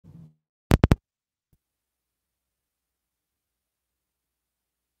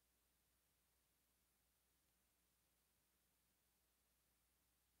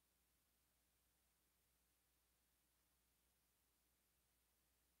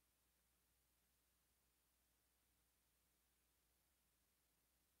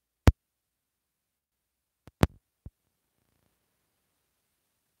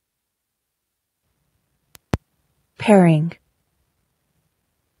Pairing.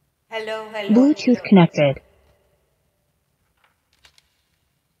 Hello, hello, Bluetooth hello. connected.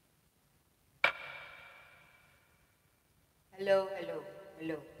 Hello, hello,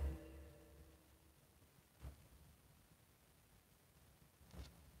 hello.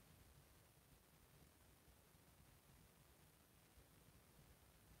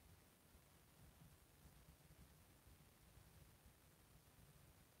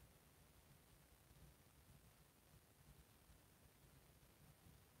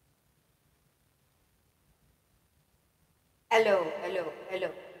 Hello, hello, hello.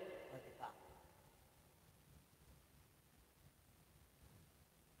 O, diba?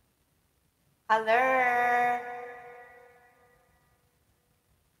 Hello.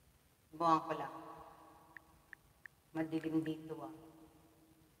 Buwan ko lang. Madilim dito ah.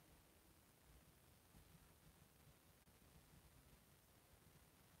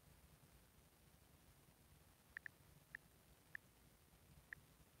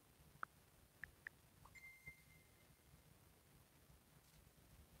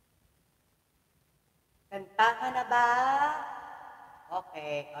 Kantahan na ba?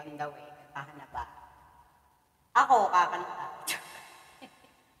 Okay, on the way. Kantahan na ba? Ako, kakanta.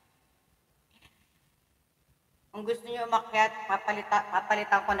 Kung gusto niyo umakyat,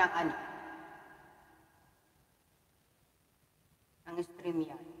 papalitan ko ng ano. Ang stream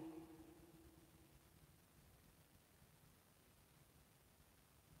yan.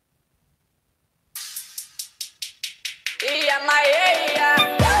 Iya Maya,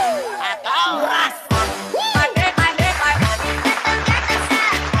 Atauras.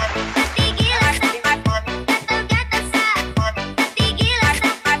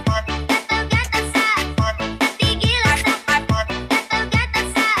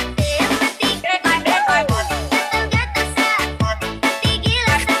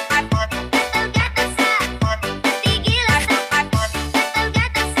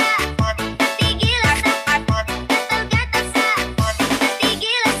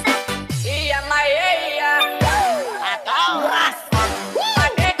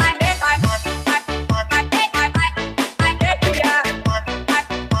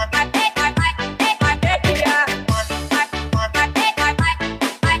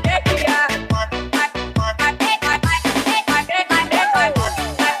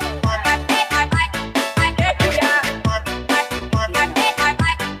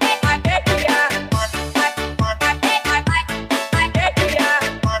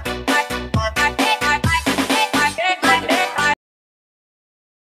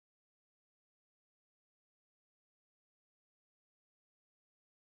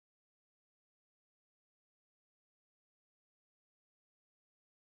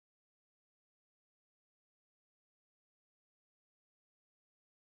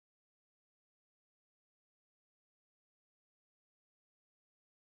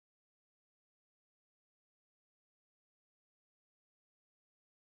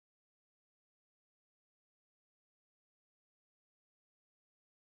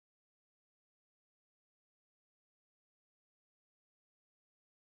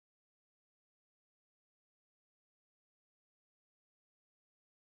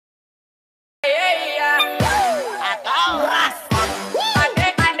 Atauras.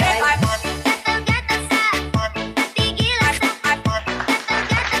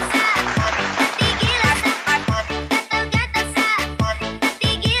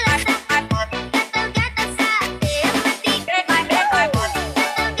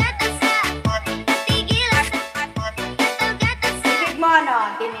 Dinig mo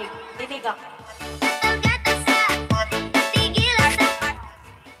ano? Dinig. Dinig ako.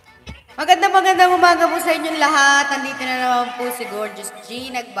 Magandang umaga po sa inyong lahat. Nandito na naman po si Gorgeous G.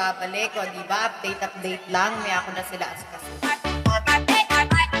 Nagbabalik. O diba, update lang. May ako na sila askas.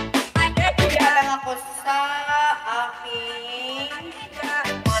 Kaya lang ako sa aking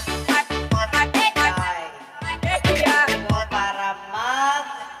para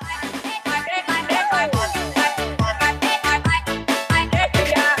mag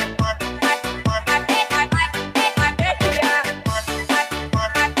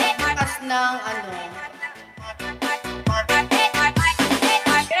ng ano.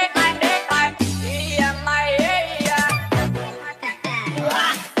 Iya Maya.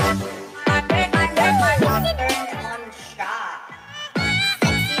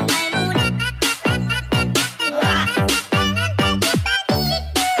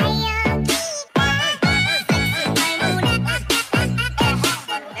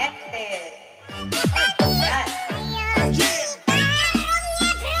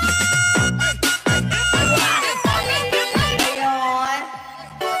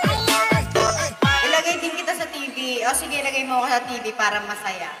 para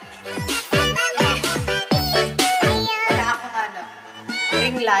masaya. Wala akong ano,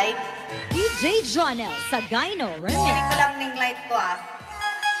 ring light. DJ Jonel sa Gyno Hindi Remix. ko lang ring light ko ah.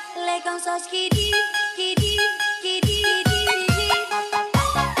 Legang sos kidi, kidi, kidi, kidi.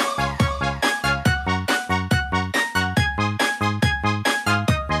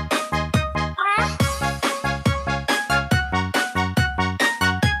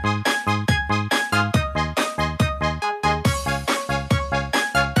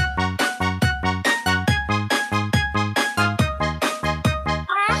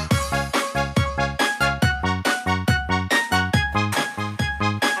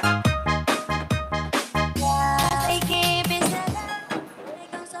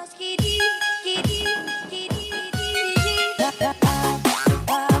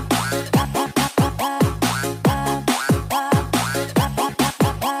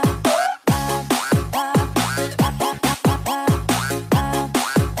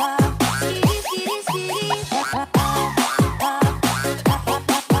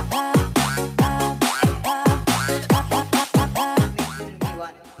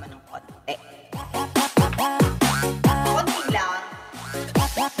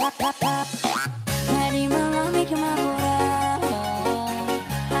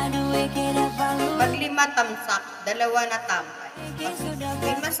 Maglima tamsak, dalawa na tambay.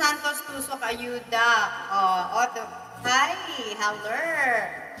 Lima Santos Tusok Ayuda. Oh, Otto. Hi, hello.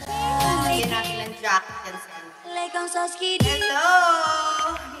 Bigyan natin ng jacket yan sa ano. Legang sos kidi. Hello,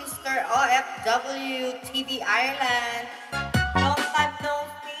 Mr. OFW TV Ireland. Long time no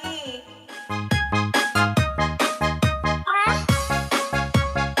see.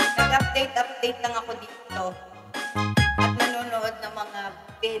 Nag-update lang ako dito. At nanonood ng mga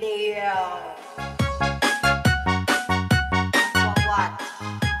video. Watch.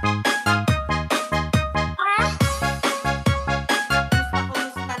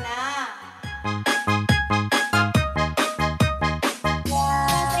 Kumusta na?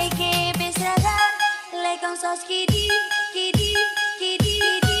 Legang sos kidi, kidi, kidi,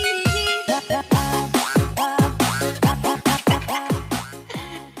 kidi.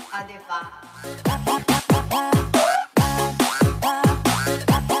 Ah, diba?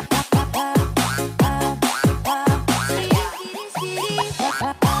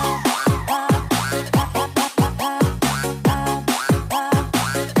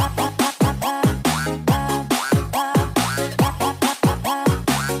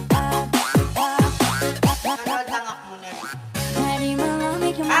 Nanood lang ako muna.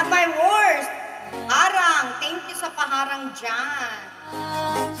 At my worst! Harang! Thank you sa paharang dyan.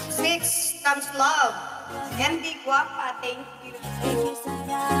 6 times love. MD Guapa, thank you.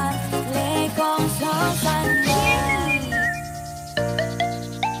 Legang sos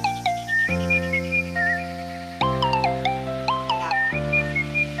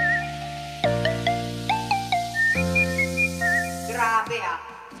Grabe ah.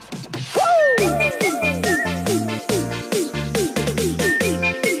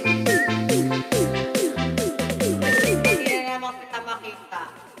 Hindi na naman kita makita.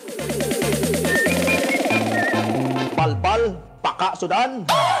 Balbal, paka sudan.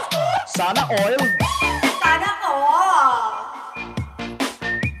 Sana oil. Sana ko!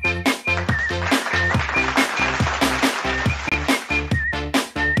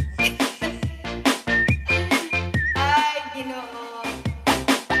 Ay, Ginoo.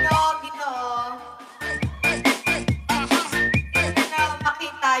 Ginoo. Hindi na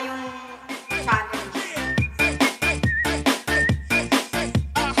makita yung channel.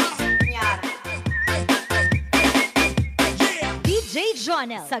 Yan. DJ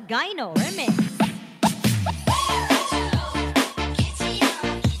Jonel sa Gyno Remix.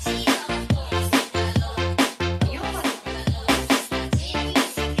 Yun.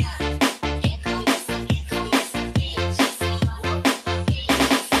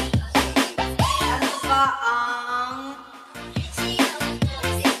 Ano ba ang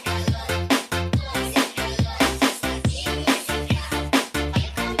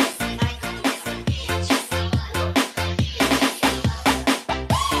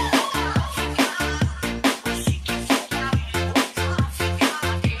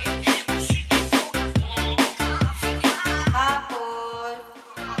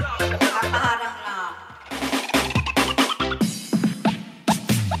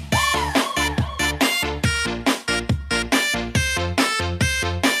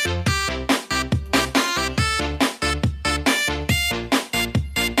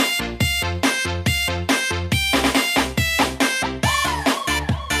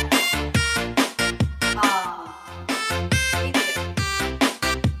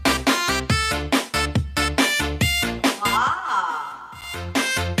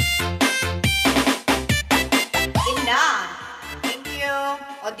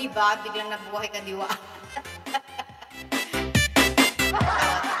diba? Biglang nabuhay ka, diwa.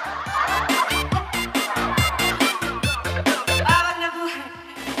 Bawag nabuhay.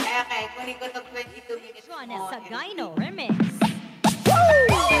 Okay, kunin ko itong 22 minutes Joanna mo. Sagayno Remix.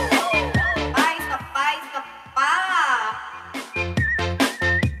 Ay, isa pa, isa pa.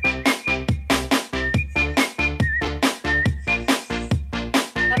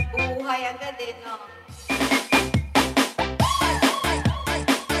 Nabuhay agad eh, no?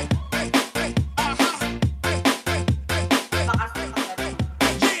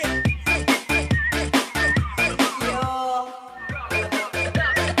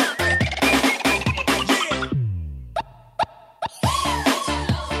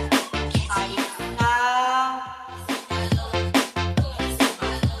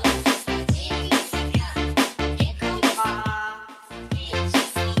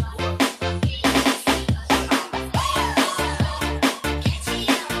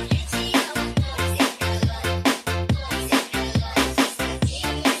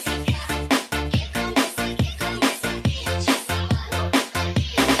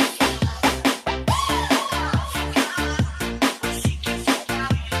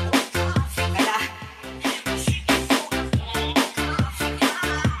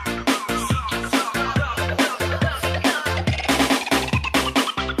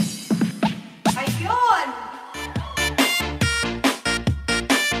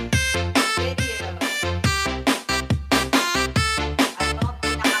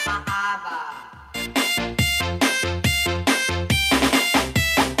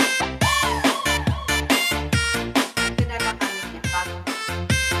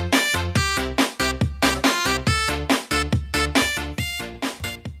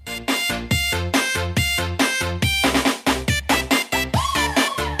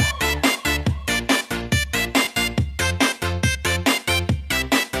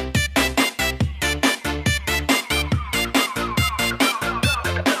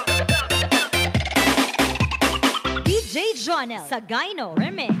 Joanna Sagayno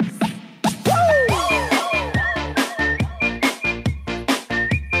Remix.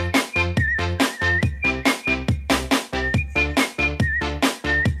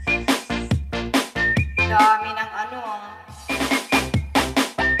 Dami ng ano.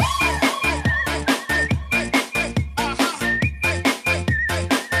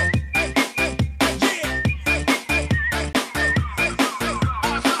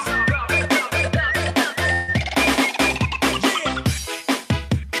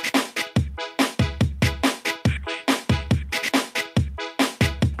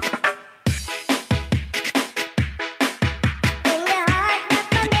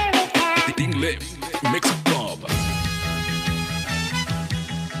 Mix Club.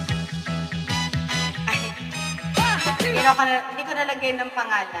 Hindi ko nalagay ng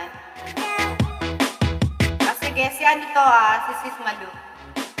pangalan. Sige, si ano to si Sis Malu.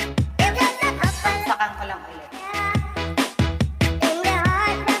 Sakan ko lang ulit.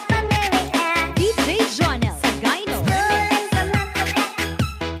 DJ Joanna Sagayno Remix.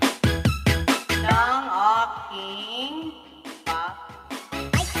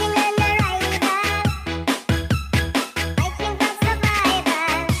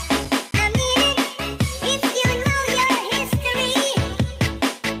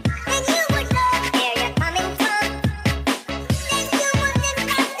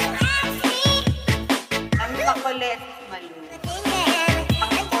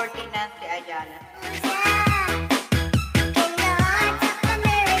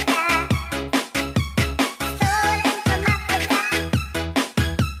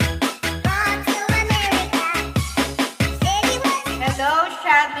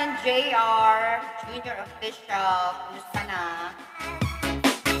 Ng aking JR, Junior Official, kumusta na?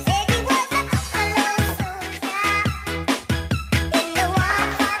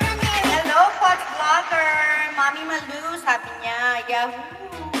 Hello, Pot Vlogger! Mami Malu, sabi niya,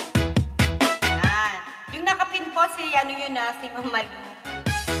 Yahoo! Yan. Yung nakapin po si, si Mamalu.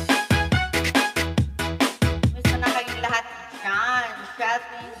 Kumusta na kayong lahat dyan?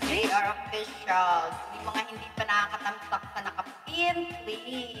 Jasmine, JR Official. Yung mga hindi pa nakakatamsak sa nakapin,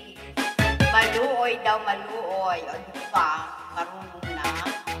 please. Maluoy daw, maluoy. O, diba? Marunong na.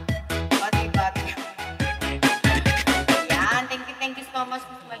 O, diba? Yan. Thank you so much,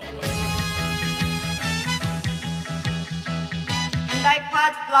 Miss Maluoy. And like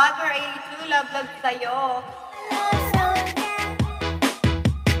Pod Vlogger 82, love sa'yo.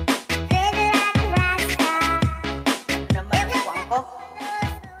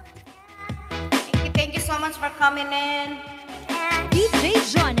 Thank you so much for coming in. DJ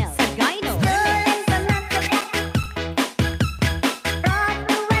Joanna Sagayno Remix.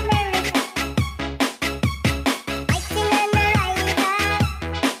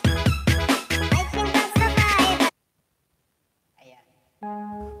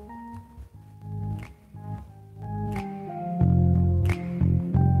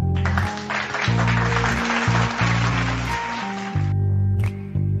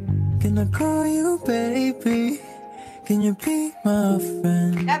 Can I call you baby? Can you be my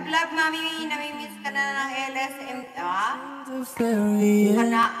friend? Love, mami, namimiss ka na ng LSM, The very ka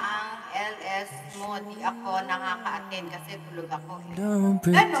end. na ang LS mo, di ako nakaka-attend kasi tulog ako eh. Don't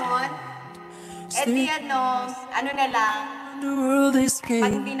pretend Ganon. Eh di ano na lang, the world is pag gay.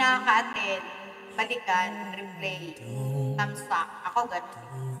 hindi nakaka-attend, balikan, replay, thumbs up. Ako ganon.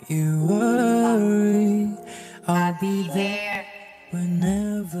 You worry, I'll be there There.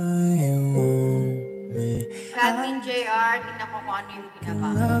 whenever you want me. Calvin JR, tingnan ko kung ano yung binaba.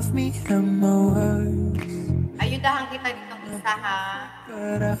 Love me at my worst, Ayudahan kita ditong isa ha.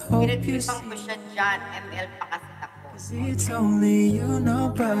 but I hope you Pinatipang ko see. siya dyan, ML pa kasi ako. 'Cause it's only you,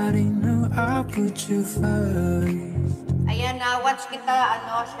 nobody knew I put you first. Ayan na, watch kita,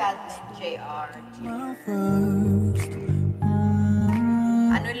 Shadman JR. My first.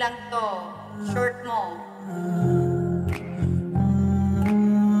 Ano lang to, short mo.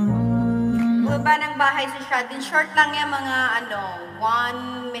 Baba ng bahay si Shadman, short lang yan mga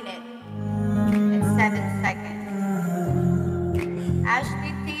 1 minute and 7 seconds.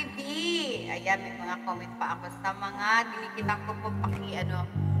 Ashley TV, ayan, may mga comment pa ako sa mga dinikitan ko po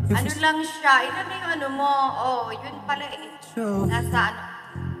ano lang siya, ilan na yung mo, yun pala eh, nasa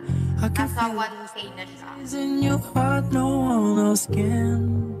I can nasa feel 1K na siya. it's in your heart, no one else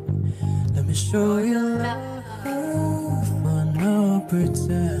can. Let me show you love, but no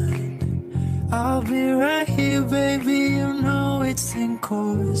pretend. I'll be right here, baby. You know it's in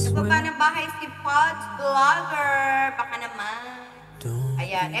course. Baba ng bahay si Pods Vlogger, baka naman. Don't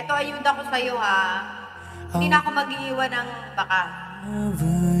Ayan, eto ayuda ko sa'yo ha. Hindi na ako mag-iiwan ng baka.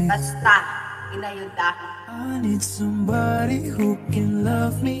 ever. Basta, inayuda. I need somebody who can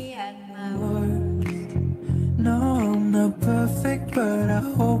love me at my worst. No, I'm not perfect, but I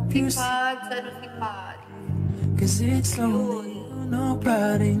hope you see. Pods, si Pods? 'Cause it's only you,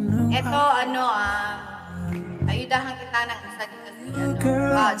 nobody knew. Eto ayudahan kita ng isa dito si Girl,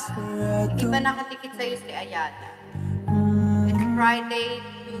 I Pods. swear I Hindi ba don't. nakatikit sa'yo si Ayala? It's Friday,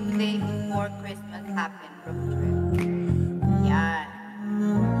 Tuesday before Christmas happened from trip. Yan.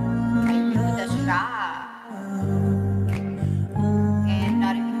 Ayuda siya. And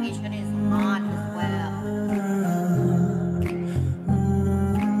notification is on as well.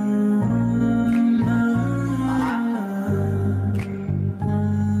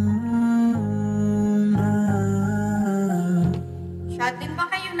 Siya, din ba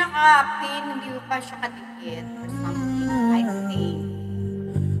kayo naka-pin? Hindi ko pa siya kadikit or something, I think.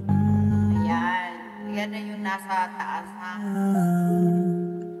 Ayan. Ayan na yung nasa taas, ha?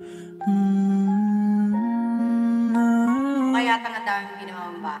 Kaya ang daming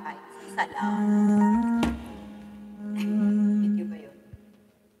ginawang bahay. Isa lang. Video ba yun?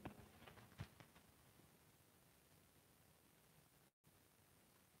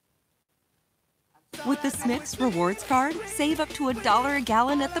 With the Smith's Rewards Card, save up to $1 a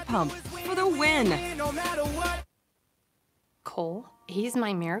gallon at the pump for the win. Cole, he's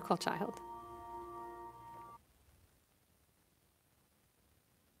my miracle child.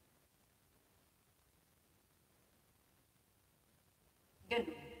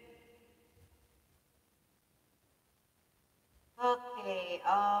 Ganun. Okay,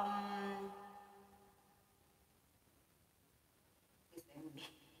 SMB.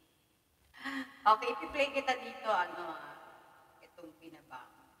 Okay, ipi-play kita dito, itong pinabang.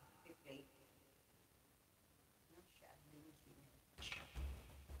 Ipi-play. Ano siya?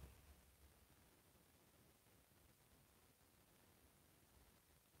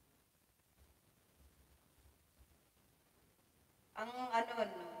 Ang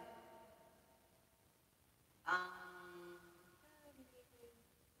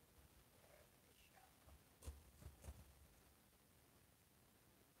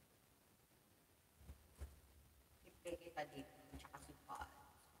i-play kita dito, tsaka si Pods.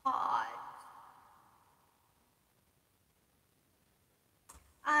 Pods.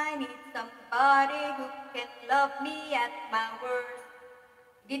 I need somebody who can love me at my worst.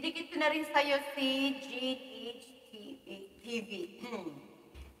 Didikit ko na rin sa'yo si GHTV.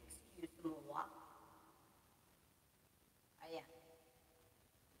 Excuse mo, what? Ayan.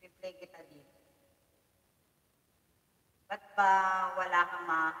 I-play kita dito. Ba't ba wala kang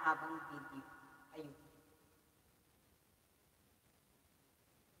mahabang video? Ayun.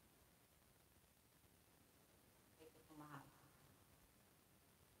 Ito po mahaba.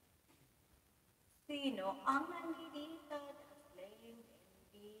 Sino ang nandito that's playing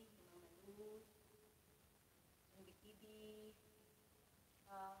MV, mga news, MBTV,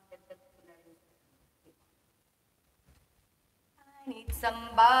 I need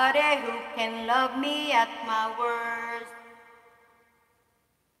somebody who can love me at my worst.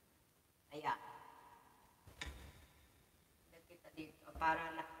 Ayan. Kita dito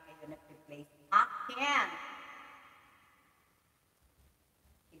para lahat kayo nag-replace akin.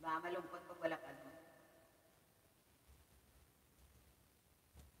 Diba? Malungkot pag wala ka doon.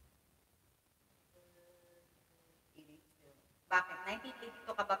 Bakit?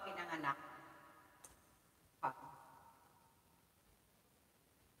 1982 ka ba pinanganak?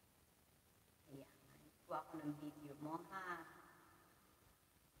 Ayan. Kuha ko ng video mo, ha?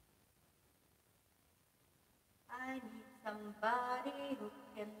 I need somebody who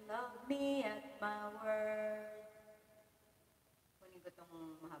can love me at my word. Kunin ko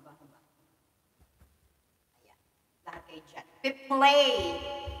itong mahaba-haba. Ayan. Lahat kayo dyan. Play!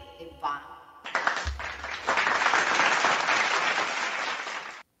 Diba?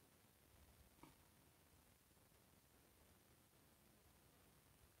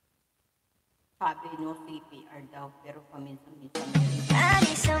 Sabi no CPR daw, pero paminsan-minsan. I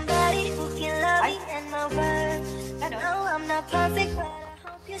need somebody who can love me and my words. No, I'm not perfect, but I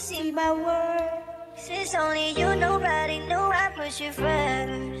hope you see my words. It's only you, nobody knew I put you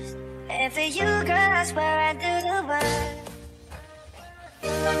first. And for you, girl, I swear I do the work.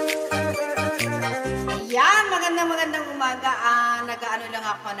 Yan, magandang umaga. Nag-ano lang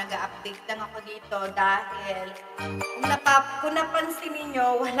ako, nag-update lang ako dito dahil kung napansin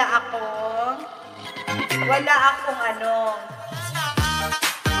ninyo, wala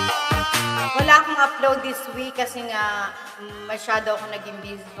akong upload this week kasi nga masyado ako naging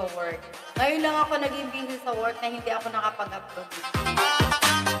busy sa work. Ngayon lang ako naging busy sa work na hindi ako nakapag-upload this week.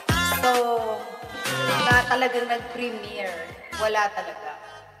 So, na talagang nag-premiere. Wala talaga.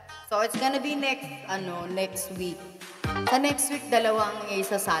 So, it's gonna be next week. Sa next week, dalawang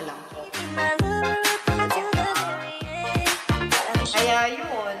isasalang ko. Kaya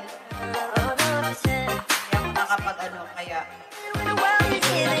yun. Kaya ako kaya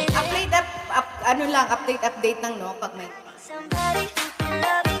update ng pag may Somebody who can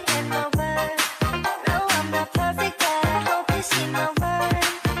love me and my word. No, I'm not perfect, but I hope you see my word.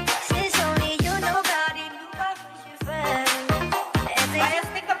 It's only you, nobody knew I put you first.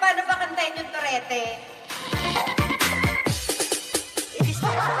 Ayos, ka paano ba kantayin yung Torete?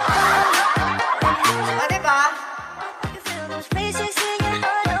 O, diba?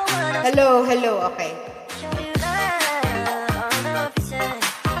 Hello, okay.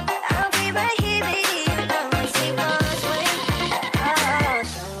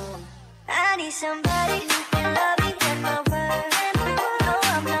 Somebody who can love me and my word. No,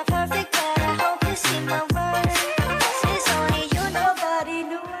 I'm not perfect, but I hope you see my word. It's only you, nobody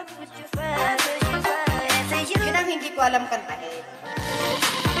knew I put you first. Yun ang hindi ko alam kantahin.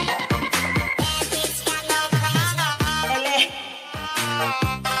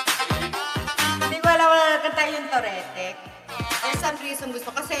 Hindi ko alam kantahin yung Torete. For some reason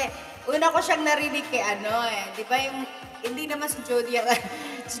gusto. Kasi una ko siyang narinig kay di ba yung hindi naman si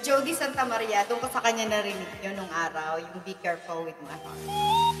Jody Santa Maria, doon ko sa kanya narinig yun nung araw, yung Be Careful with My Heart.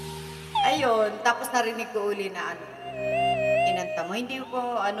 Ayun, tapos narinig ko uli na kinanta mo. Hindi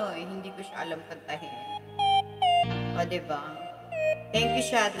ko siya alam kantahin. O, diba? Thank you,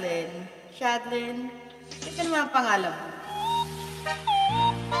 Shadlin. Shadlin, ito naman ang pangalan mo.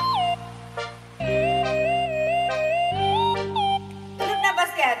 Tulog na ba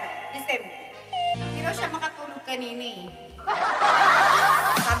siya? Listen, hindi raw siya makatulog kanina eh.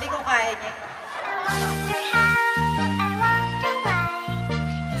 Sabi ko kaya niya.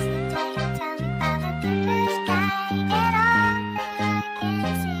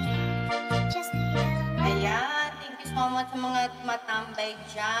 Ayan, thank you so much sa mga matambay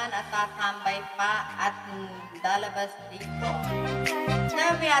dyan at tatambay pa at lalabas dito.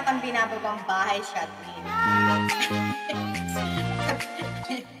 Sabi yatang binababang bahay siya.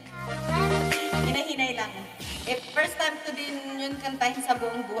 Hinahinay lang. First time ko din yun kantahin sa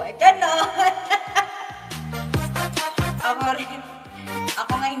buong buhay. Ganon! Ako rin.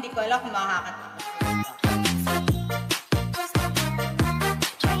 Ako nga hindi ko alam kung makakanta.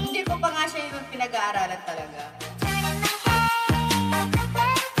 Hindi ko pa nga siya yung pinag-aaralan talaga.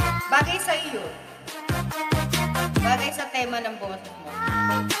 Bagay sa iyo. Bagay sa tema ng boses mo.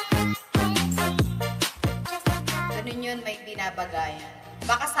 Ganun yun, may binabagayan.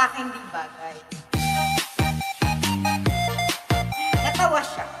 Baka sa akin di bagay. Natawa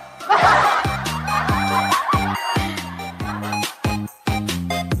siya.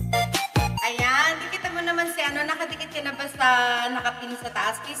 Ayan, dikita mo naman si nakadikit ka na ba sa nakapin sa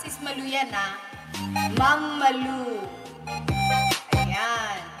taas? Kisses Malu yan Mang Malu.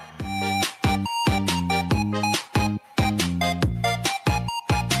 Ayan.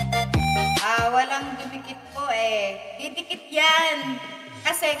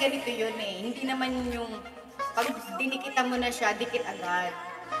 kasi ganito yun eh. Hindi naman yung pag dinikitan mo na siya, dikit agad.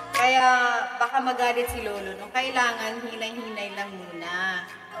 Kaya baka magalit si Lolo, no? Kailangan hinay-hinay lang muna.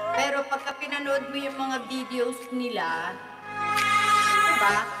 Pero pagka pinanood mo yung mga videos nila,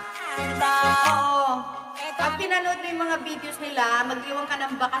 diba? Oo. Pag pinanood mo yung mga videos nila, mag-iwan ka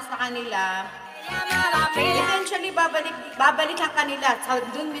ng bakas sa kanila, eventually babalik ang kanila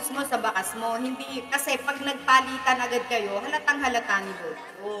dun mismo sa bakas mo. Hindi, kasi pag nagpalitan agad kayo, halatang halata ni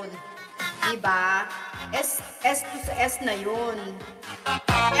Lolo. Diba? S to S na yun.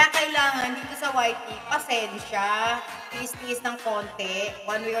 Kaya kailangan dito sa YT, pasensya, tiis-tiis ng konti,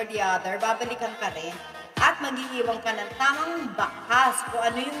 one way or the other, babalikan ka rin. At mag-iiwan ka ng tamang bakas. Kung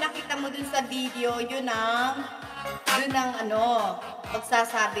ano yung nakita mo dun sa video, yun ang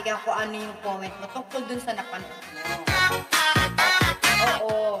magsasabi ka kung ano yung comment mo tungkol dun sa napanood mo.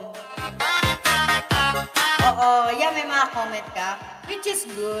 Oo, yan, may mga comment ka, which is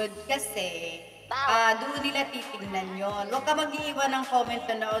good kasi doon nila titignan yun. Huwag ka mag-iiwan ng comment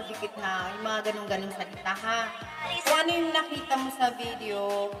na dikit na yung mga ganun-ganung salita, ha? Kung ano yung nakita mo sa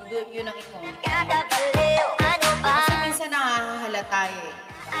video, yun ang i-comment. Kasi minsan nakakahalata eh.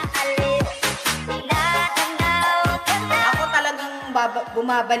 Ako talagang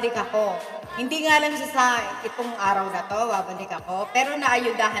bumabalik ako. Hindi nga lang sa itong araw na to, babalik ako. Pero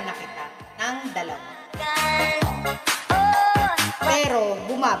naayudahan na kita ng dalawa. Pero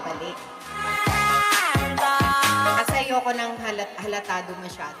bumabalik. Kasi ayoko nang halatado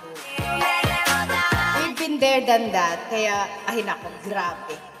masyado. We've been there than that. Kaya, ay nako,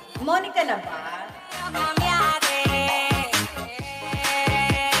 grabe. Monica na ba?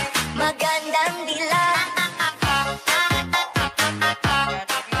 Magandang dila.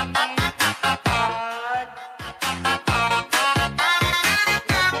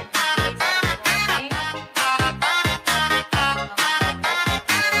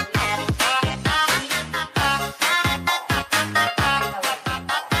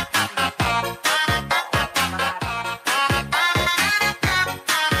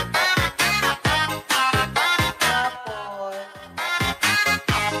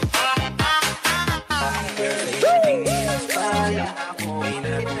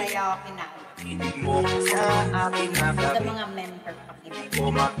 Sa mga member pa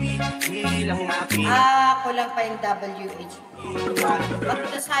ako lang pa yung WH.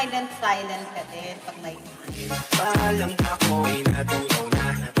 Pag silent ka din pag may Balang ako ay natulong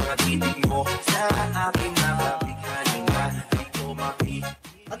na pagkatitig mo sa aking mapapikaling na di ko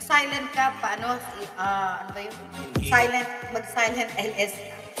pag silent ka, paano? Ano ba yun? Mag-silent LS.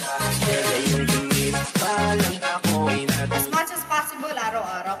 As much as possible,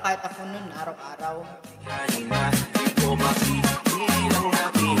 araw-araw. Kahit ako nun, araw-araw.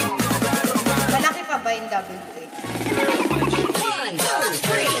 Malaki pa ba yung WH?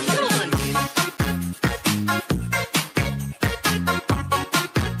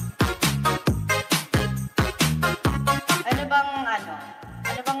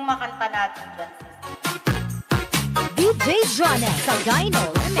 Ano bang makanta natin dyan? DJ Jonel sa Gyno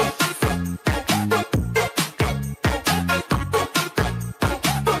Remix.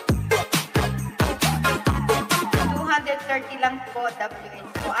 230 lang po, WH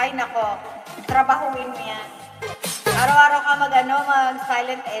po. Ay nako, trabahuin mo yan. Araw-araw ka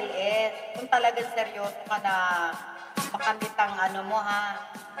mag-silent LS. Kung talagang seryoso ka na makamit ang mo ha.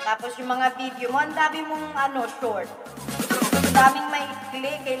 Tapos yung mga video mo, ang dami mong short. Ang daming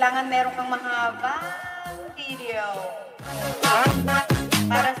maikli, kailangan meron kang mahaba video.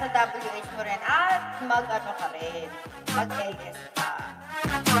 Para sa WH mo rin. At ka rin. Mag-LS ka.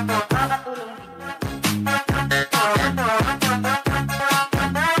 Makakatulong din yun.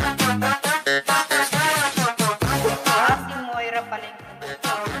 Si Moira pala yung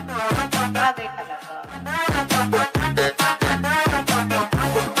bagay talaga.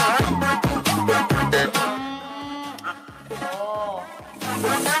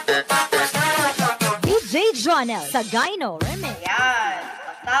 DJ Jonel sa Gyno Remix. Ayan.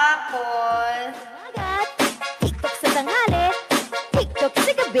 Tapos, TikTok sa tanghali, TikTok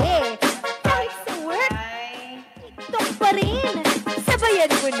sa gabi. Kahit sa work, TikTok pa rin.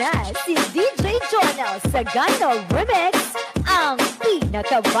 Sabayan mo na si DJ Jonel sa Gyno Remix, ang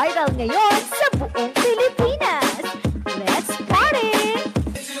pinaka-viral ngayon sa buong Pilipinas. Let's party!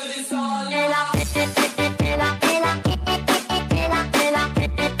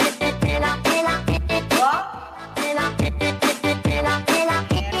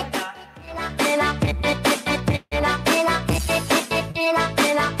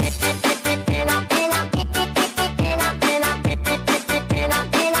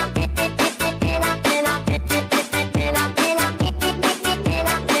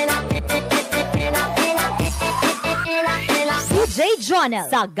 Jonel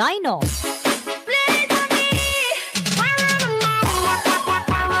Sagayno.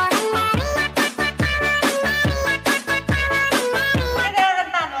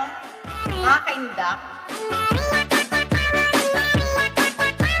 Nagkakanta, no? Nakakaindak.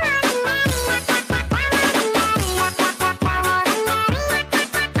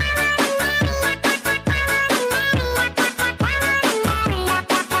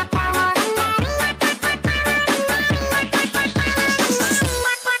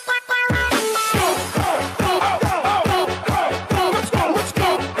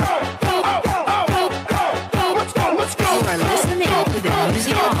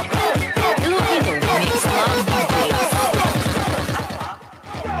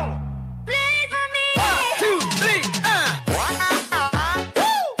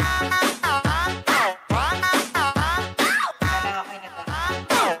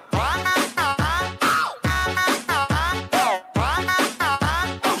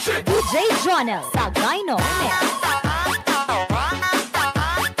 DJ Jonel Sagayno.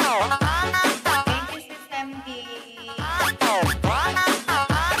 Thank you, Sis MD.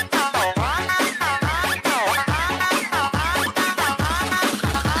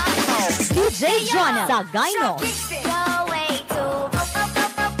 DJ Jonel Sagayno.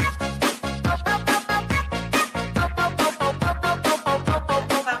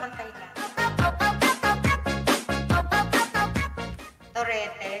 Kakantay na.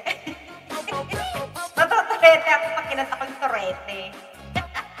 Torete. Torete ako pag kinanta ko yung torete.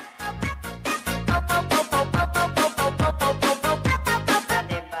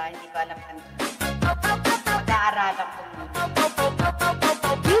 Diba? Hindi ko alam kanta. Mag-aaralan ko muna.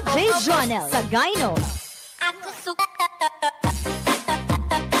 DJ Jonel Sagayno.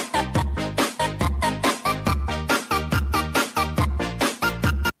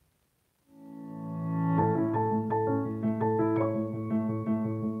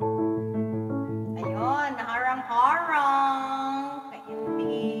 Ayun, harang-harang. Kay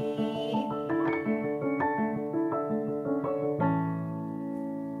Hindi.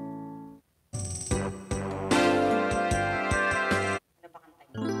 Ano ba kanta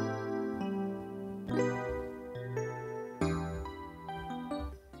yun?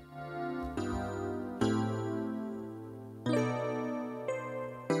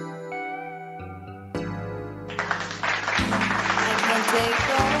 I can take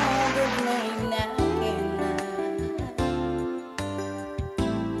all the blame now,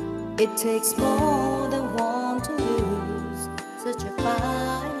 it takes more than one to lose such a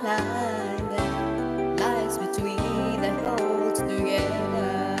fine line that lies between that holds together.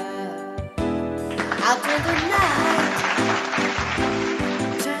 After the night,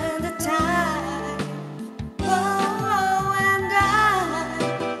 turn the tide. Oh, and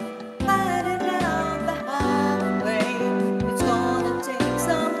fighting out the highway. It's gonna take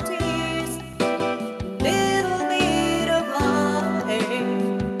some tears, little bit of heartache.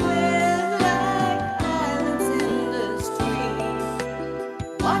 We're like islands in the stream,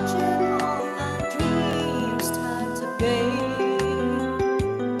 watching all my dreams start to fade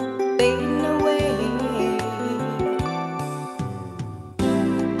away.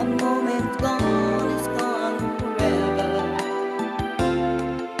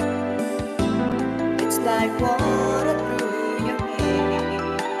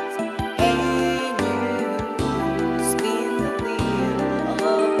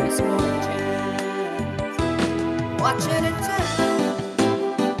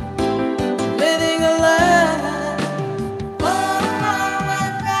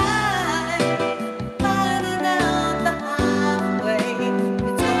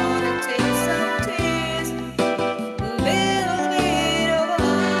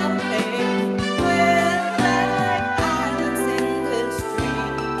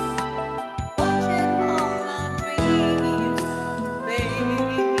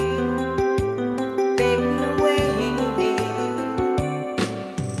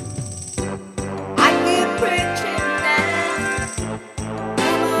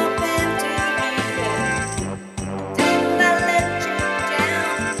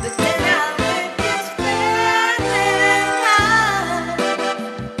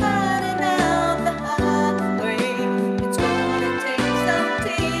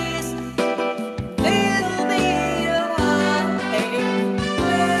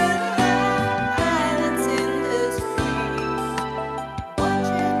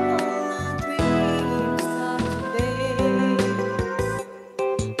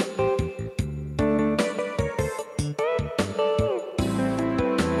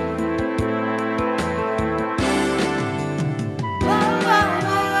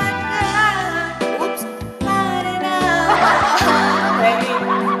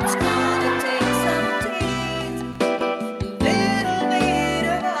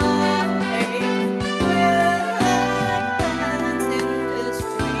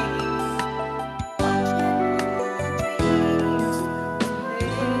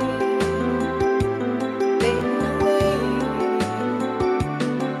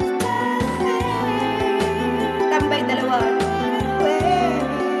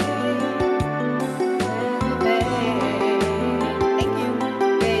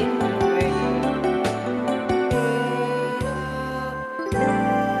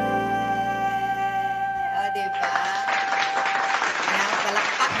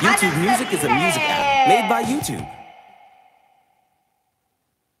 YouTube Music is a music app made by YouTube.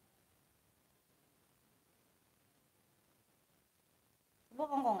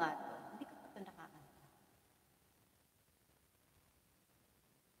 Subukan ko nga ito. Hindi ko pa ito nakakanta.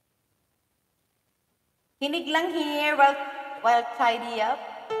 Kinig lang here while tidy up.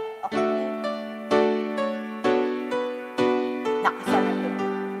 Okay. Nakasan na ito.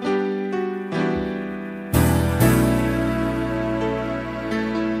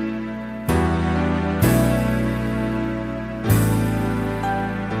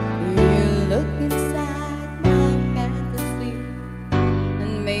 You look inside my fantasy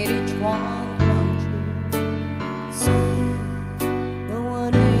and made each one come true. So no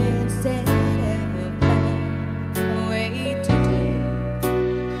one instead ever found a way to do.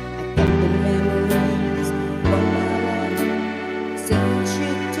 I kept the memories one by one since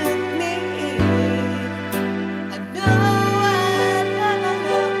you took me. I know I'd never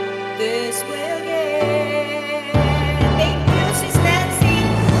know this way again. Thank you, Sis Nancy.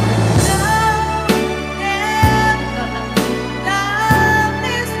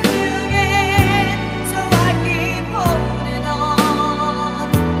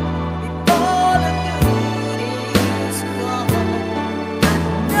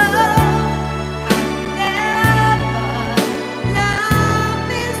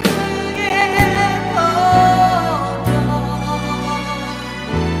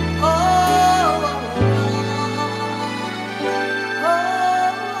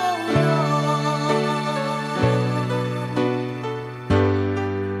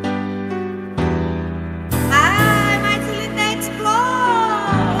 Hi, my Silita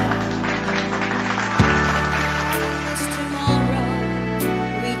Explore! It's tomorrow,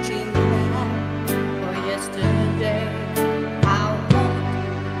 reaching back for yesterday. I won't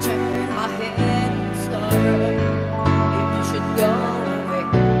turn my head in sorrow if you should go away.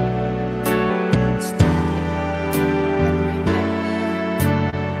 Stay and remember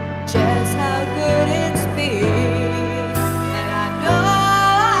just how good it's been. And I know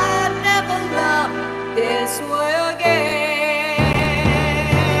I'd never love this way again.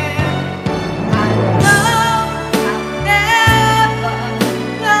 I know I'll never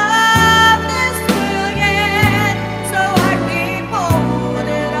love this way again. So I keep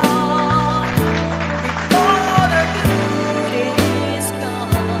holding on before the good is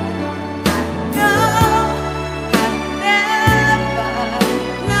gone. I know I'll never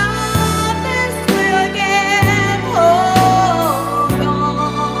love this way again. Hold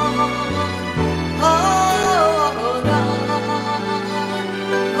on. Hold on, hold on.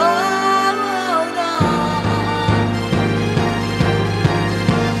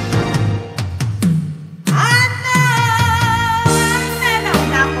 I know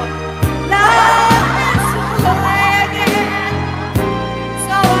ako. Love this way again.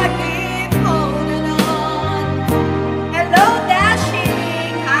 So I keep holding on. Hello,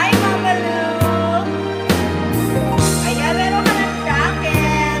 Dashing! Hi, Mama Lou! Ayan, meron ka ng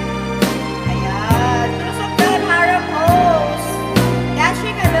jacket. Ayan, lusok na ang harap host.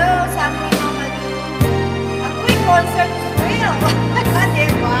 Dashing, hello, sabi ni Mama Lou. Ako'y concert thrill.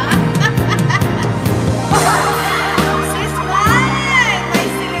 Diba? Sis Mai! May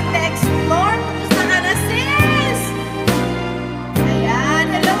Silita Explore. Kumusta ka na, sis? Ayan,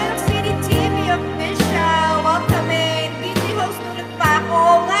 hello, yung City TV official. Welcome in. DJ host ulit pa ako.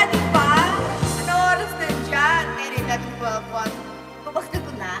 Oo nga, di ba? Ano oras na dyan? Kaya 11:12. Bubakti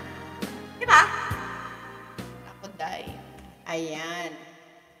ko na. Di ba? Ako, day. Ayan.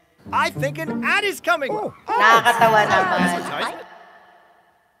 I think an ad is coming. Nakakatawa naman. Advertisement.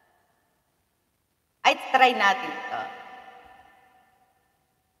 Ay, try natin ito.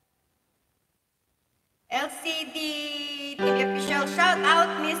 LCD TV official, shout out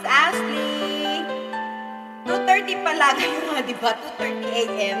Miss Ashley. 2:30 pala ngayon, di ba? 2:30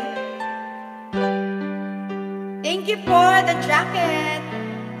 a.m. Thank you for the jacket.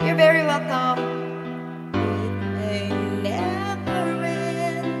 You're very welcome. It may never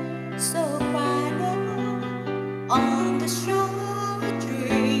end, so final on the shore a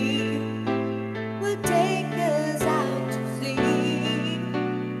dream will take us out to sea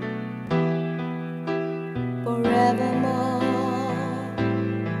forevermore,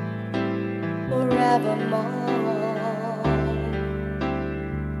 forevermore.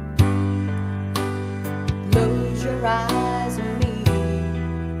 Close your eyes and me,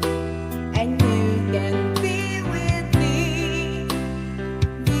 and you can be with me.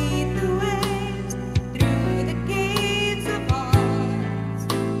 Lead the waves through the gates of hearts,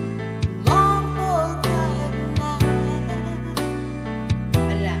 long forgotten night.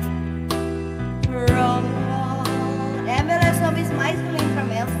 Ala. From MLS Home is my from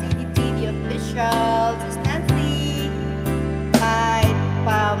LCD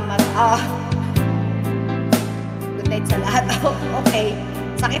Good night sa lahat. Okay.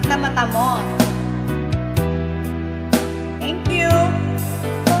 Sakit na mata mo. Thank you.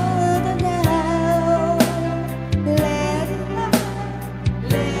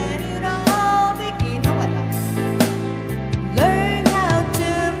 Let it all begin. Wala. Learn how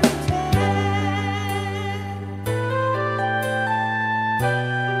to pretend.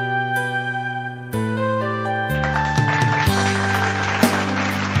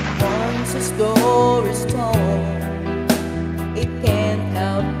 Once a story's told, it can't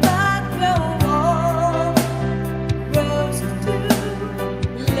help but grow old. Roses too,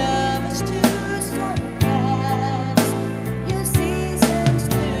 lovers too, sometimes your seasons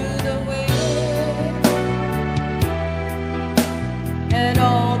through the wind. And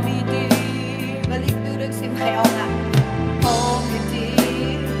all me dear, Balik durag si Mayaw nga. all me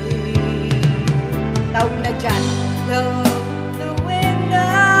dear, Tawag na dyan. love the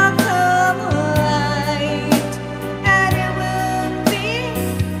window come light, and it will be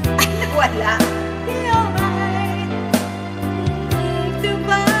Wala. alright. To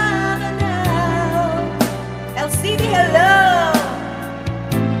bother now, LCD, hello.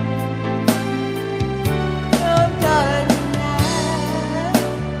 you're done now.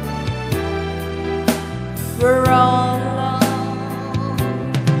 We're all alone,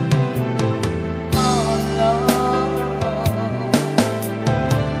 all alone.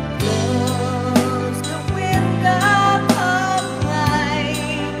 Close the window of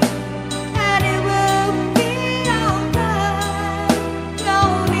light, and it will be alright. No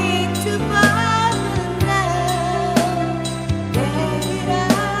need to bother now. Let it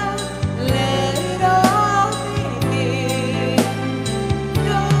out, let it all begin.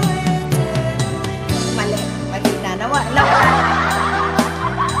 Go into the wind. Mali. Mali na. Nawala.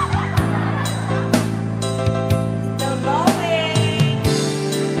 Still going.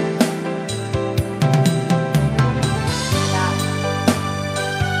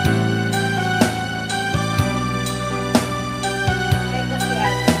 Ito si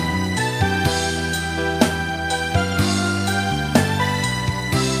Ate.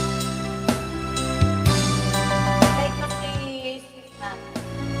 Play ko si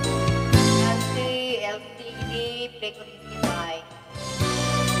Nancy, LCD, play ko si Mike.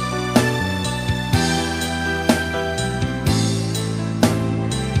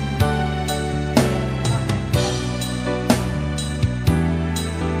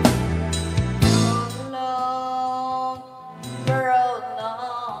 Alone, girl, no.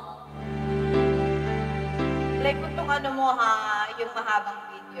 Play ko itong ano mo ha, yung mahabang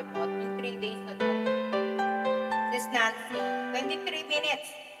video mo. Yung 3 days ago. Sis Nancy, 23 minutes.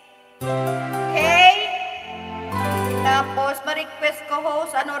 Okay? Tapos, ma-request ko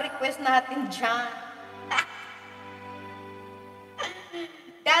host. Ano request natin dyan?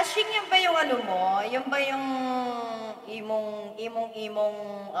 Dashing, yan ba yung ano mo? Yan ba yung imong,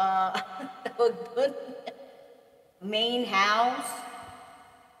 tawag doon? Main house?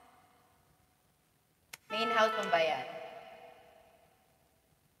 Main house mo ba yan?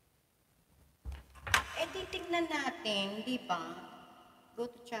 Eh, titignan natin, di ba? Go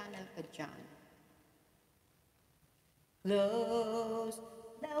to channel ka dyan. Close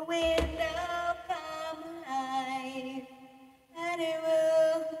the window, come alive, and it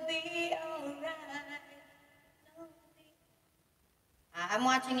will be alright. I'm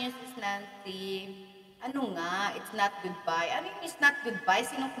watching you, Sis Nancy. Ano nga? It's not goodbye. Ano yung it's not goodbye?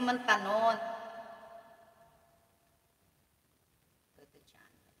 Sinong kumanta nun? Go to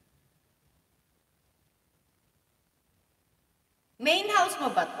channel. Main house mo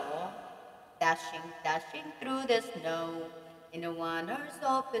ba to? Dashing, dashing through the snow in a one-horse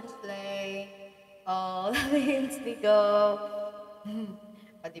open sleigh. All the winds we go.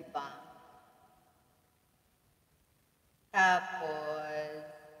 O, diba? Tapos,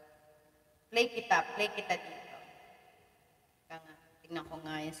 play kita dito. Tingnan ko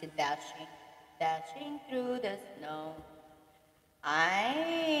nga yan si Dashing. Dashing through the snow.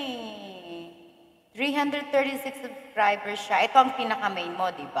 Ay! 336 subscribers siya. Ito ang pinaka-main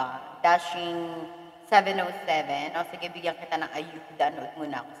mo, di ba? Dashing 707. O sige, bigyan kita ng ayuda. Nood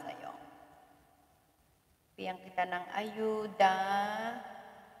muna ako sa'yo. Bigyan kita ng ayuda.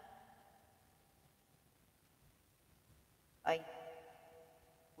 Ay.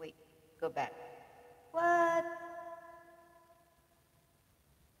 Wait. Go back. What?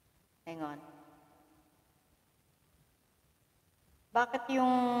 Hang on. Bakit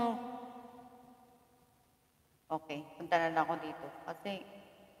yung... Okay, punta na lang ako dito. Kasi...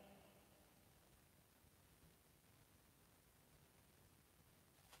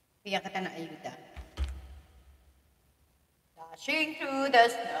 Bigyan kita ng ayuda. Dashing through the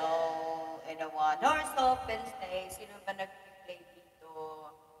snow And a one horse open sleigh. Sino ba nag-play dito?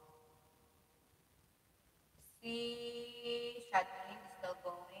 Si Shadlin is still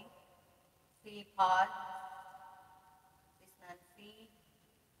going. Si Pod. Si Nancy.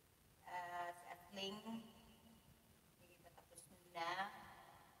 Si Atling. Hindi ba tapos na?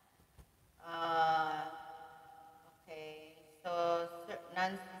 Okay. So,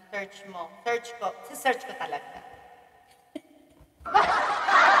 search mo. Search ko. Search ko talaga.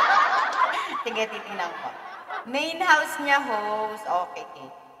 Sige, titingnan ko. Main house niya host. Okay.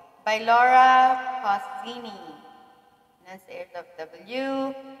 By Laura Cosini. Nancy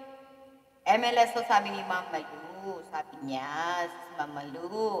RW. MLSO sabi ni Mama Lu. Sabi niya, si Mama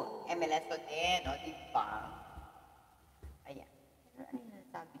Lu. MLSO din. O, diba? Ayan. Ano yung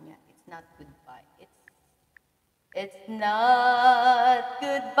sabi niya? It's not goodbye. It's not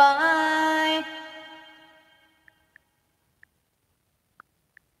goodbye.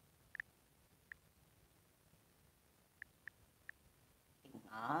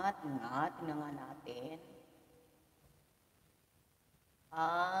 Tingnan nga natin.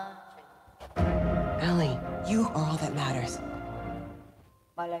 Ellie, you are all that matters.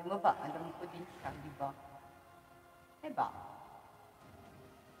 Malay mo ba? Alam ko din siya, di ba? Diba?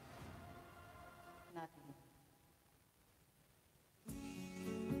 Natin.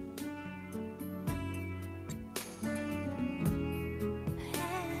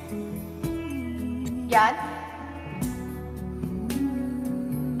 Yan?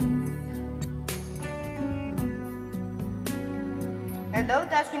 Hello,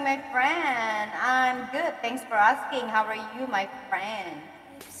 Dashing, my friend. I'm good. Thanks for asking. How are you, my friend?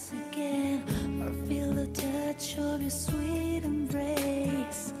 Again, or feel the touch of your sweet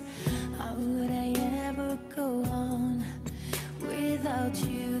embrace. How would I ever go on? Without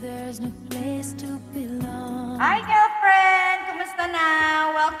you, there's no place to belong. Hi, girlfriend! Kumusta na?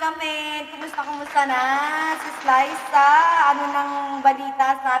 Welcome in! Kumusta na? Sis Liza, ano nang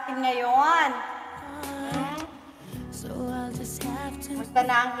balita sa atin ngayon? So I'll just have to. Kumusta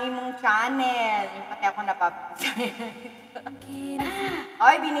na ang imong channel? Pati ako napapansin.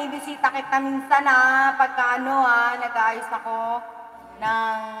 Ay, binibisita kita minsan pagka nag-aayos ako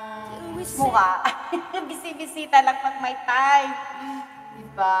ng mukha. Bisibisita lang pag may time.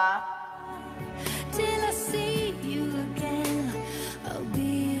 Diba? Till I see you again, I'll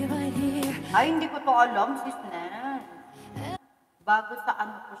be right here. Ay, hindi ko to alam, sis Nan. Bago sa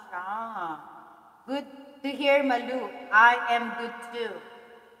ano ko siya. Good to hear, Malu. I am good too.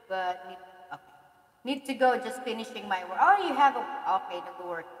 But, need to go, just finishing my work. Oh, you have okay,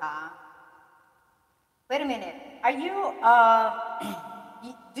 nag-work ka. Wait a minute. Are you,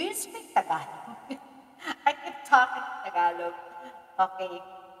 do you speak Tagalog? I keep talking Tagalog. Okay.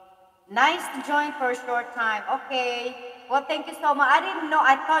 Nice to join for a short time. Okay. Well, thank you so much. I didn't know.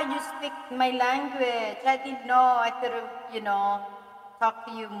 I thought you speak my language. I didn't know. I could have, talk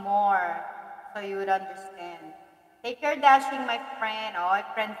to you more so you would understand. Take care, Dashing, my friend. Oh,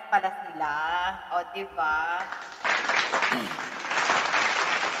 friends pala sila. Oh, diba?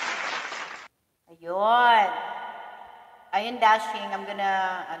 Ayun. Ayun, Dashing. I'm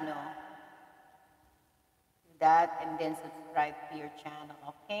gonna, do that and then subscribe to your channel,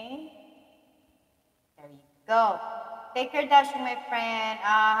 okay? There you go. Take care, Dashing, my friend.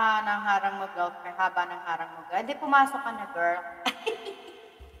 Nang harang mo, girlfriend. Haba ng harang mo, girl. Hindi, pumasok ka na, girl.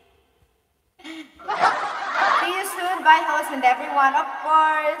 See you soon. Bye, host and everyone. Of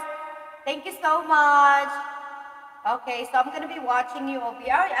course. Thank you so much. Okay, so I'm going to be watching you over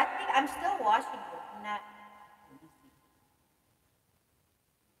here. I think I'm still watching you.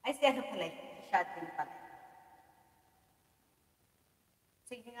 Ay, si ano pala. Shot din pala.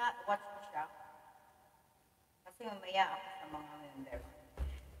 Sige nga, watch mo siya. Kasi mamaya ako sa mga members.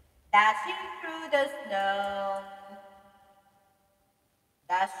 Dashing through the snow.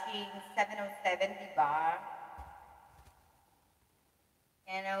 Dashing 707, diba?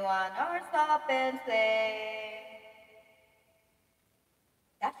 And I want our stop and play.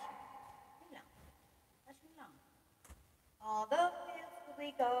 Dashing. Yun lang. Dashing lang. All the fields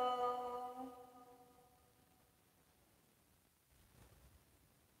we go.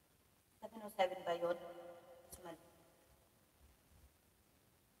 Seven ba yun?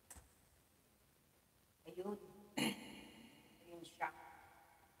 Ayun. Ayun siya.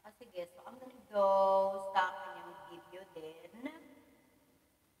 Sige, so I'm gonna go sa kanyang video din.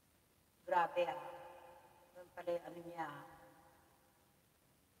 Grabe Doon pala yung ano niya.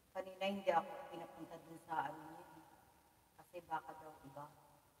 Kanina hindi ako pinapunta dun sa ano niya. Kasi baka daw iba.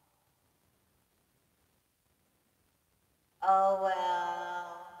 Oh well.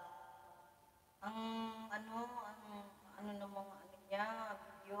 Ang ano namang ano niya,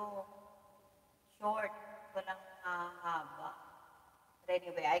 video. Short. Walang haba. But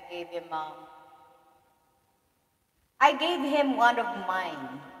anyway, I gave him one of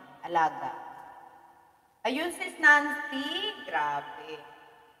mine. Alaga. Ayun, sis Nancy. Grabe.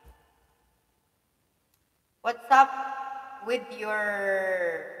 What's up with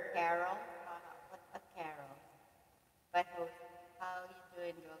your Carol? What Carol? What host? How you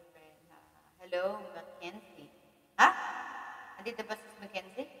doing, girlfriend? Hello, Mackenzie. Ha? Andito ba sis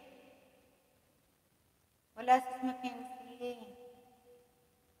Mackenzie? Wala sis Mackenzie.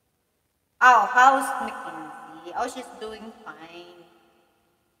 Oh, how's Mackenzie? Oh, she's doing fine.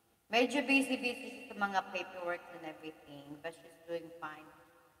 Medyo busy sa mga paperwork and everything, but she's doing fine.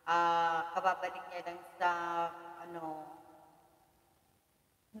 Kababalik niya lang sa,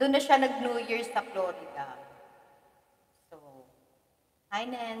 doon na siya nag-New Year sa Florida. So, hi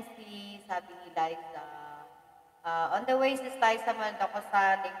Nancy, sabi ni Liza. On the way, sis Liza, manood ako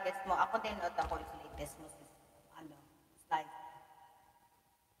sa latest mo. Ako din, ako sa latest mo, sis Liza.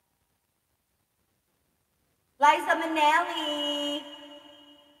 Liza Manelli!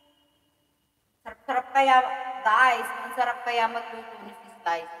 Sarap kaya, guys, ang sarap kaya magluto ni sis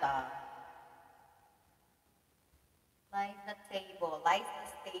Liza. Liza table,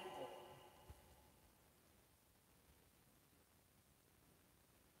 Liza's table.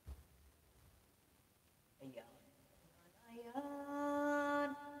 Ayan.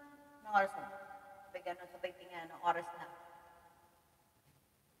 Ayan. Anong oras na? Sabay tingnan, anong oras na?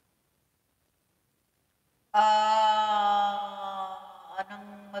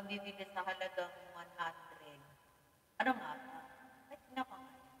 Anong mabibigay sa halagang 100? Ano nga? Ay, tingnan ko nga.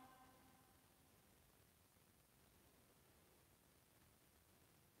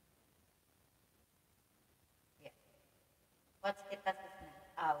 Yeah. What's kita sis na?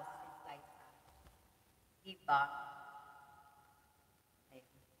 Sis Liza. Diba?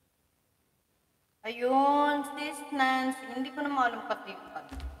 Ayun, sis Nancy. Hindi ko na maalam pati yung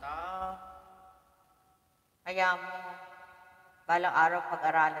kanta. Kaya mo, balang araw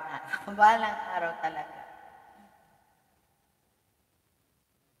pag-aralan na. Balang araw talaga.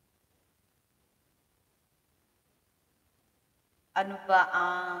 Ano ba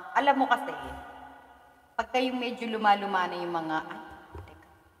ang, alam mo kasi, pag kayong medyo lumaluma na yung mga, teka,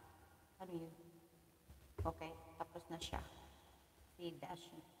 ano yun? Okay, tapos na siya. See,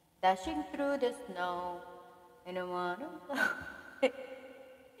 dashing through the snow, and I wanna go.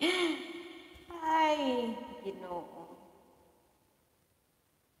 Ay, Ginoo.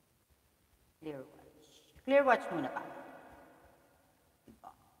 Clear watch. Clear watch muna ba? Diba?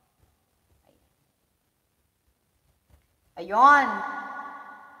 Ayun.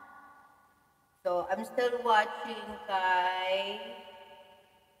 So, I'm still watching kay...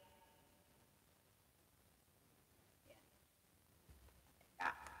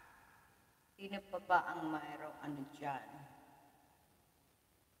 Sino pa ba ang mayroong ano dyan?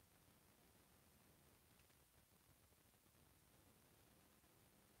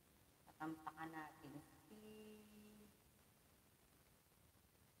 Tampakan natin si...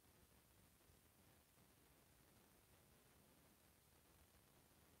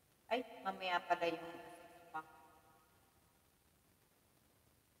 Ay, mamaya pala yung pa.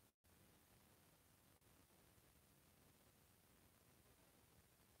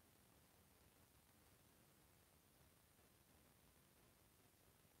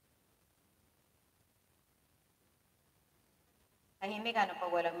 Tahimik ano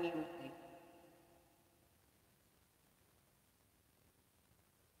pag walang music.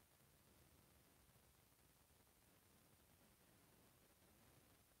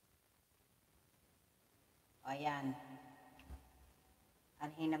 O, ayan.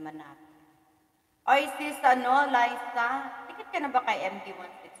 Anhin naman natin. Oy, sis, Liza, ticket ka na ba kay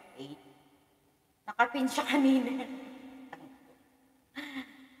MD168? Nakapin siya kanina.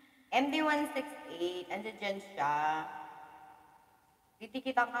 MD168, andyan dyan siya.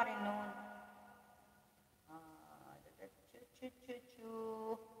 Titikitan ka rin nun.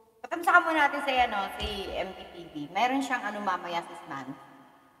 Patamsa ka muna natin si MPTV. Meron siyang mamaya sis Nan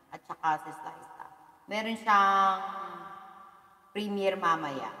at saka sis Liza. Meron siyang premiere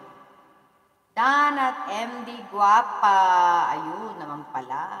mamaya. Dan at MD Guapa. Ayun naman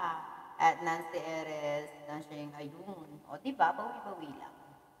pala. At Nancy Eres. Dan siya yung ayun. O diba? Bawi-bawi lang.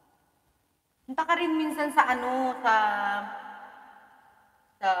 Punta ka rin minsan sa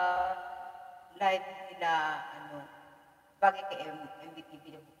sa live nila, bagay kay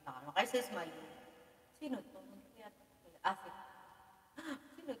MBTV na bukta ka. Kay Sis Mayu. Sino to?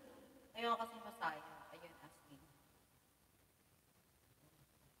 Sino to? Ayaw kasi masayang. Ayun, asking.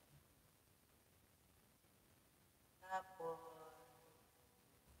 Tapos,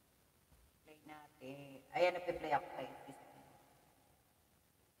 play natin. Okay. Ayan, nagpe-play ako kayo.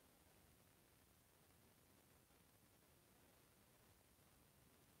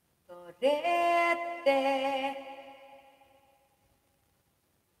 Torete.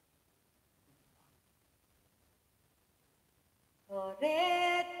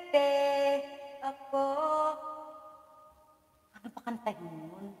 Torete ako. Ano pa kantahin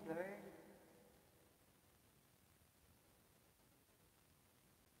mo, girl?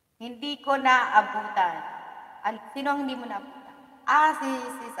 Hindi ko naabutan. Sino ang hindi mo naabutan?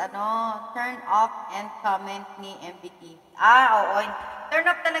 Turn off and comment ni MBT. Oo. Turn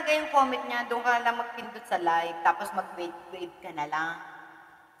off talaga yung comment niya. Doon ka lang magpindot sa live. Tapos mag-wave ka na lang.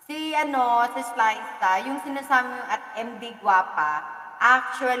 Si Sliza, yung sinasabi yung at MD Guapa,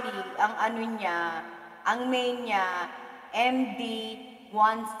 actually, ang main niya, MD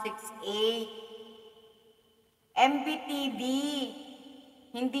 168. MBTV.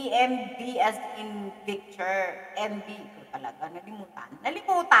 Hindi MD as in picture. MD ko talaga. Nalimutan.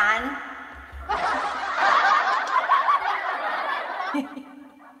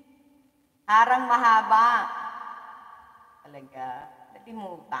 Harang mahaba. Talaga.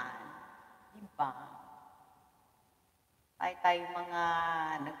 Nalimutan. Diba? Tayo mga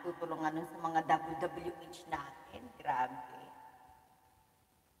nagtutulungan nun sa mga WWH natin. Grabe.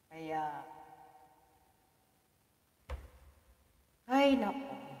 Kaya, ay,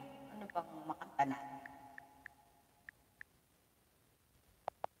 naku. Ano bang makanta natin?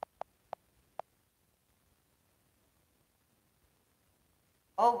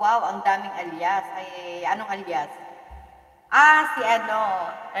 Oh, wow. Ang daming alias. Ay, anong alias?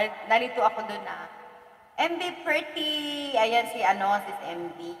 Nalito ako doon MB Pretty. Ayan sis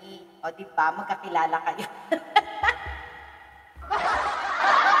MB. O, diba? Magkakilala kayo.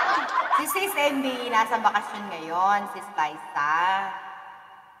 Si sis MB, nasa bakasyon ngayon. Sis Liza.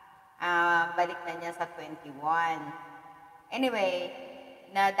 Balik na niya sa 21. Anyway,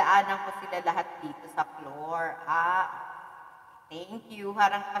 nadaanan ko sila lahat dito sa floor. Thank you.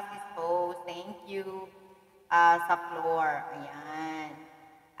 Harang pa sis host. Thank you. Sa floor. Ayan.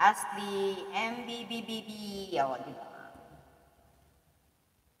 Ashley, MBBBB. O, diba?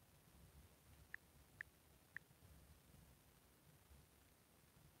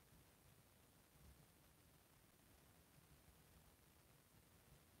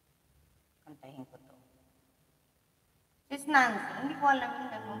 Kantahin ko to. Sis Nancy, hindi ko alam yung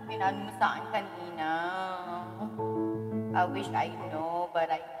anong pinano mo sa akin kanina. I wish I know,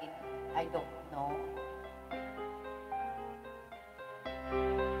 but I don't know.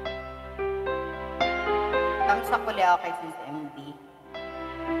 Tamsak ulit ako kay Sis MD.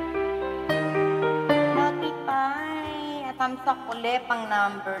 Notify. Tamsak ulit pang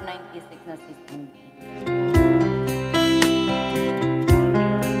number 96 na Sis MD.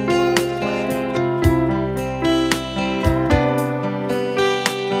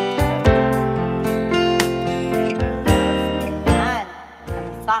 Yan.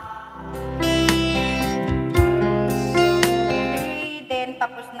 Tamsak.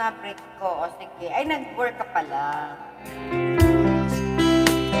 Tapos na break ko. O sige. Ay, nag-work ka pala.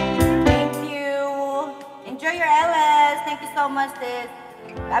 Thank you. Enjoy your LS. Thank you so much, sis.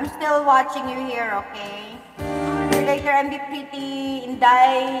 I'm still watching you here, okay? See you later, MB Pretty.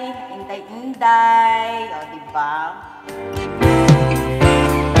 Inday. O, diba?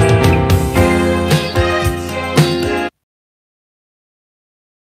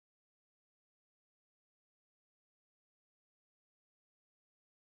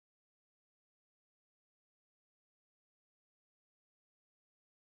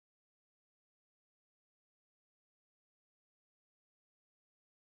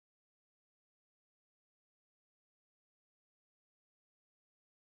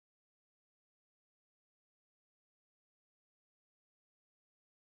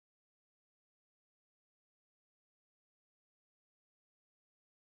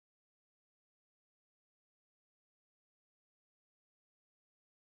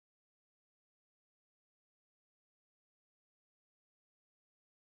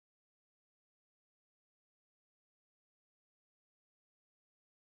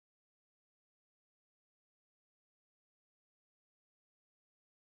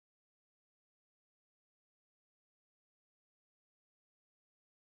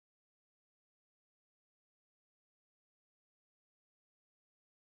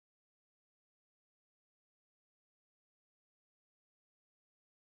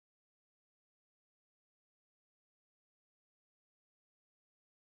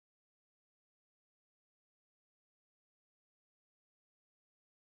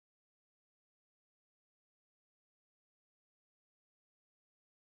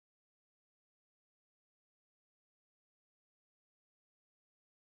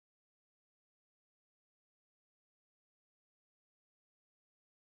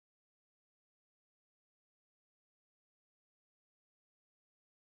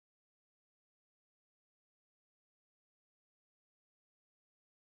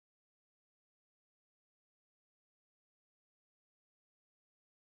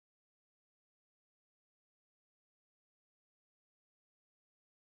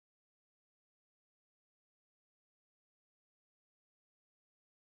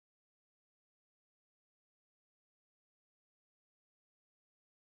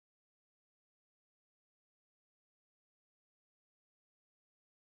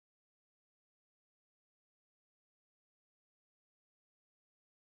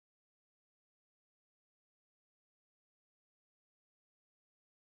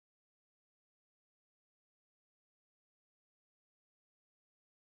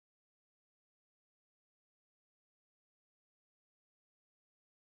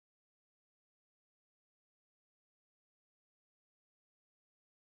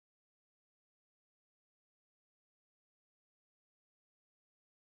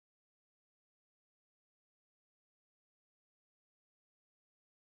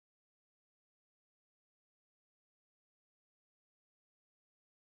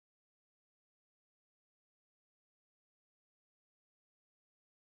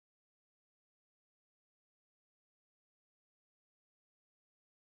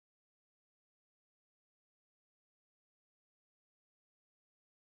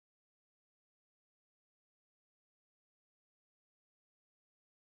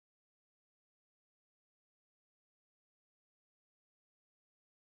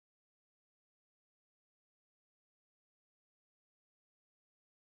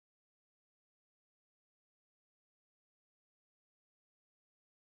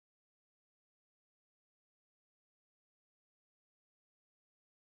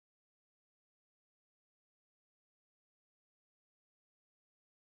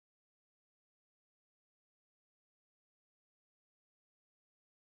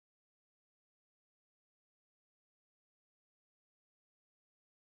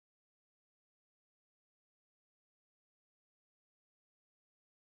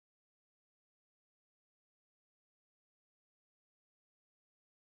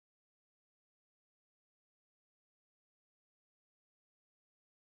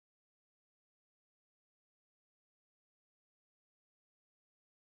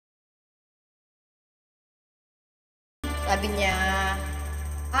 Sabi niya,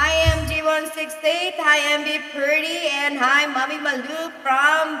 hi MG168, hi MB Pretty, and hi Mommy Malu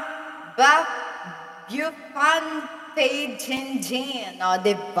from Bufante Jinjin. O,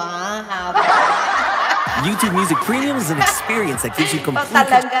 diba? Haba. YouTube Music Premium is an experience that gives you Ito complete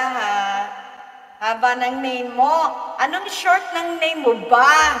talaga ha. Haba ng name mo. Anong short ng name mo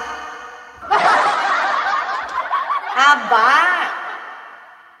ba? Haba.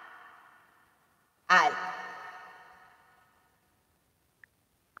 Al.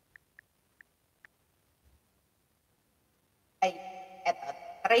 Ay, eto.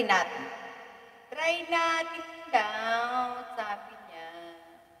 Try natin. Try natin daw, sabi niya.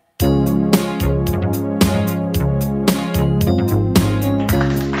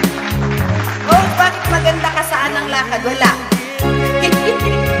 Oh, bakit maganda ka saan ang lakad? Wala.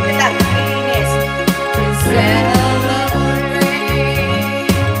 Wala, kinis. Celebrate.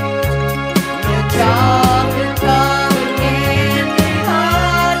 You're talking about again.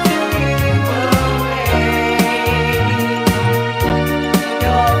 Hard to give away.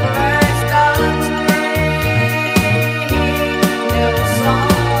 Your words don't scream. No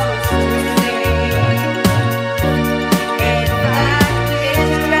songs to sing. In fact,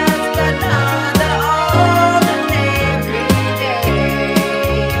 it's just another ordinary day.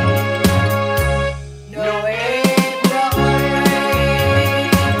 No April rain,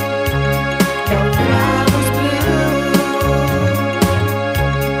 no flowers bloom,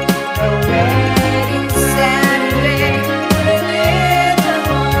 no wedding Saturday within the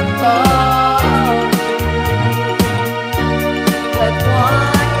month of June. But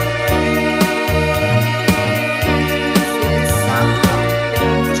what is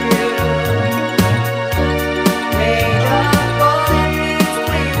something true, made up of these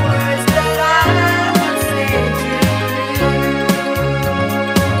three words that I must say to you.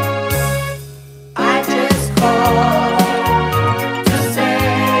 I just called to say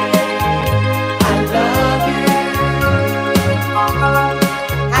I love you.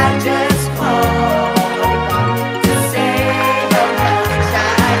 I just called to say how much I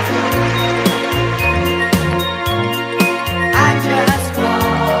do. I just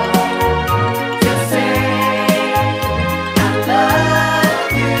called to say I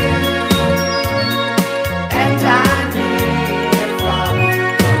love you, and I mean it from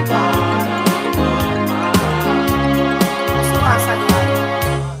the bottom of my heart. Sumasagot.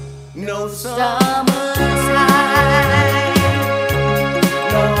 No summer's high,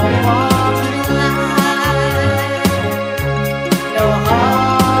 no autumn light, no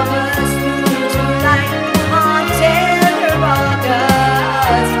harvest moon to light on tender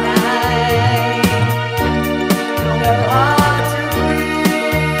August night. No autumn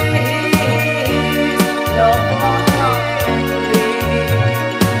breeze, no morning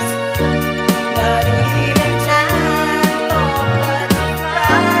breeze, not even time for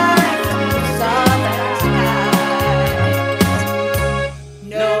butterflies to start.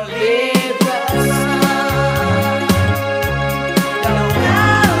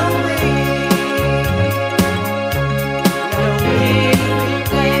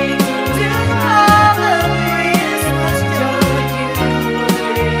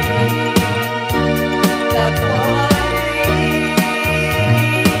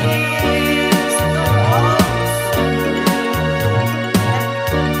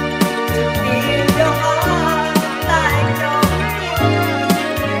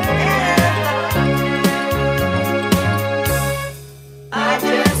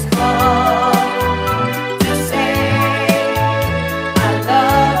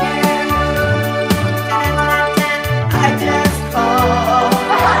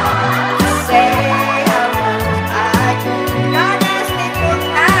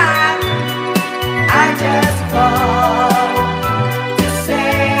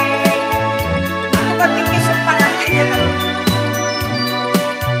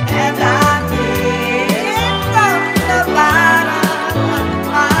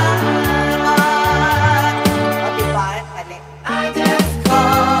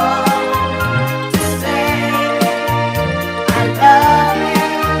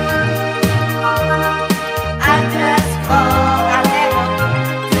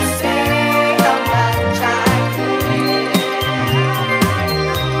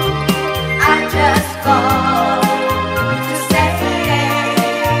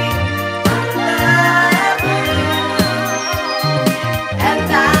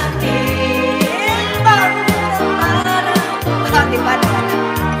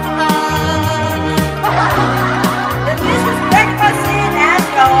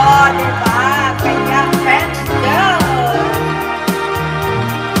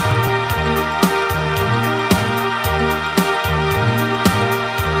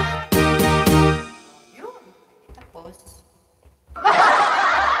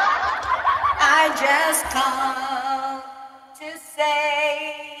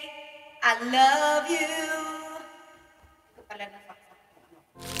 love you.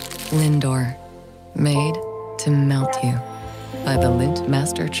 Lindor, made to melt you by the Lindt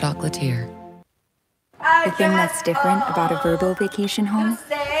Master Chocolatier. The thing that's different about a Verbo vacation home,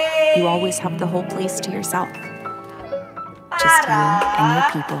 you always have the whole place to yourself. Just you and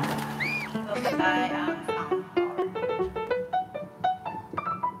your people.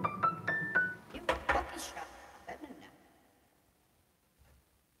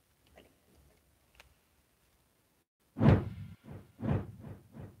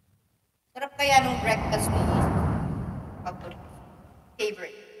 Sarap kaya nung breakfast ni Paborito.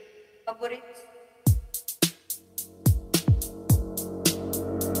 Favorite. Paborito.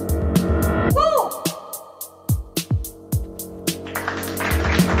 Woo!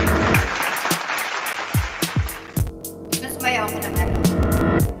 Mas mayaw ko naman.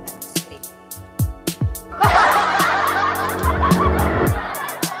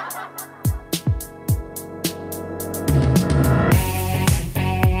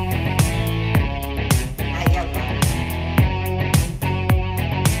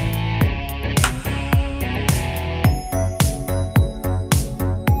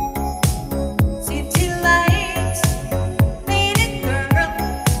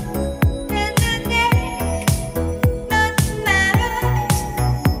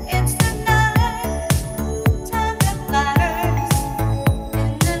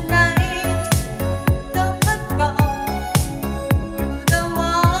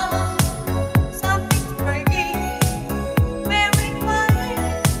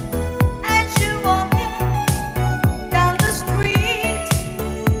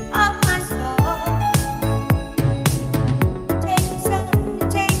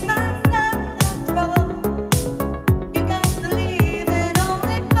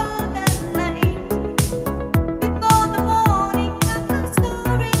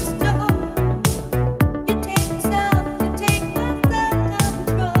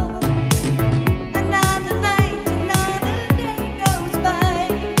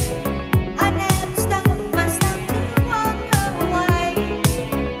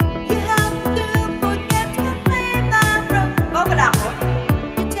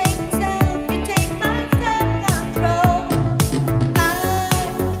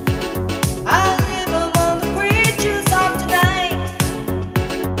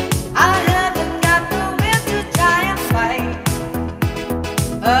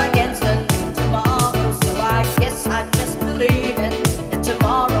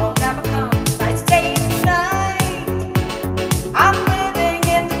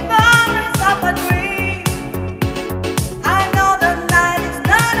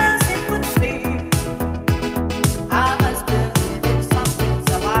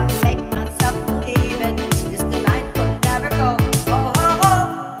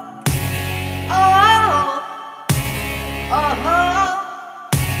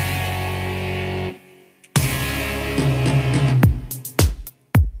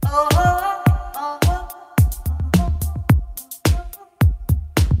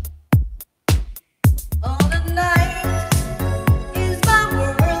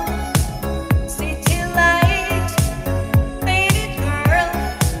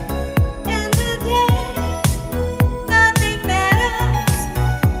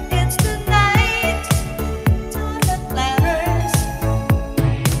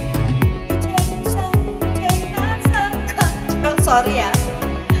 Sorry ya.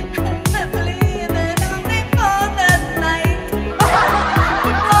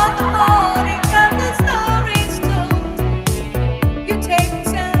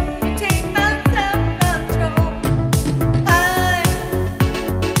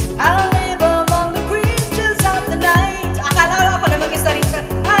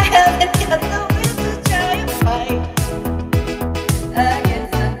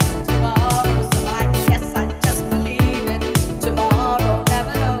 Tomorrow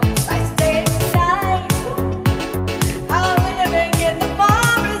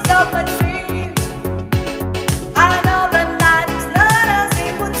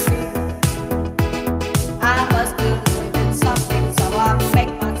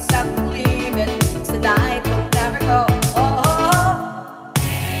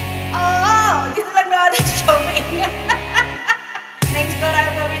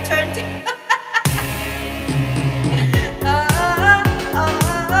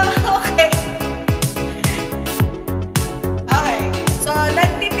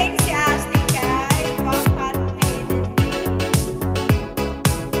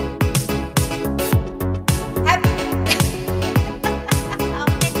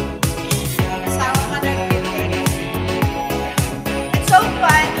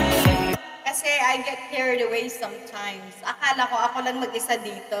carried away sometimes. Akala ko ako lang mag-isa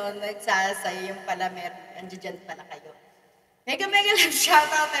dito, nagsasayo yung pala, andyan pala kayo. Mega love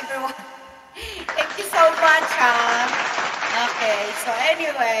shoutout everyone. Thank you so much, ha. Okay, so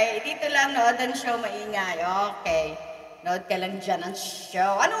anyway, dito lang nood ang show maingay. Okay, nood ka lang dyan ang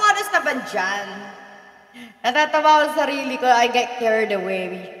show. Anong oras na ba dyan? Natatawa ko sa sarili ko, I get carried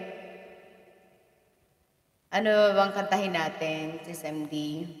away. Ano bang kantahin natin, Sis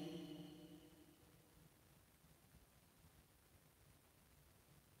MD?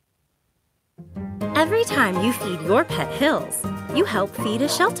 Every time you feed your pet Hills, you help feed a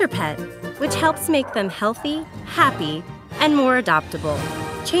shelter pet, which helps make them healthy, happy, and more adoptable,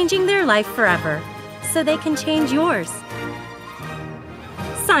 changing their life forever so they can change yours.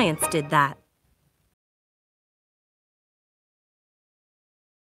 Science did that.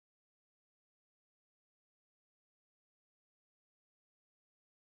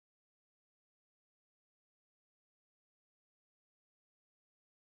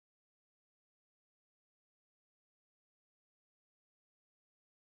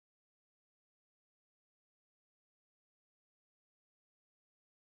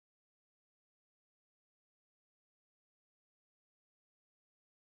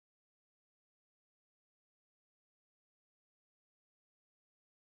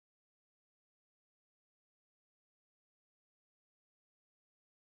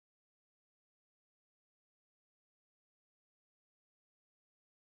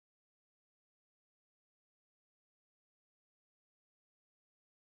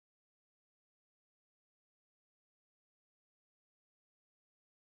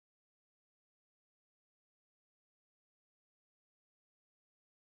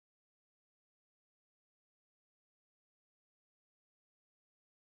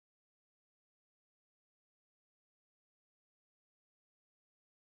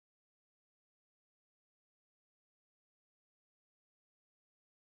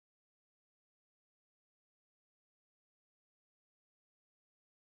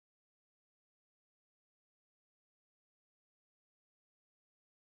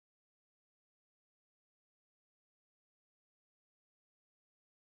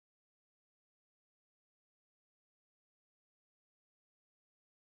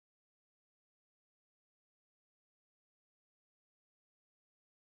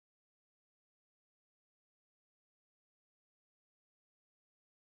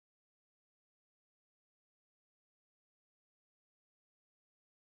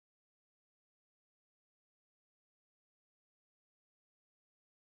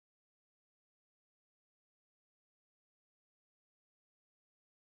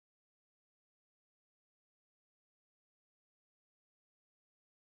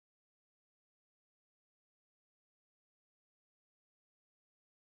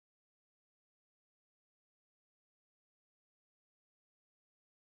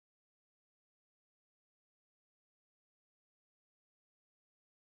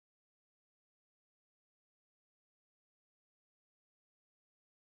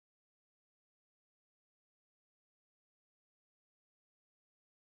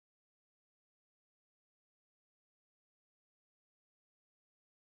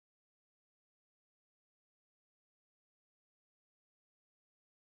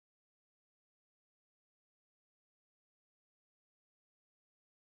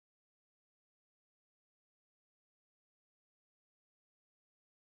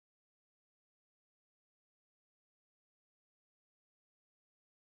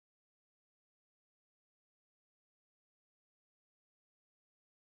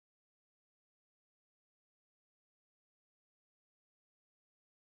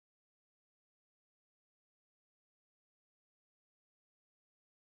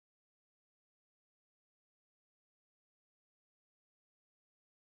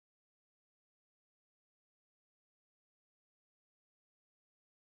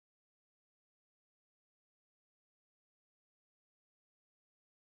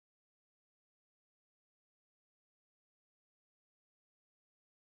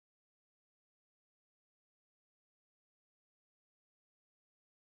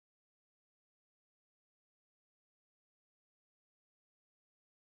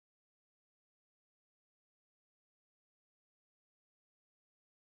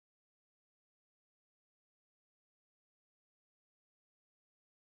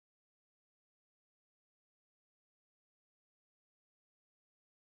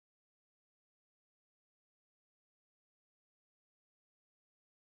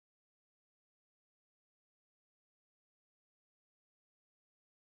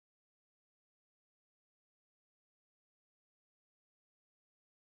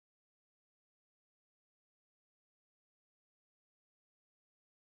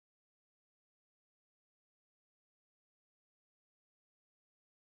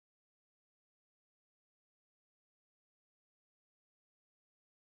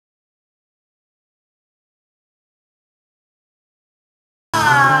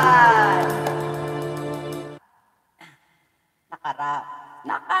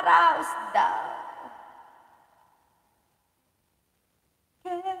 Nakaraos daw.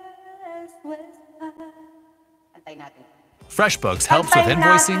 Guess what's up? Antay natin. FreshBooks helps with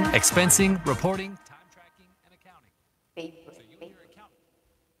invoicing, expensing, reporting, time tracking, and accounting.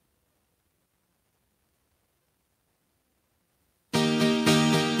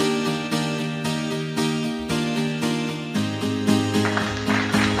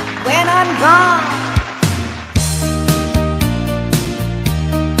 When I'm gone,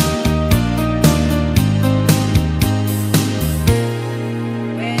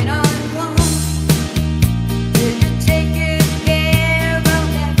 when I'm gone, will you take good care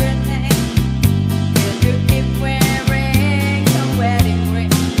of everything? Will you keep wearing the wedding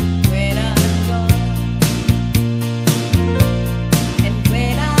ring when I'm gone? And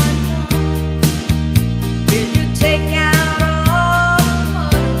when I'm gone, will you take out all the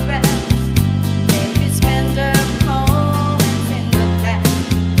photographs? Maybe spend them moments in the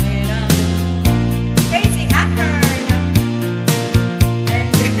past when I'm crazy hacker.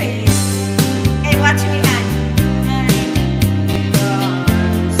 Hey, watch me now.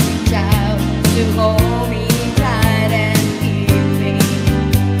 Reach out to hold me tight and keep me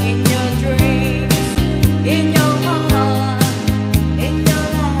in your dreams, in your heart, in your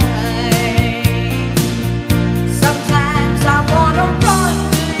life. Sometimes I wanna run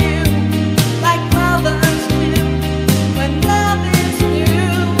to you like lovers do when love is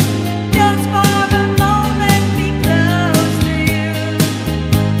new. Just for a moment, be close to you.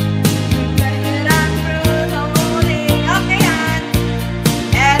 That I'm lonely, okay,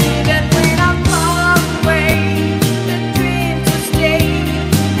 and even when I'm far away, the dreams will stay.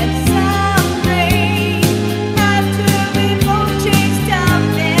 And someday, after we both chase down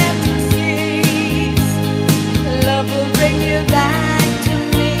empty streets, love will bring you back to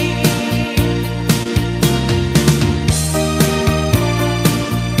me.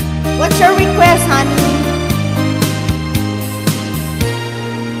 What's your request, honey?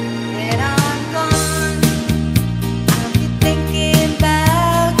 When I'm gone, I'll be thinking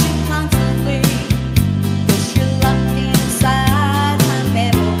about you constantly. 'Cause you're locked inside my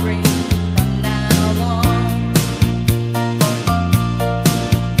memory from now on.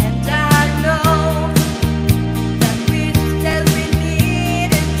 And I know that we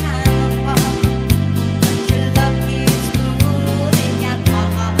needed time apart. But your love is moving at my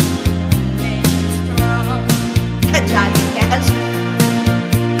heart, remains strong. Johnny Cash.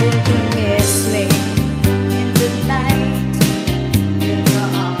 Will you miss me in the night? In your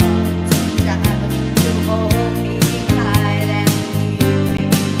arms, child, to hold me tight and keep me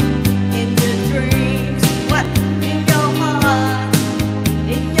in your dreams. What? In your heart,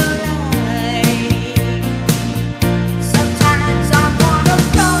 in your life. Sometimes I wanna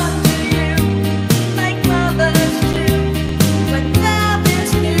run to you like lovers do when love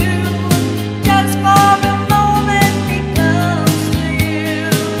is new. Just for a moment, be close to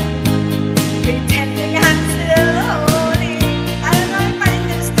you, pretending I'm still holy. I don't know if I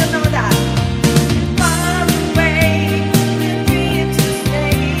can still know that. Far away, the dreams will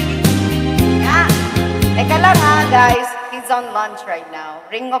stay. Ah, teka lang ha, guys. He's on lunch right now.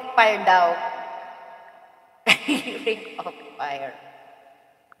 Ring of fire daw. Ring of fire.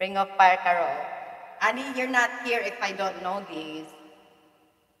 Ring of fire, Carol. Annie, you're not here if I don't know these.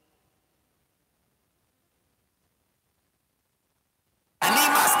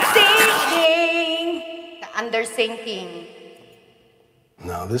 Sinking! The under sinking.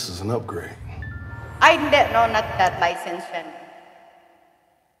 Now this is an upgrade. Ay, hindi. No, not that license yan.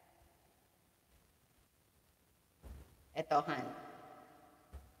 Ito, Han.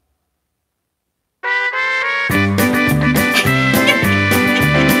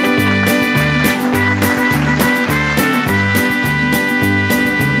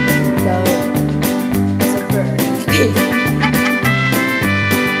 So, super.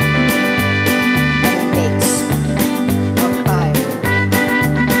 Mix of fire.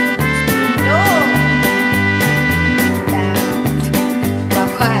 No! Down.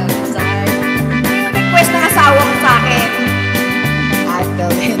 Bawal. Sorry. Yung request ng asawa ko sa akin.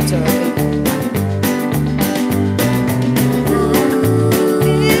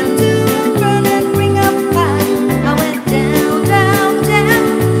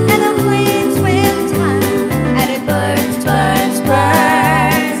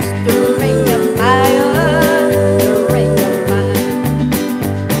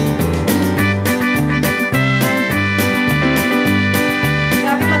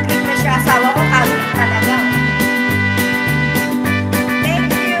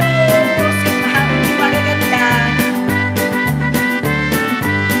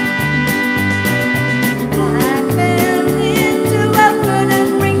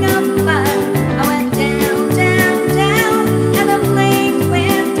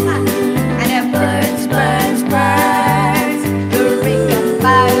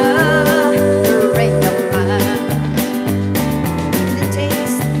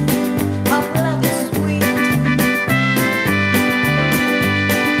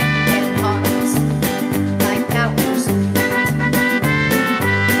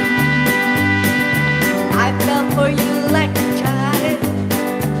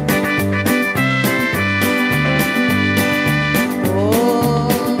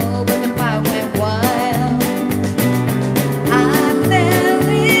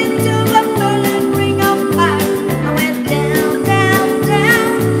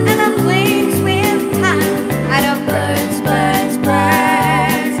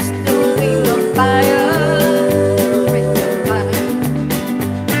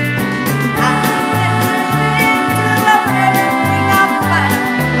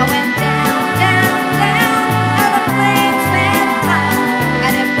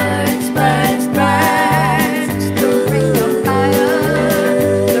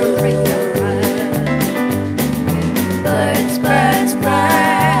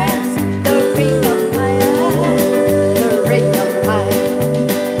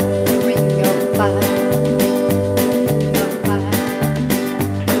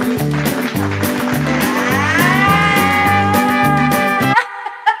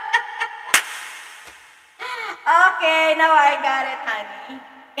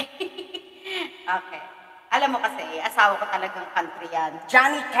 asawa ko talagang country yan.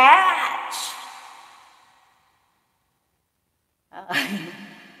 Johnny Cash!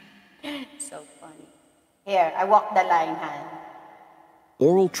 So funny. Here, I walk the line, Han.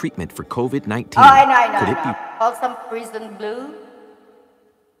 Oral treatment for COVID-19. Oh, I know. Could it be Call some prison blue.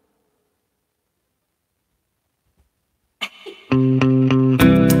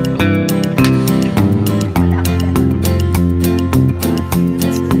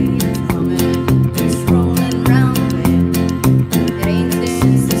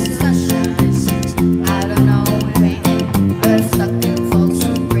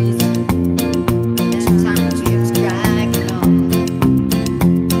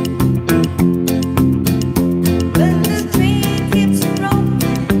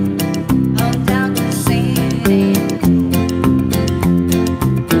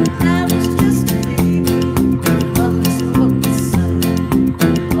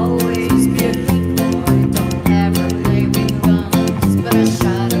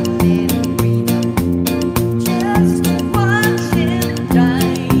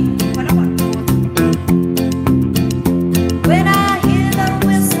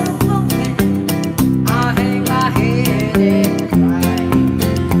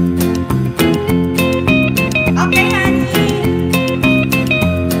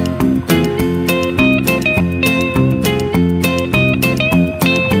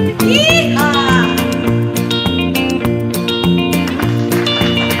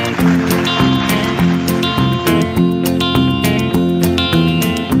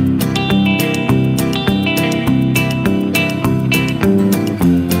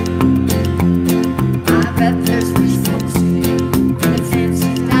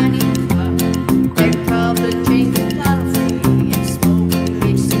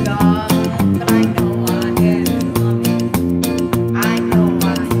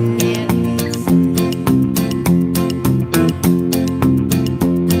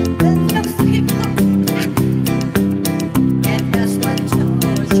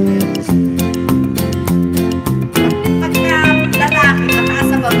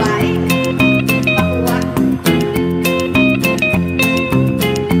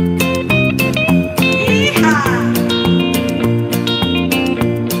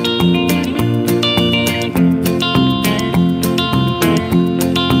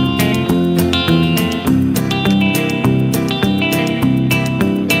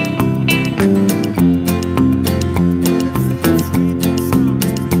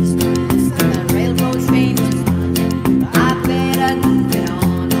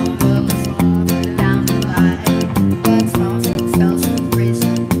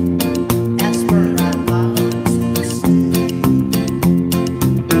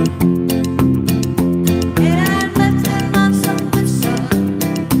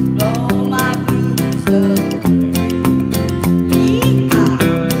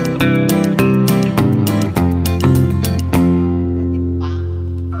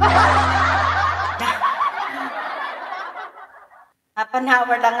 Half an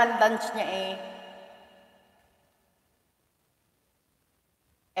hour lang ang lunch niya eh.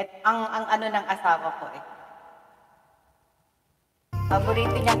 At ang ano ng asawa ko eh.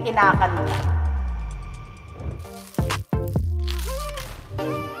 Paborito niyang kinakanta.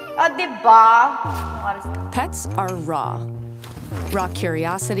 Oh, diba? Pets are raw. Raw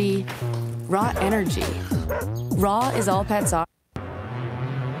curiosity, raw energy. Raw is all pets are.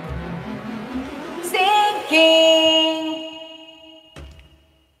 Sinking!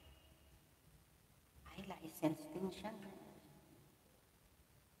 Ay, license din siya.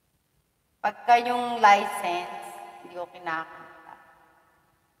 Pagka yung license, hindi ko kinakanta.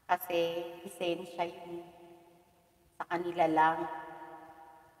 Kasi lisensya yun sa kanila lang.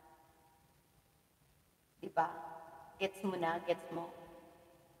 Diba? Gets mo na, gets mo.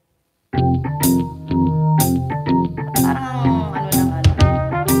 Parang ano lang ano.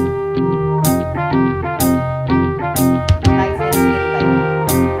 License din ba yun?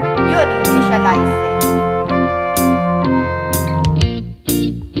 Yun, hindi siya license.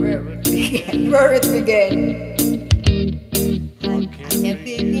 Where it began? I can't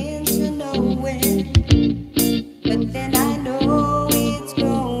begin to know when, but then I know it's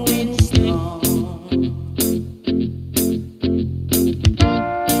growing strong.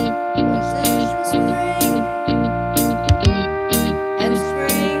 Spring, and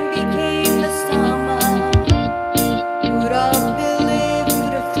spring became the summer. Would have believed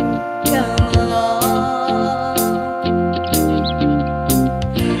would have come along?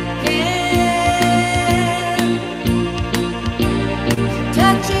 Can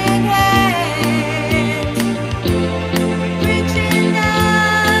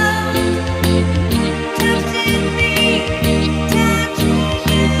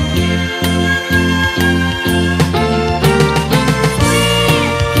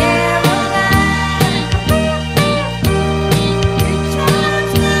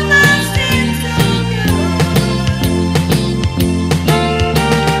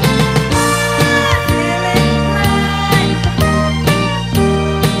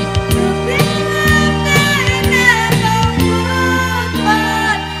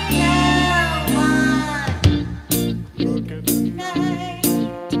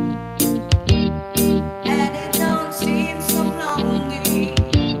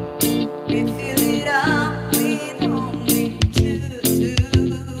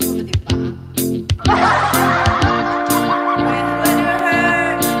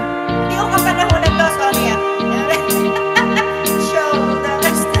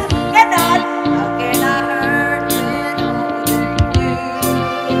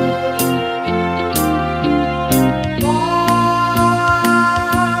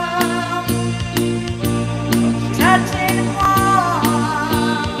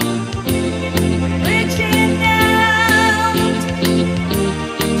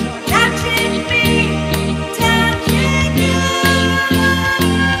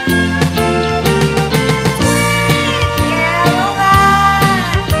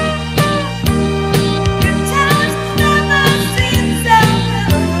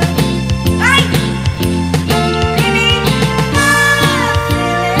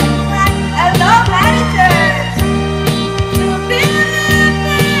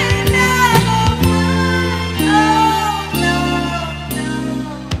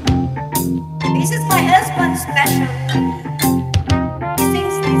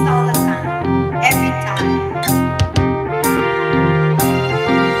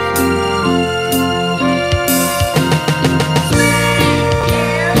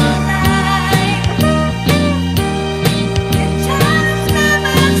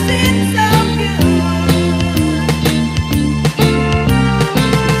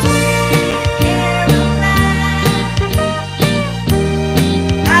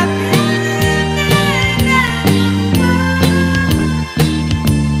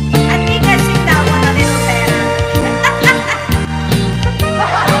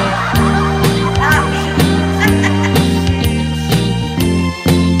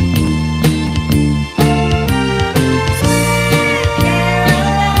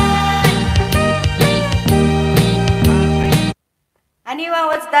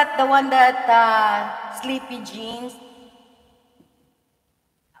that the one that Sleepy Jeans?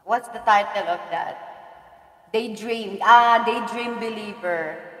 What's the title of that? Daydream. Daydream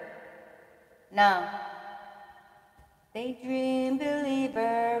Believer. No. Daydream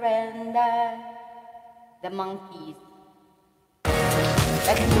Believer and the Monkeys.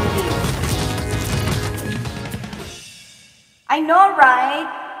 Let's do this. I know, right?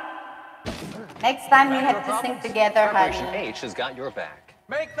 Next time we have to sing together, Preparation honey. H has got your back.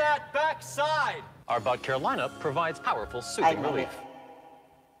 Make that back side. Our Butt Care lineup provides powerful soothing relief.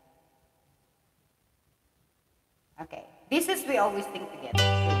 Okay. This is we always sing together.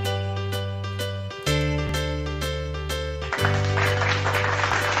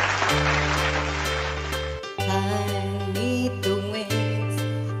 I need the wings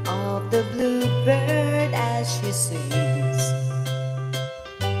of the bluebird as she sings.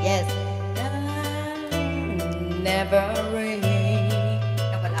 Yes, never ring.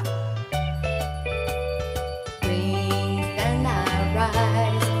 Rings and I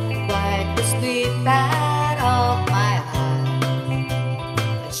rise, wipe the sleep out of my eyes.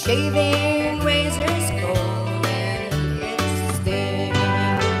 A shaving razor's cold and it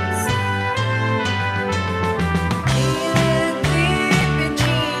stings.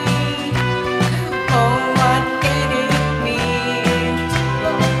 Oh, what can it mean to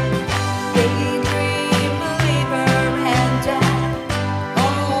a daydream believer and a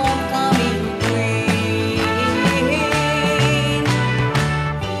homecoming queen?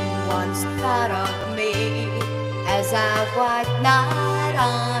 Once thought of me as a white knight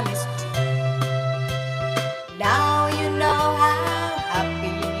on his tomb. Now you know how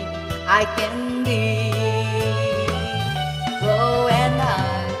happy I can be. Oh, and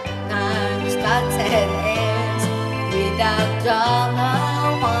time starts and ends without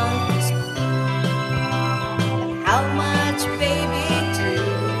dollar one is how much, baby, do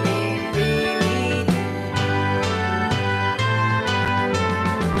we really do?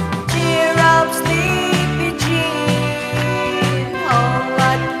 Cheer up, sleepy Jean. Oh,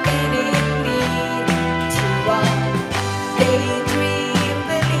 what can it mean to a daydream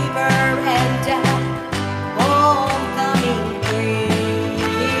believer and a homecoming queen?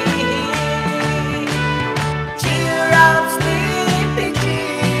 Cheer up, sleepy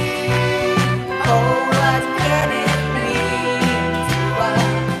Jean. Oh, what can it mean to a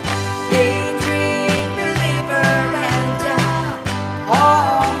daydream believer and a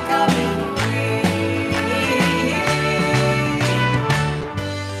homecoming queen?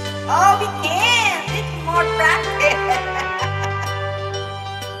 Oh, we can! It's more practice!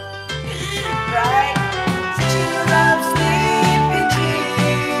 Right? Cheer up, sleepy Jean.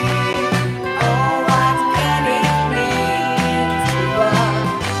 Oh, what can it mean to a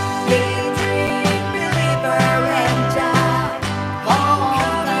daydream believer and a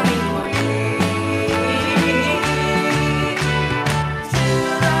homecoming queen?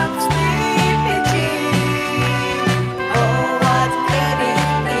 Cheer up, sleepy Jean. Oh, what can it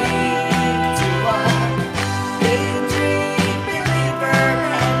mean to a daydream believer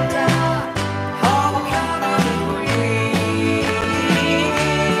and a homecoming queen?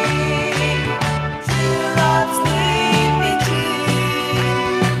 Cheer up, sleepy Jean.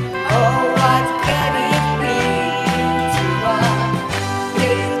 Oh, what can it mean to a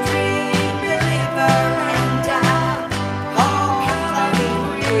daydream believer and a homecoming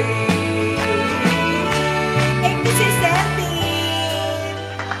queen? Hey, this is Sandy.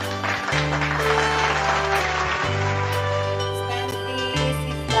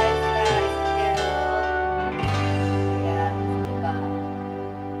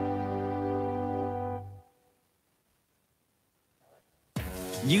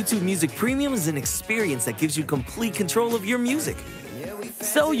 YouTube Music Premium is an experience that gives you complete control of your music.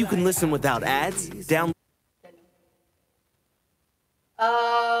 So you can listen without ads, download.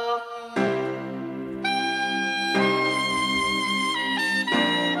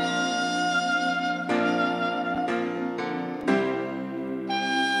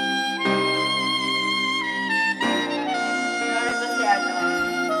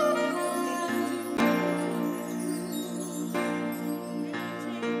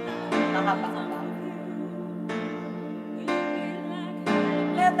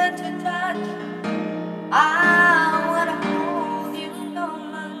 Heaven to touch. I wanna hold you so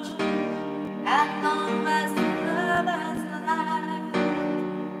much. As long as love is alive,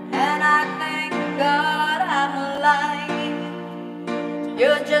 and I thank God I'm alive.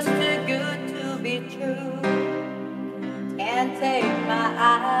 You're just too good to be true. Can't take my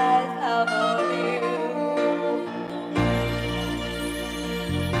eyes off of you.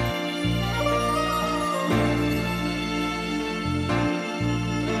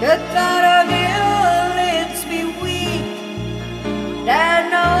 The thought of you leaves me weak. There are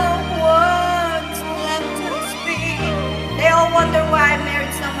no words left to speak. They all wonder why I married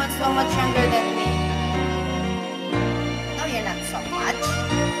someone so much younger than me. No, you're not so much.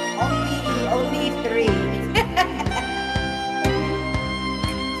 Only 3.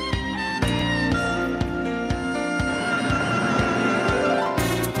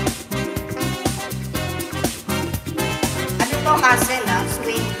 Ano to, Hazel, ah?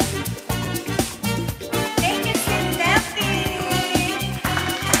 Sweet. Thank you, Sweet Nephi.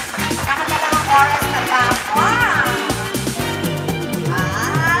 Saka na lang ang oras na ba? Wow!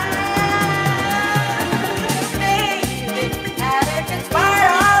 Baby, and if it's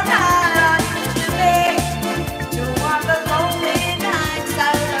part of night, baby, to all the lonely nights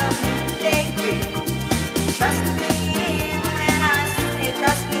I love you, baby. Trust me when I say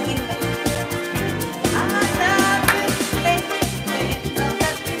trust me when I love you, baby. Don't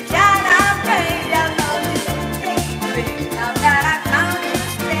let me down, I'm afraid I love you, baby. Now that I found you,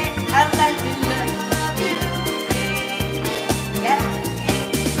 stay, I'll let you love you, baby. Yeah.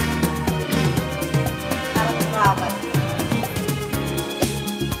 Parang tumawag.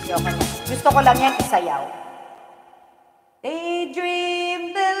 Gusto ko lang yan isayaw.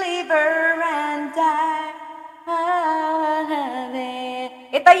 Daydream believer and I.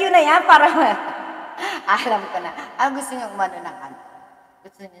 Itayo na yan para alam ko na. Gusto niyo umano ng ano.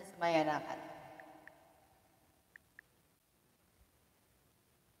 Gusto niyo sumaya ng ano.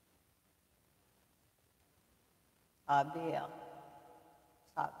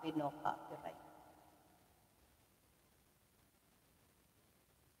 Sabi no copyright.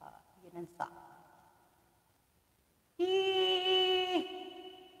 Yun ang sa.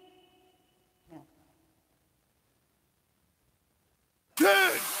 10,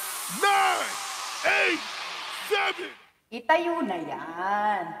 9, 8, 7. Itayo na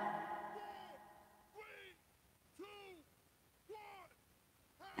yan.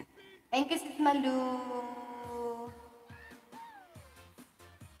 Thank you, Sis Malu.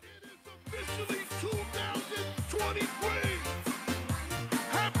 Officially 2023.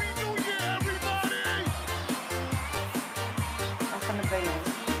 Happy New Year, everybody! Nasaan na ba yun?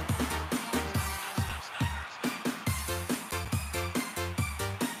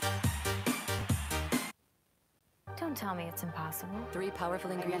 Don't tell me it's impossible. 3 powerful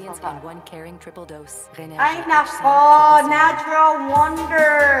ingredients and 1 caring triple dose. Ay, nako! Natural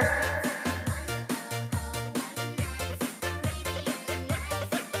wonder!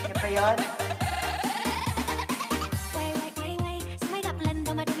 Yan ba yun?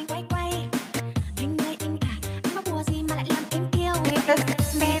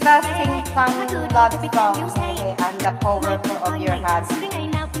 Smita sing some love songs and the power of your heart.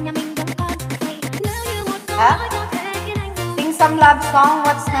 Huh? Sing some love song?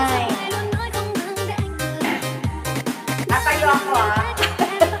 What's name? Natayo ako, ah.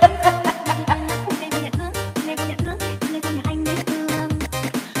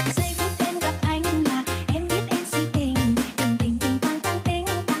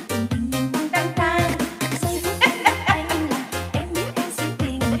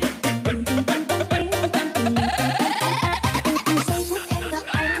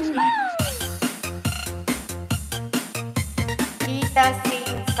 Sing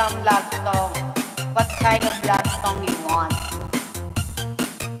some love song. What kind of love song you want?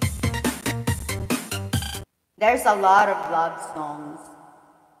 There's a lot of love songs.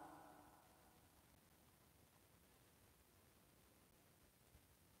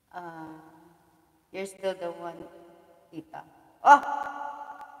 You're still the one, Tita. Oh!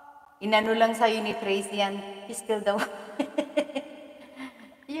 Inano lang sa'yo ni Tracy yan. You're still the one.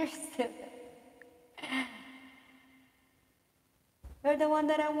 You're still You're the one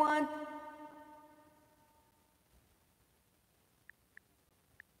that I want.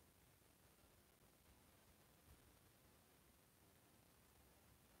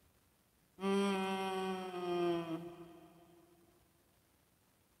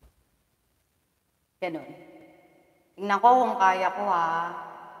 Ganun. Tingnan ko kung kaya ko, ha.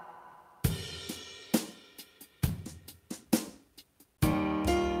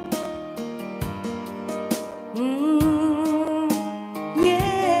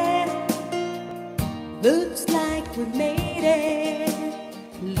 Looks like we made it.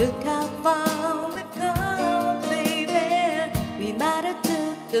 Look how far we've come, baby. We might have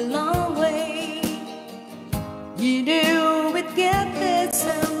took the long way. You knew we'd get there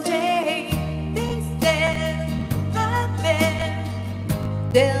someday. Things that happen,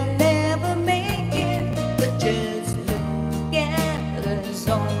 they'll never make it. But just look at us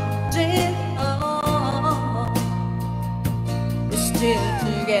holding on. We're still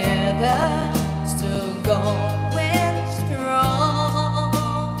together. together, still going strong.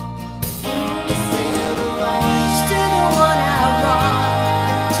 Still the one I run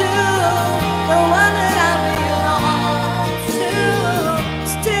to, the one that I belong to.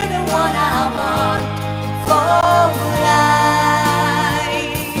 Still the one I want for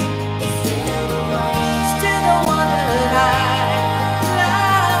life. Still the one that I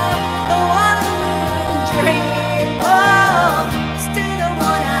love, the one I dream of. Still the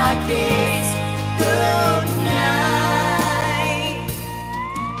one I kiss goodnight.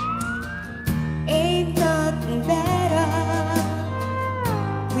 Ain't nothing better.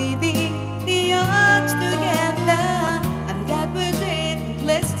 We beat the odds together. I'm glad we didn't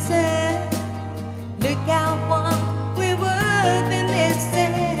listen. Look how long we would be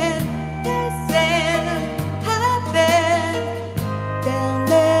missing. They said, happen, they'll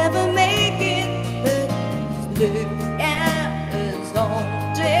never make it. But look at us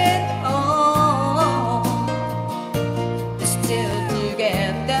holding on. We're still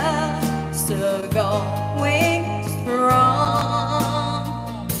together, still going strong.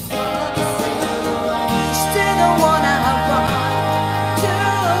 Still the one I run to,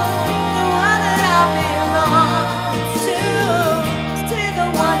 the one that I belong to. Still the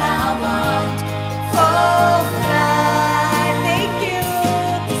one I want for life. Thank you.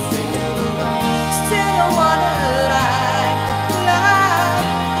 Still the one that I love,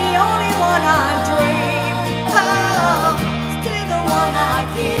 the only one I dream of. Still the one I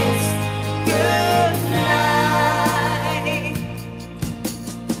kiss goodnight.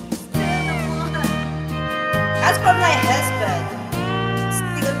 Still the one. As for my husband,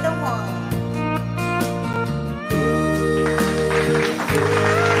 still the one.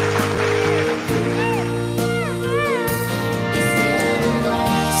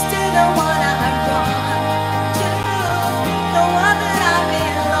 Still the one I run to, the one that I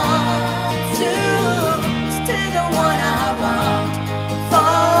belong to. Still the one I want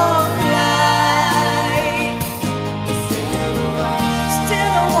for life. Still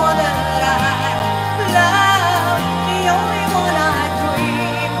the one that I love, the only one I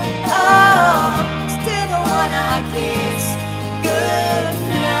dream of. Still the one I kiss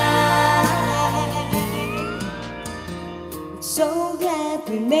goodnight. So glad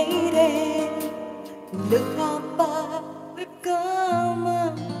we made it. Look how far we've come,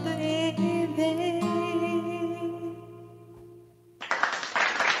 baby.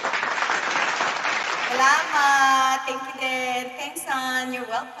 Salamat. Thank you din. Thanks, son. You're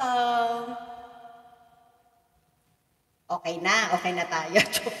welcome. Okay na tayo.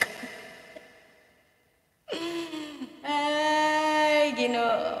 Joke. Ay,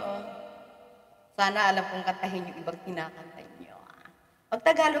 Ginoo. Sana alam kong kantahin yung ibang kinakanta niyo.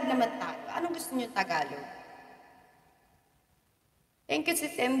 Pag-Tagalog naman tayo. Anong gusto niyo Tagalog? Thank you,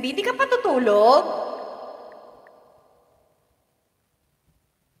 Sis MB. Di ka pa tutulog?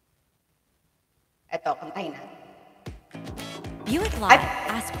 Eto, kantahin natin. Buick Live.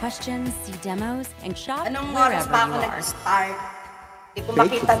 Ask questions, see demos, and shop Anong oras wherever pa you ako are. nag-start? Di ko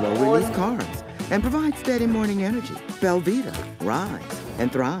Baked makita with doon. slow-release carbs and provide steady morning energy. Belvita, rise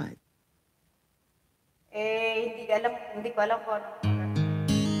and thrive. Hindi ko alam kung ano.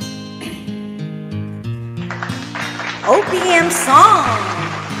 OPM song!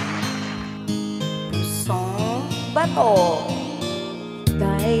 Song ba to?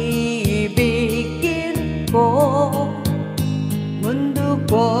 Kaibigin ko, mundo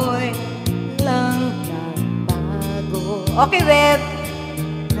ko'y lang nagbago. Okay, Web.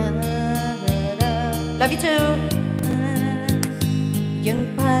 Love you too. Yun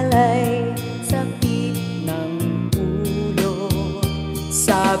pala'y sakit ng ulo.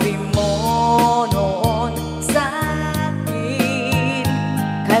 Sabi mo noon sa akin,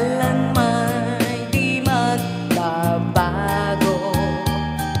 kailanman di magbabago.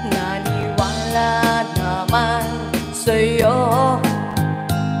 Naniwala naman sa'yo,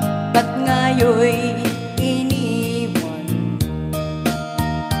 ba't ngayon'y iniwan?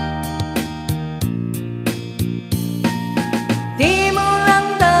 Di mo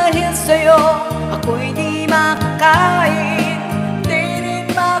lang dahil sa'yo ako'y di makakain, di rin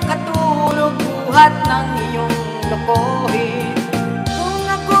makatulog buhat ng iyong lokohin. Kung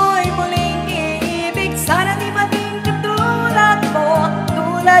ako'y muling iibig, sana di maging katulad mo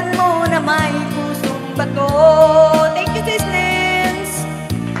na may pusong bato. Thank you, Sis Lens.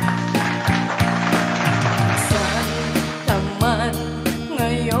 Saan ka man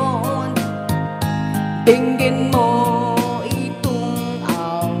ngayon, dinggin mo itong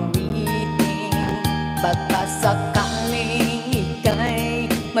awitin. Baka sakaling ika'y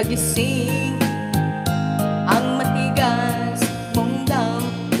magising, ang matigas mong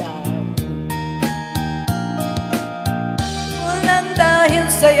damdamin.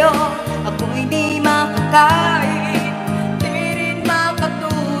 sa'yo, ako'y di makakain, di rin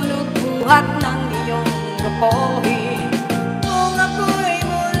makatulog, buhat ng iyong lokohin. Kung ako'y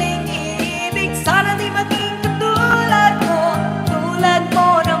muling iibig, sana di maging katulad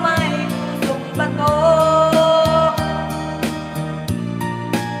mo na may pusong bato.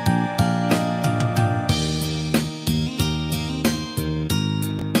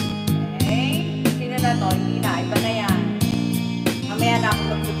 Na to, hindi na, iba na yan. Mamaya na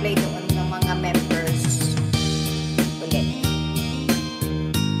ako mag-play doon ng mga members ulit.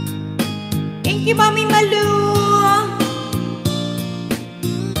 Thank you, Mami Malu!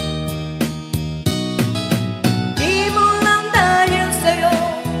 Di mo lang dahil sa'yo,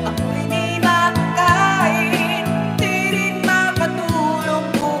 ako'y di makakain, di rin makatulog,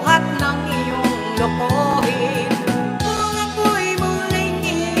 buhat ng iyong lokohin. Kung ako'y muling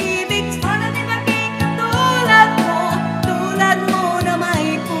iibig, sana di maging tulad mo na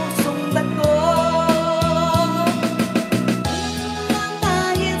may pusong bato. Lang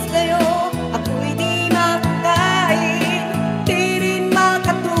dahil sa'yo, ako'y di makakain, di rin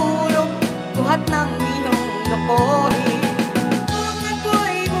makatulog, buhat ng iyong lokohin. Kung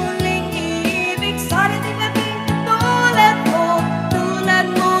ako'y muling iibig, sana di maging tulad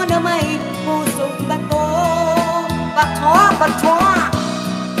mo na may pusong bato. Bato!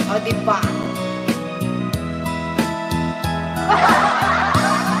 O, diba?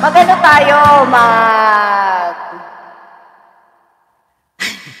 Magano tayo,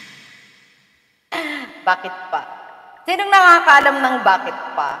 bakit pa? Sinong nakakaalam ng bakit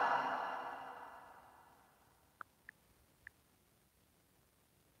pa?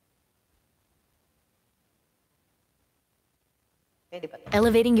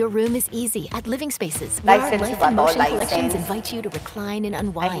 Elevating your room is easy at Living Spaces, where our License Life ba in to? Motion License? collections invite you to recline and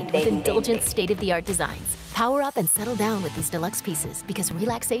unwind with indulgent state-of-the-art designs. Power up and settle down with these deluxe pieces because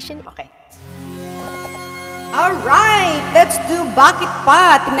relaxation... Okay. Alright, let's do bakit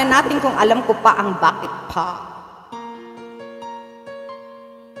pa. Tingnan natin kung alam ko pa ang bakit pa.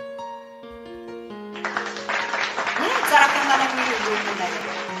 Sarap naman ang niluluto na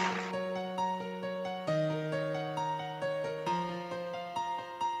yun.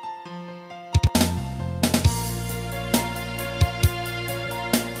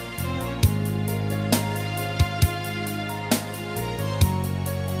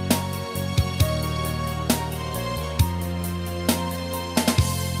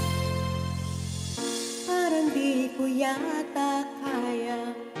 Parang di ko yata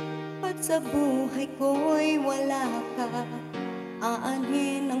kaya, pag sa buhay ko'y wala ka.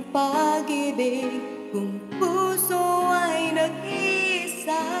 Aanhin ang pag-ibig kung puso ay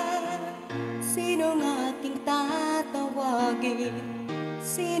nag-isa. Sinong aking tatawagin?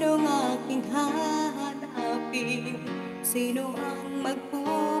 Sinong aking hahanapin? Sino ang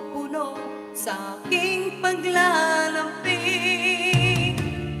magpupuno sa aking paglalambing?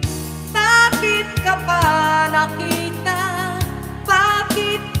 Bakit ka pa nakita?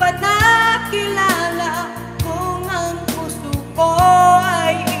 Bakit pa nakilala? Kung ang puso ko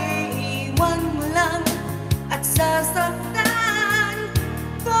ay iiwan mo lang at sasaktan,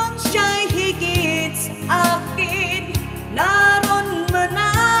 kung siya'y higit sa akin, naroon man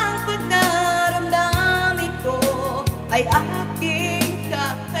ang pagdaramdamin ko ay aking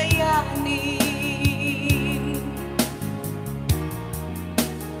kakayanin.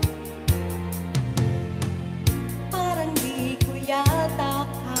 Parang di ko yata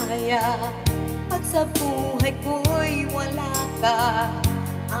kaya, pag sa buhay ko'y wala ka.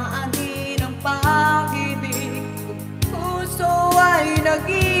 Aanin ang pag-ibig kung puso ay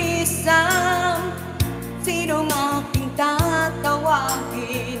nag-isang. Sinong aking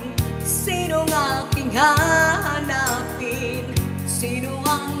tatawagin? Sinong aking hahanapin? Sino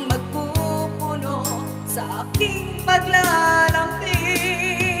ang magpupuno sa aking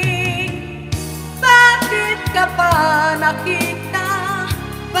paglalambing? Bakit ka pa nakita?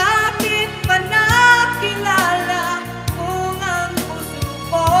 Bakit pa nakilala? Kung ang puso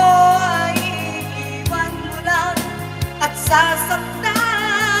ko ay iiwan mo lang at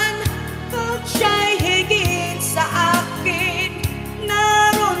sasaktan, kung siya'y higit sa akin,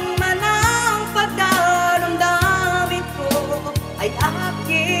 naroon man ang pagdaramdamin ko ay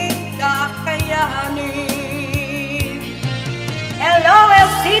aking kakayanin. Hello,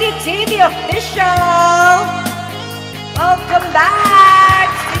 LCD TV Official! Welcome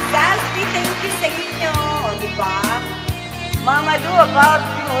back! Si Dusty, thank you sa inyo. O, diba? Mama, do about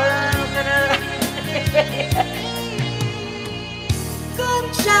you. Kung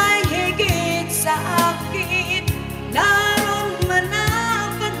siya'y higit sa akin, naroon man ang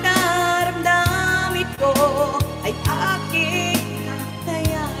pagdaramdamin ko ay aking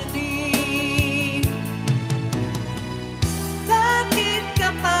kakayanin.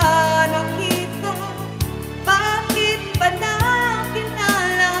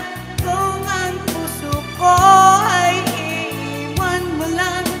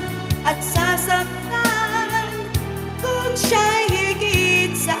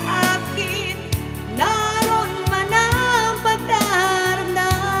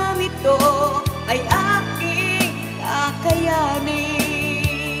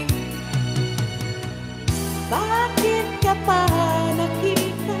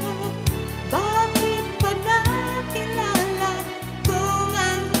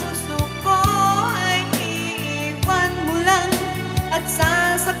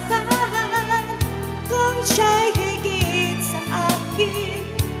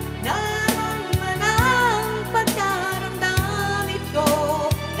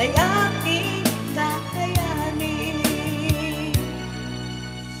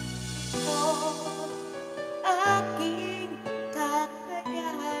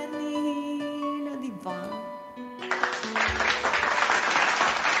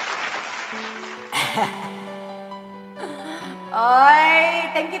 Ay,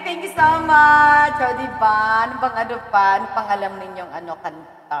 thank you so much. O, diba? Ano bang ano pa? Ano pang alam ninyong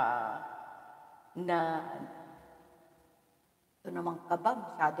kanta? Na, ito naman kaba,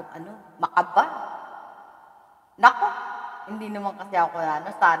 masyadong makaba. Nako, hindi naman kasi ako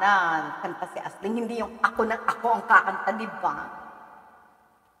sana kanta si Asling, hindi yung ako ang kakanta, diba?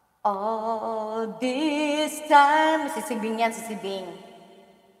 All this time, sisibing yan, sisibing.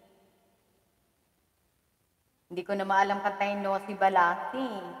 Hindi ko na maalam kantahin no si Balaki.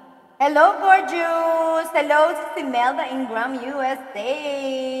 Hello, gorgeous! Hello, si Melda Ingram, USA.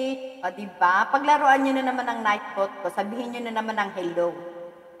 O, diba? Paglaruan nyo na naman ang night coat ko, sabihin nyo na naman ang hello.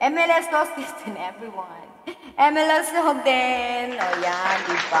 MLS Hostess and everyone. MLS din. O, yan,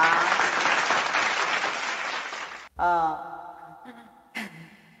 diba?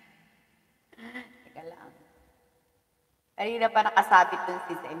 Teka lang. Kanina pa nakasabit dun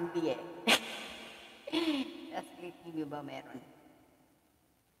si MD eh. Tapos TV ba meron?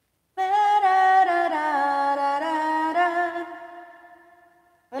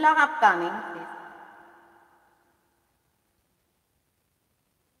 Wala kang upcoming, please.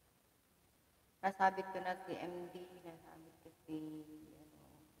 Nasabit ko na si MD, nasabit ko si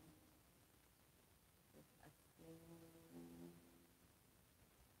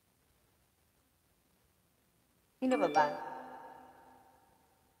sino ba ba?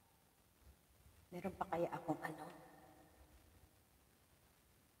 Meron pa kaya akong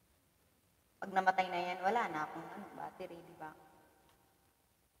Pag namatay na yan, wala na akong battery, di ba?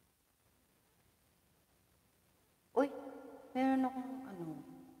 Uy, meron akong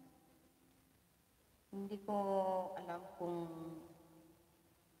hindi ko alam kung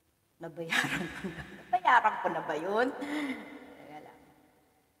nabayaran ko na ba yun? Kaya lang.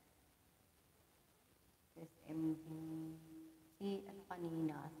 SMD. Si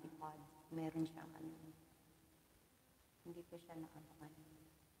kanina, si Pod, meron siyang hindi ko siya naabangan.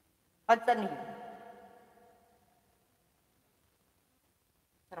 Pod, saan yun?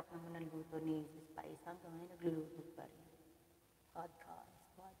 Sarap naman ang luto ni Sis Paisa. Hanggang ngayon, nagluluto pa rin. Podcast.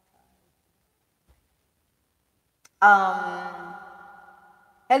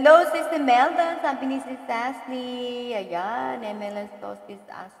 Hello, Sis Imelda. Sabi ni Sis Ashley. Ayan, MLS to Sis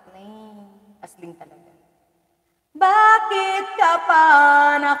Ashley. Asling talaga. Bakit ka pa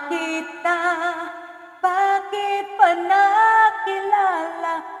nakita? Bakit pa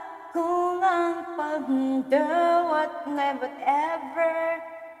nakilala? Kung ang pagdawat never ever.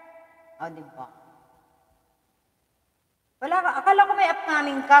 O, diba? Wala ka. Akala ko may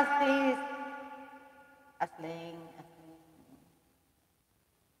upcoming ka, Sis. Asling.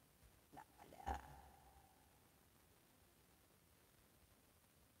 Wala pala.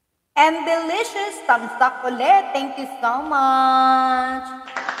 And delicious. Thumbs up ulit. Thank you so much.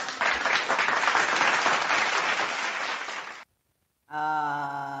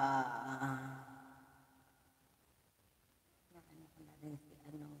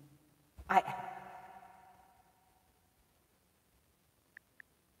 Ay.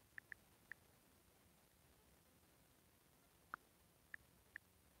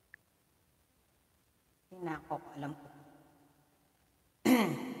 Nako, alam ko.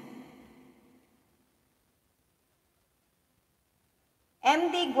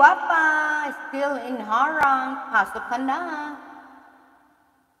 MD Guapa, still in harang. Pasok ka na.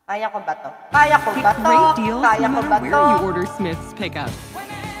 Kaya ko ba to? Kaya ko ba to? Great deals Kaya no ko ba matter to? where you order Smith's pickup.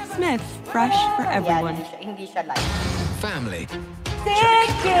 Smith's, fresh for everyone. Hindi siya live. Family.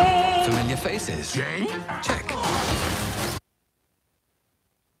 Sige! Familiar faces. Check.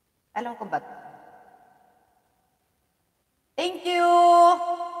 Alam ko ba to? Thank you!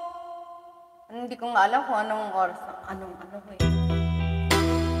 Hindi ko nga alam kung anong oras. Anong eh.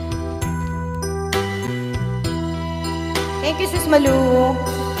 Thank you, Sis Malu.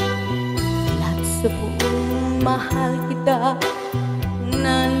 Sa buong mahal kita,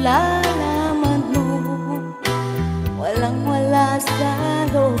 nalalaman mo, walang-wala sa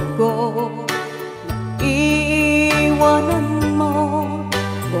loob ko. Iiwanan mo,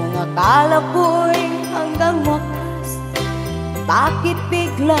 kung akala ko'y hanggang wakas, bakit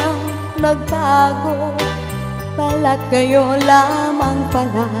biglang nagbago? Pala't kayo lamang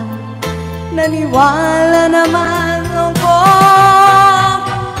pala, naniwala naman ako.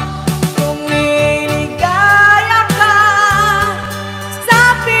 Kung niligaya ka sa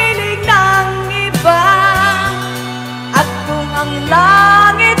piling ng iba, at kung ang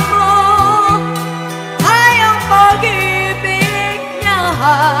langit mo ay ang pag-ibig niya,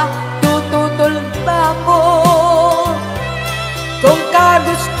 tututol ba ko? Kung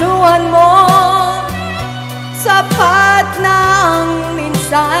kagustuhan mo, sapat na ang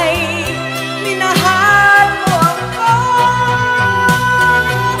minsay, minahal mo ako.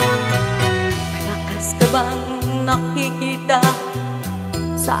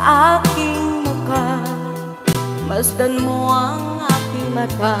 sa aking mukha. Masdan mo ang aking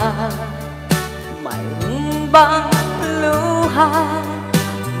mata. Mayroon bang luha?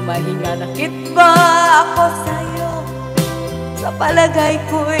 Mahinanakit ba ako sa'yo? Sa palagay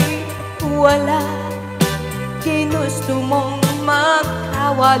ko'y wala. Ginusto mong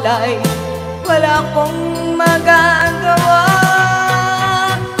magkawalay, wala akong magagawa.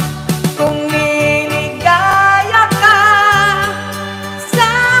 Kung niligaya ka sa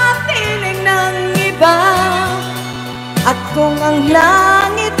piling ng iba, at kung ang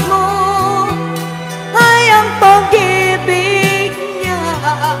langit mo ay ang pag-ibig niya,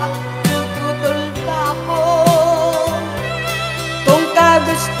 tututol ka ko. Kung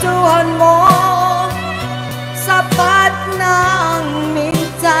kagustuhan mo, sapat na ang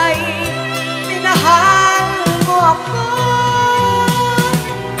mintay, minahal mo ako.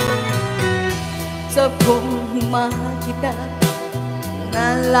 Sa kung mahal kita,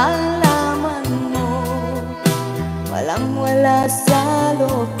 nalalaman mo, walang-wala sa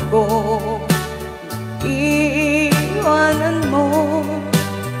loob ko. Iiwanan mo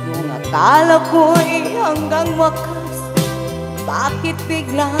yung akala ko'y hanggang wakas. Bakit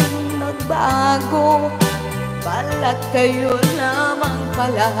biglang nagbago? Balat kayo naman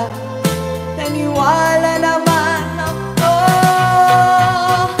pala, naniwala naman ako.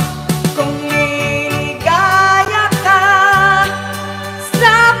 Kung niligaya ka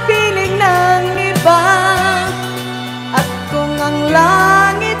sa piling ng iba, at kung ang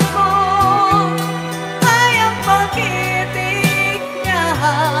langit mo ay ang pag-ibig niya,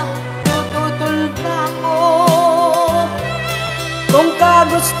 tututol ka ko. Kung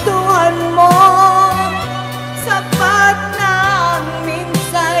kagustuhan mo, sapat na ang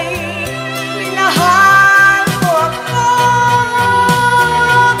minsay, minahal mo ako.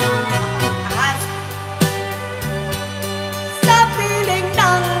 Sa piling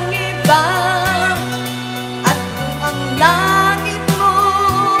ng iba, at kung ang langit mo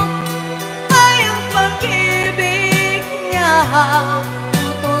ay ang pag-ibig niya,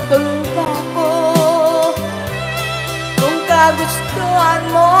 tututol ka ko. Kung kagustuhan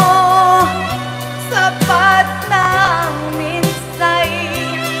mo, sapat na ang minsay,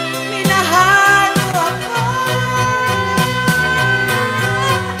 minahal mo ako.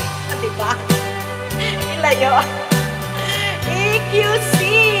 Diba? Ilayo. EQC,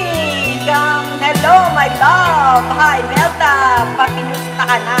 hello my love. Hi Melda, pakinusta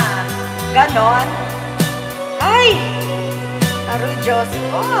ka na? Ganon? Ay! Aroy Diyos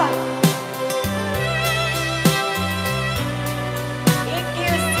ko.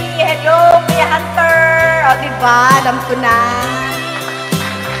 Hello, Kuya Hunter! O, diba? Alam ko na.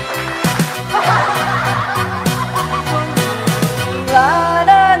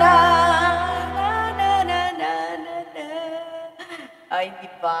 Ay,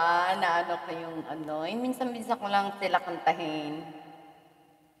 diba? Naano ko yung ano. Minsan-minsan ko lang sila kantahin.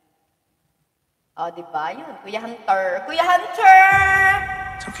 O, diba? Yun, Kuya Hunter. Kuya Hunter!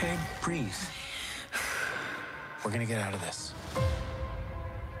 It's okay. Breathe. We're gonna get out of this.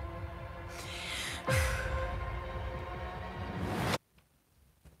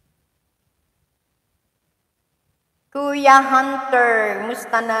 Kuya Hunter,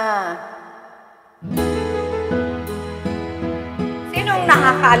 musta na? Sinong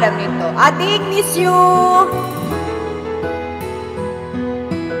nakakaalam nito? Adik, miss you!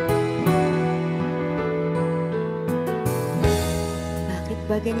 Bakit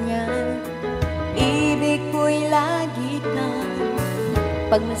ba ganyan? Ibig ko'y lagi kang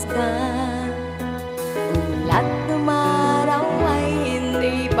pagmasdan. Ulat ng araw ay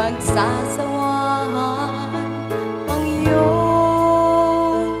hindi pagsasawahan. Ang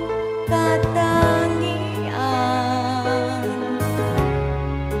iyong katangian,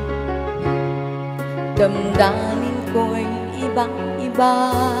 damdamin ko'y ibang-iba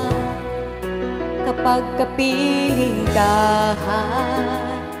kapag kapiling ka,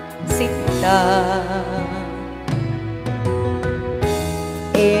 sinta.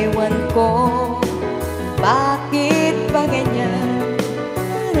 Ewan ko bakit ba ganyan.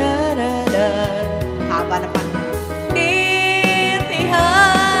 Haba na pa.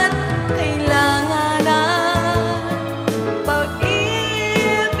 Titihan, kailangan na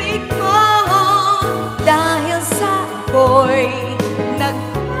pag-ibig ko, dahil sa ako'y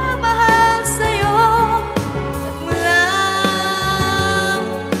nagmamahal sa'yo. At mula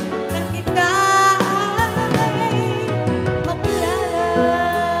nang kita ay makilala,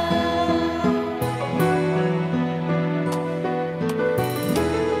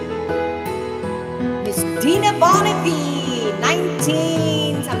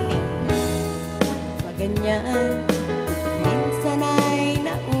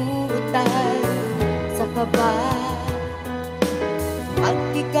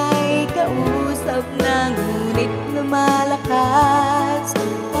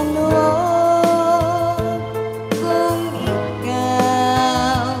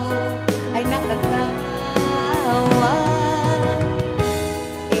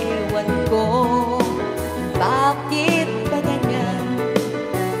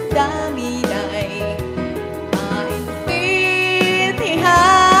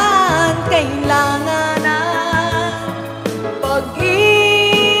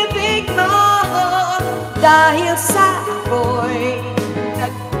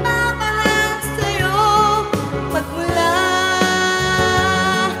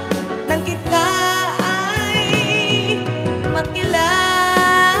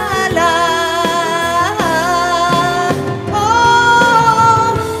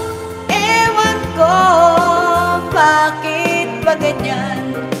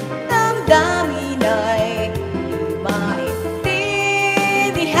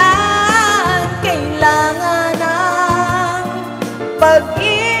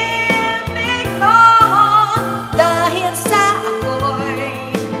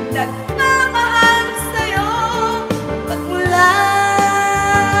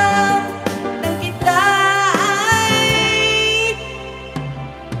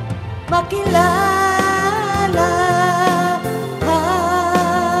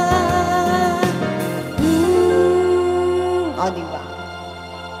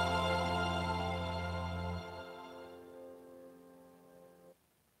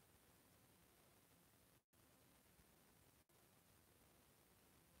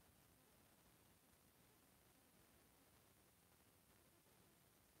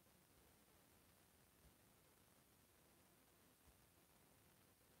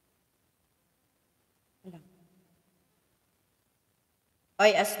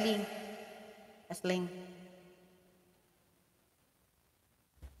 Oy, Asling. Asling.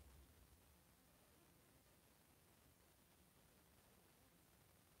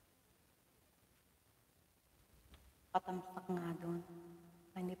 Patamsak nga doon.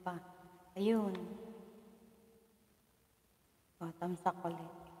 Ay, hindi pa. Ayun. Patamsak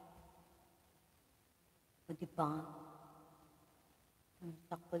ulit. O, diba?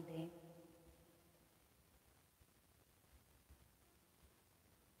 Tamsak ulit.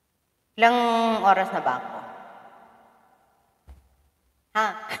 Ilang oras na ba ako? Ha?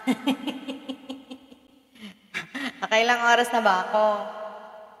 Nakailang oras na ba ako?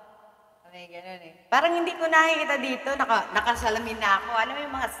 Okay, ganun eh. Parang hindi ko nakikita dito. Nakasalamin na ako. Ano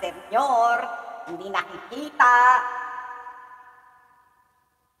yung mga senyor? Hindi nakikita.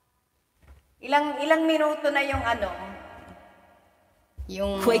 Ilang minuto na yung ano?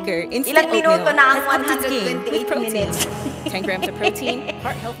 Yung Quaker instant ilang minuto oatmeal na ang has upped its game with 128 protein. minutes. 10 grams of protein,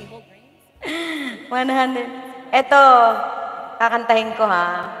 heart healthy whole grains. 100. Eto, kakantahin ko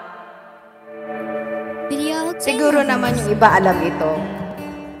ha. Siguro naman yung iba alam ito.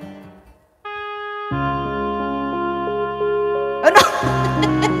 Ano?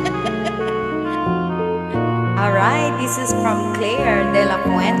 Alright, this is from Claire de la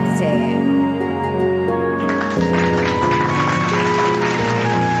Fuente.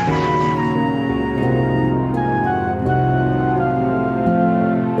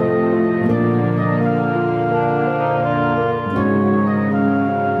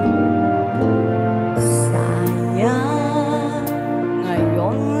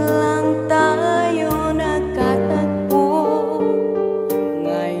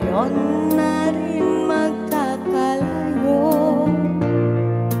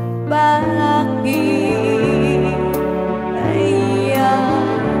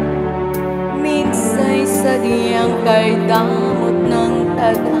 Sadyang kay damot ng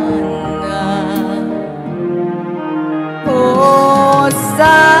tadhana. Oh,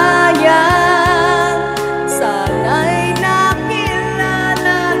 sayang, sana'y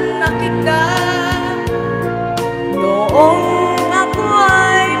nakilala na kita noong ako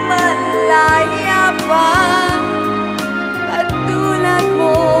ay malaya pa. Katulad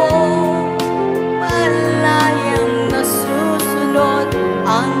mo, malayang nasusunod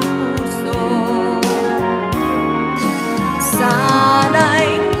ang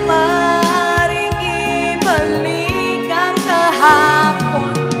sana'y maaaring ibalik ang kahapon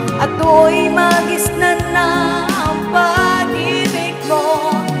at ako'y magisnan na ang pag-ibig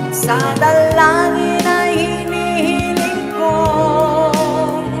mo. Sa dalangin ay hinihiling ko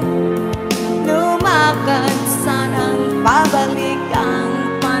lumakad, sanang pabalik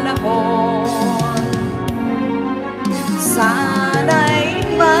ang panahon. Sana'y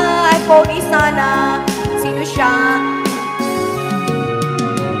pogi sana, sino siya?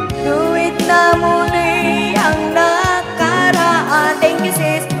 Tuwid na muli ang nakaraan. Thank you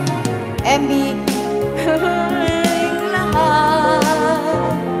sis MB.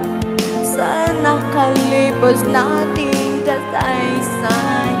 Lahat sa nakalipas nating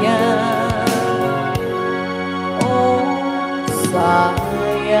kasaysayan. Oh,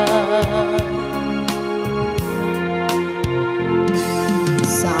 sayang,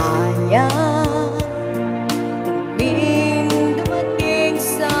 sayang, dumating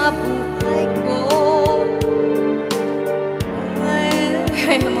sa buhay ko. Well,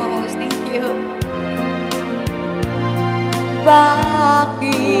 most thank you. Bakit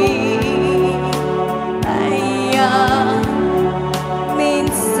kaya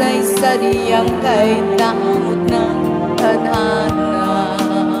minsa'y sadyang kay damot ng tadhana?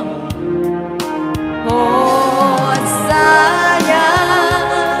 Oh,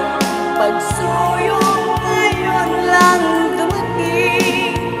 sayang, pagsuyong ngayon lang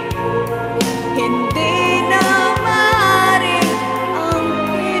dumating. Hindi na maaaring ang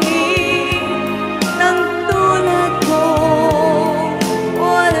piling ng tulad ko.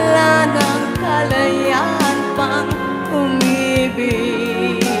 Wala nang kalayaan pang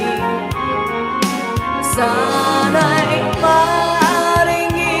umibig. Sana'y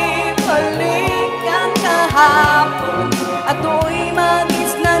maaaring ibalik ang kahapon at ako'y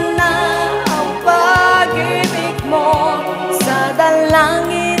magisnan na ang pag-ibig mo. Sa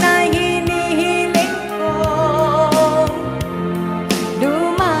dalangin ay hinihiling ko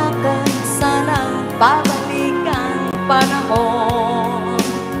lumakad, sanang pabalik ang panahon.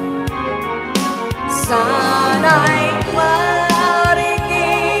 Sana'y maaaring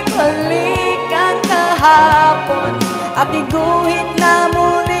ibalik ang kahapon at iguhit na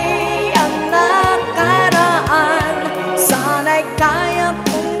muli ang nakaraan. Sana'y kaya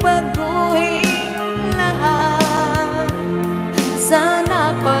kong baguhin lahat. Sana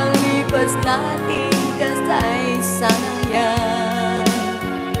ating kasaysayan.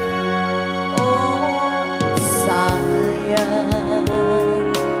 Oh, sayang.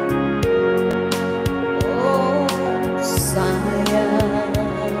 Oh, sayang.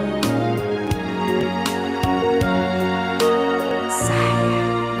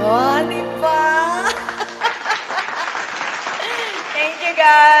 Sayang. Oh, di ba? Thank you,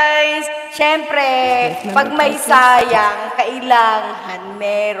 guys. Siyempre, pag may sayang, kailangan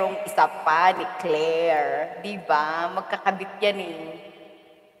merong isa pa ni Claire. Diba? Magkakabit yan eh.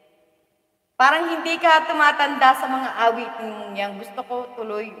 Parang hindi ka tumatanda sa mga awitin mong yan. Gusto ko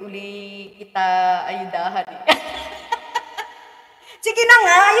tuloy uli kita ayudahan eh. Sige na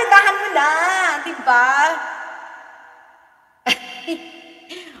nga, ayudahan mo na. Diba?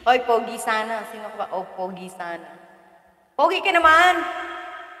 Oy, pogi sana. Sino ka ba? Oh, pogi sana. Pogi ka naman.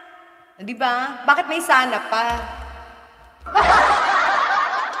 Di ba? Bakit may sana pa?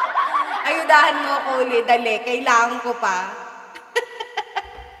 Ayudahan mo ako ulit. Dali, kailangan ko pa.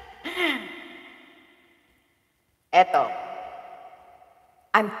 Eto.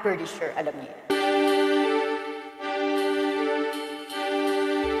 I'm pretty sure alam niyo.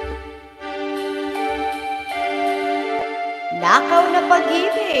 Nakaw na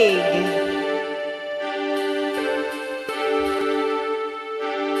pag-ibig.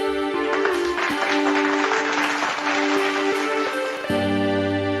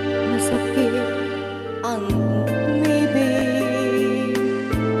 Ang umibig,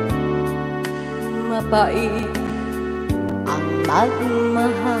 mapait ang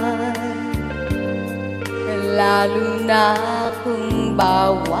magmahal, lalo na kung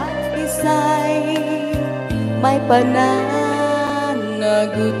bawat isa'y may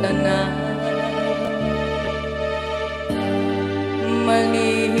pananagutan na.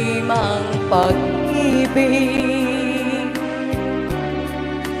 Malihim ang pag-ibig,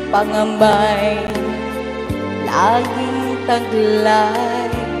 pangambay, laging taglay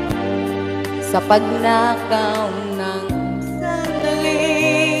sa pagnakaw ng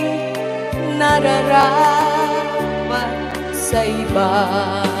sandaling nararapat sa iba.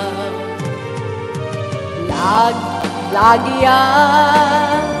 Lagi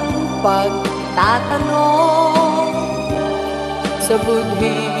ang pagtatanong sa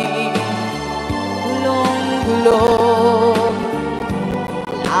budhing gulong-gulong.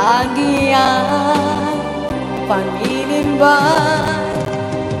 Lagi ang paninimban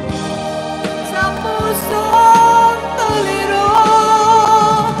sa pusong tuliro.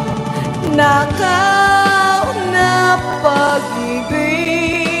 Nakaw na pag-ibig,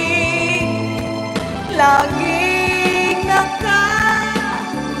 laging nakabili.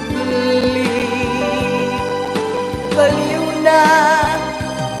 Baliw na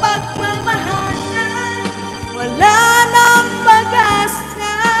pagmamahalan, wala nang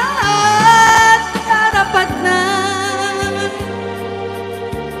pag-asa at karapat na.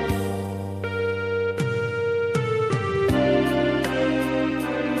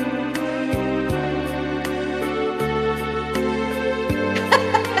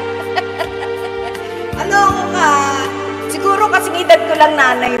 Ano ka? Siguro kasing edad ko lang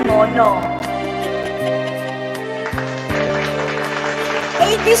nanay mo, no?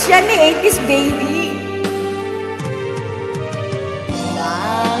 80s yan eh, 80s baby.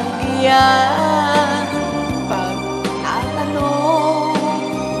 Lagi ang pagtatanong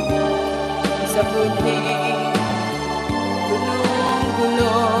sa budhing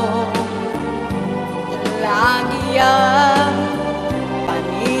gulong-gulong. Lagi ang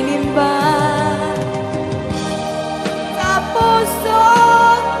paninimban sa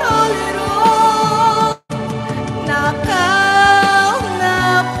pusong tuliro. Nakaw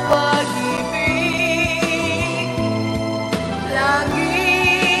na pag-ibig,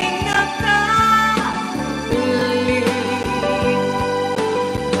 laging nakabili.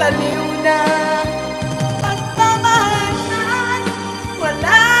 Baliw na pagmamahalan,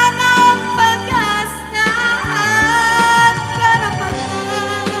 wala nang pag-asa at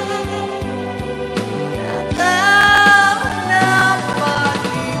karapatan. Nakaw na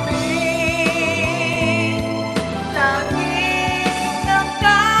pag-ibig, laging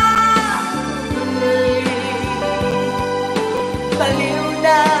nakabili. Baliw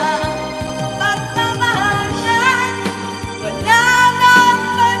na pagmamahalan, wala nang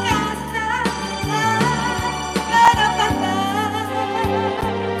pag-asa at karapatan.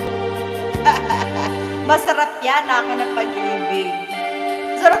 Masarap yan, ako ng pag-ibig.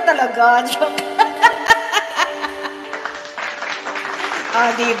 Sarap talaga. Oh,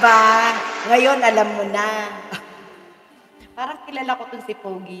 diba? Ngayon, alam mo na. Parang kilala ko itong si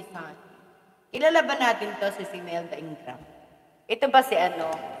Pogi San. Kilala ba natin to si Melda Ingram? Ito ba si ano?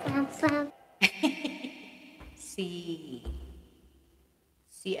 si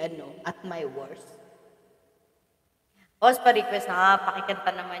ano, At My Worst. Boss, pa-request ha,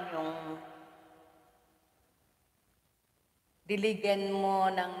 pakikanta naman yung diligan mo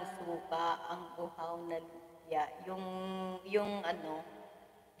ng suka ang uhaw na luya. Yung ano,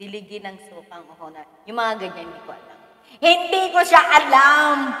 diligi ng suka ang uhaw na, yung mga ganyan, hindi ko alam. Hindi ko siya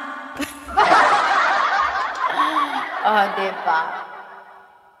alam! Oh, diba?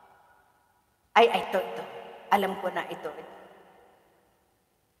 Ay, ito. Alam ko na ito.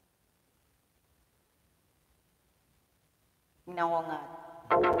 Tingnan ko nga.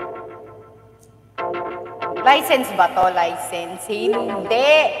 License ba to? License?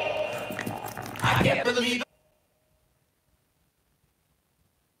 Hindi! I can't believe it!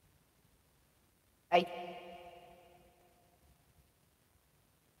 Ay.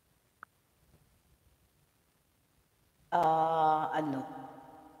 Ano?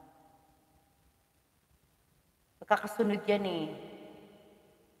 Magkakasunod yan eh.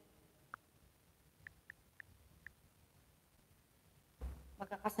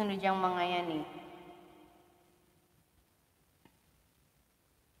 Magkakasunod yung mga yan eh.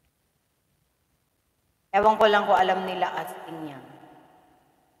 Ewan ko lang kung alam nila asking yan.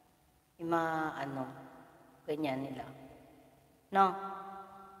 Yung mga ano, ganyan nila. No?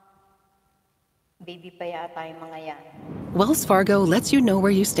 Baby pa yata yung mga yan. Wells Fargo lets you know where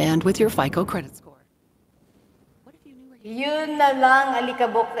you stand with your FICO credit score. Yun na lang,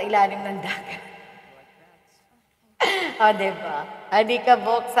 alikabok sa ilalim ng dagat. O, diba?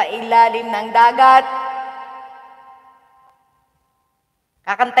 Alikabok sa ilalim ng dagat.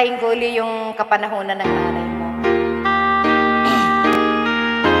 Kakantahin ko uli yung kapanahunan ng nanay mo.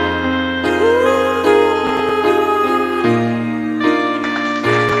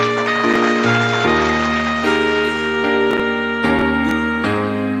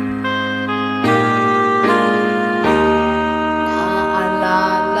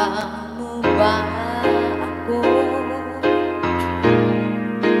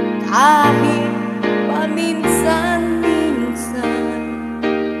 Kahit paminsan-minsan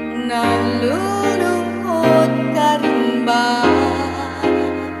nalulungkot ka rin ba?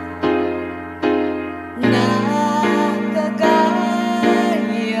 Nakagaya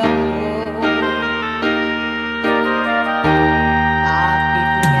mo.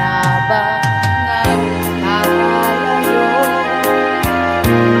 Bakit nga ba nagkakalayo?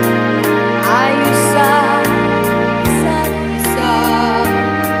 Ayos sa isa't isa.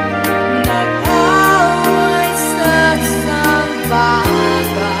 Nag-away sa isang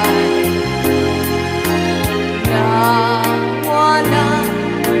bagay na walang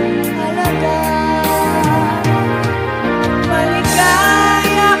halaga.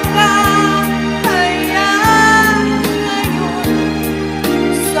 Maligaya ka kaya ngayon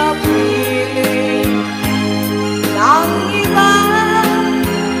sa piling ng iba.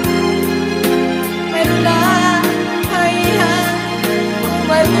 Meron kaya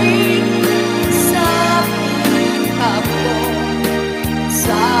bumalik sa piling mo,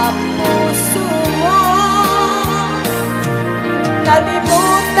 sa puso mo.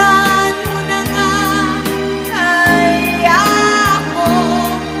 Kalimutan mo na nga kaya ako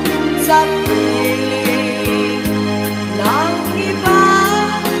sa piling ng iba.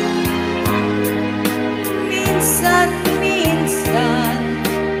 Minsan-minsan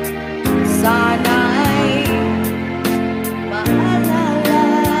sana'y maalala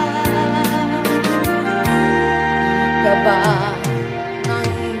ka ba ng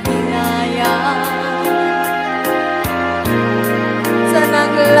hinayang sa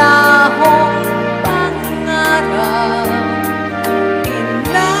naglahong pangarap?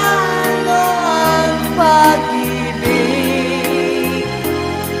 Inalo ang pag-ibig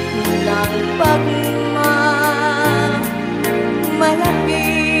ng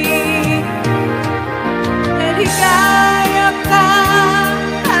pagmamalapit. Ligaya ka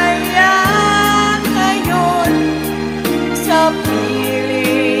kaya ngayon sa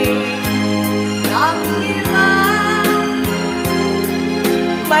piling ng iba.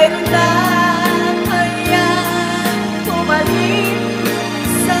 Mayroon na kaya bumalik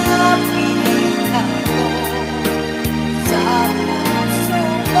sa piling ako, sa puso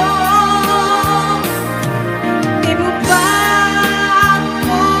ko. Di mo ba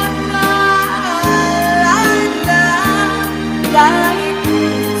ako naalala? Kahit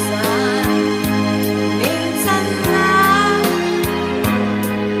minsan lang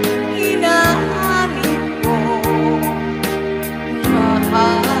hinahanap ko,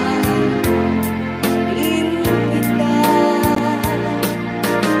 mahal.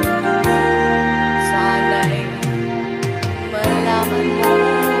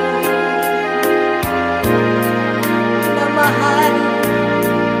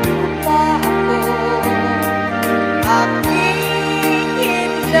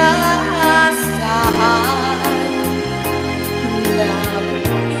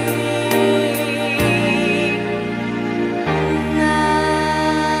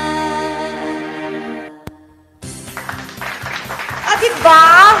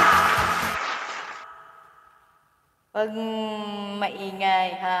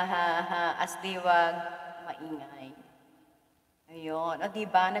 maingay. Ha, ha, ha. Asliwag, maingay. Ayun. O,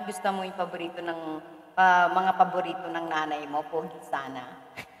 diba? Nagustuhan mo yung paborito ng, mga paborito ng nanay mo? Pogi sana.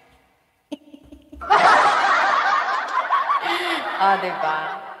 O, diba?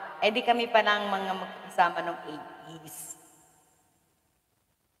 Eh, di kami pa lang mga magkasama ng 80s.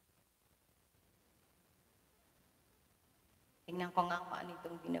 Tingnan ko nga kung ano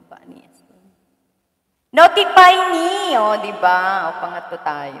itong binaba ni Esther. Notify me! O, diba? O, pangatlo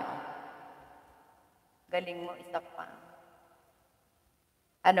tayo. Galing mo, isa pa.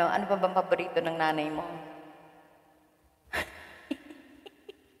 Ano pa bang paborito ng nanay mo?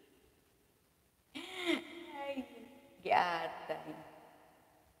 Ay, giatay.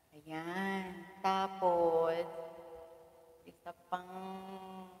 Ayan. Tapos, isa pang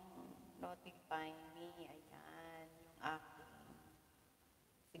notify me. Ayan. Yung aking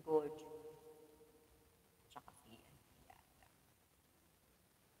si Gorgeous. Tsaka si Yata.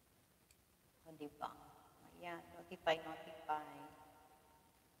 O, diba? Ayan. Notify.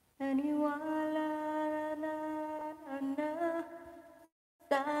 Naniwala na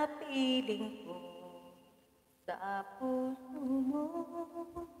sa piling ko, sa puso mo.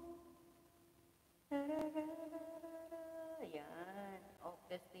 Ayan.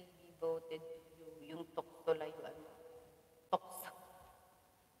 Obviously devoted to you. Yung tukso layuan mo. Tukso.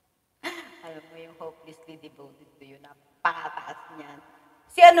 Alam mo yung hopelessly devoted to you. Napakataas niyan.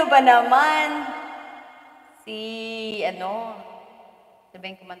 Si ano ba naman?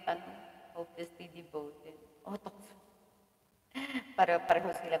 Sabihin kumanta no? Hopelessly devoted. Oh, tukso.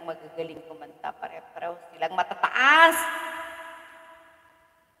 Pareho silang magagaling kumanta. Pareho silang matataas.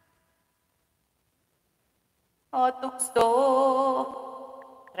 Oh, tukso.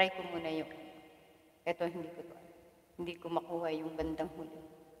 Try ko muna yung... Ito, hindi ko makuha yung bandang huli.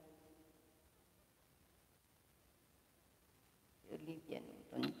 Olivia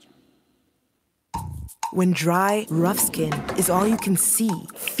Newton-John. When dry, rough skin is all you can see,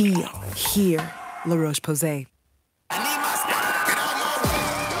 feel, hear, La Roche-Posay.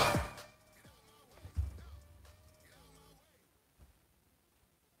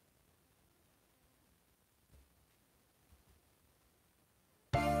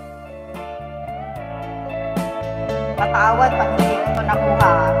 Patawad pag hindi ko ito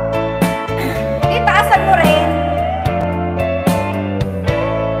nakuha. Itaasan mo rin.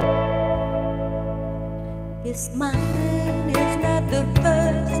 This mine is not the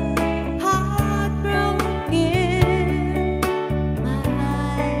first heartbroken. My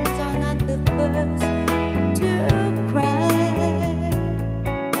eyes are not the first to cry.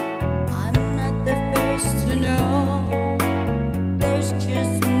 I'm not the first to know. There's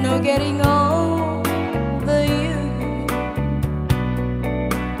just no getting over you.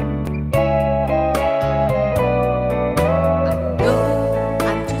 I know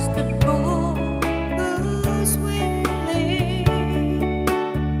I'm just a fool who's willing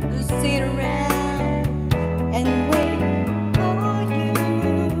to sit around and wait for you.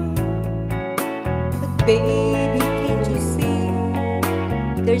 But baby, can't you see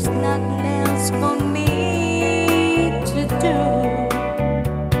there's nothing else for me to do?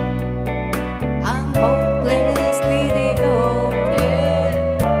 I'm hopelessly devoted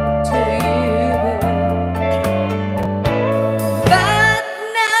to you. But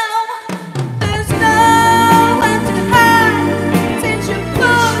now there's nowhere to hide since you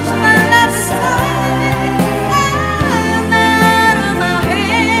pushed my left side. I'm out of my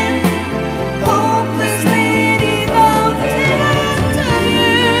head, hopelessly devoted to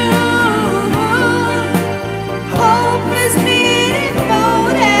you. Hopelessly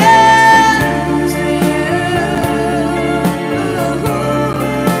devoted to you.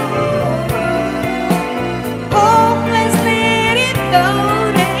 Hopelessly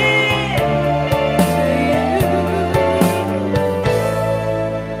devoted to you.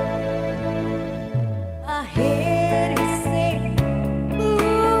 My head is sick,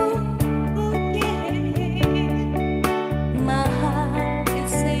 ooh, yeah. My heart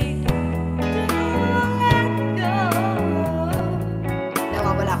is sick, don't let go.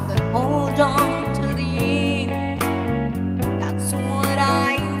 Nawawala ko doon. Hold on to the end. That's what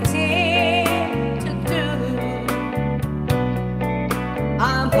I intend to do.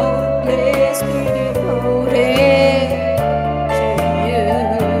 I'm hopelessly devoted to you.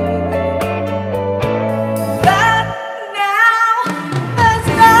 But now there's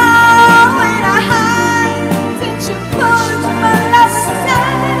nowhere to hide since you pushed my left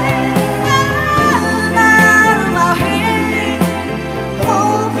side. I'm out of my head,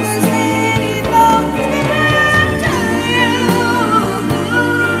 hopelessly devoted to you.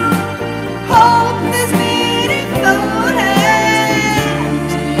 Hopelessly devoted to you.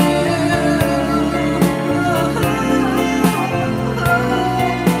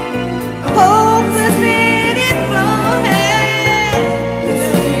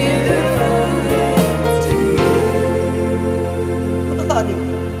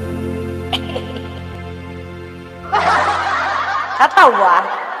 Tatawa.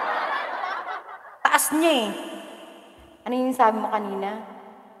 Taas niya eh. Ano yung sabi mo kanina?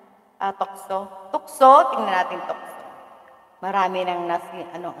 Tukso. Tukso, tingnan natin tukso. Marami nang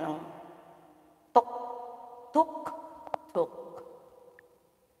tuk.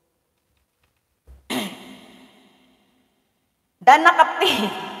 Dan nakapin.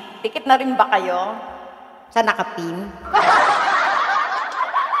 Tikit na rin ba kayo? Sa nakapin?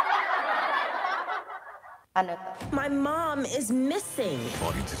 Ano to? My mom is missing.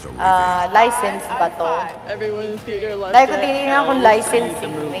 License ba to? Everyone in theater loves Dahil ko tinignan kung license eh.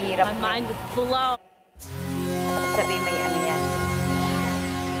 Mahirap. My mind is blown. Sabi may ano yan.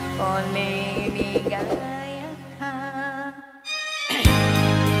 Pumigaya ka.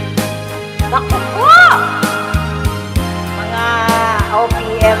 Naku po! Mga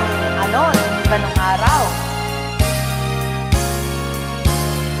OPM, ba nung araw?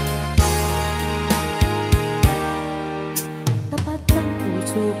 Tapat ng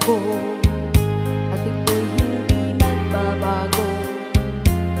puso ko at ito'y hindi magbabago.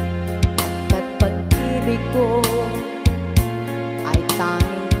 At pag-ibig ko ay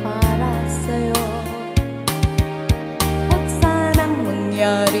tanging para sa'yo. Huwag sanang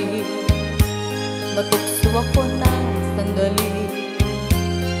mangyari, matukso ako ng sandali.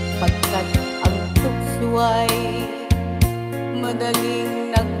 Pagkat ang tukso ay madaling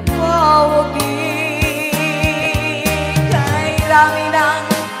nagwawagi. Kay rami ng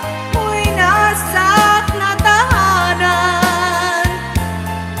mo'y nasak na tahanan.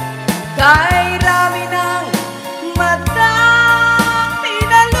 Kay rami ng matang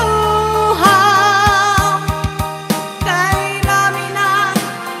pinaluhang. Kay rami ng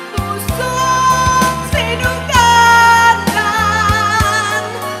pusong sinugatan.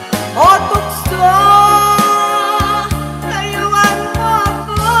 O tukso, layuan mo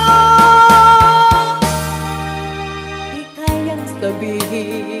ako. Di kayang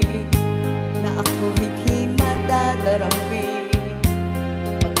sabihin na ako hindi madadarami.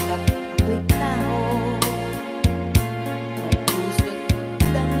 Pagkat ako'y tao, may puso't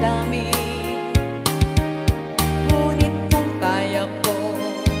damdamin. Ngunit kung kaya ko,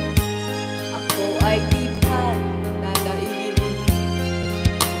 ako ay di pa dadaig.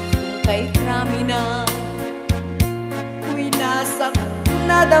 Kay rami na winasak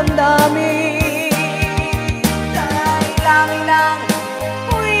na damdamin. Kay rami ng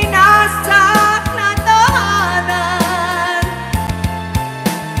winasak na tahanan.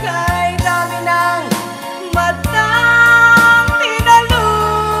 Kay rami ng matang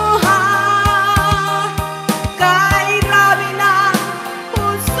pinaluhan. Kay rami ng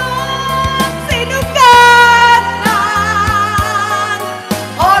pusong sinugatan.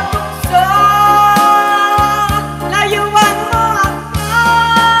 O tukso, layuan mo ako.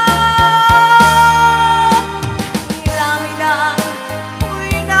 Rami ng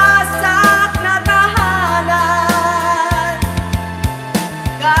winasak na tahanan.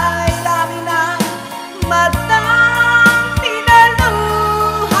 Kay rami ng matang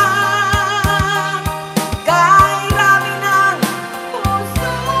pinaluhan. Kay rami ng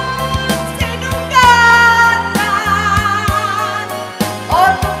pusong sinugatan. O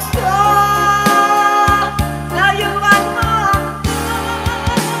tukso, layuan mo ako.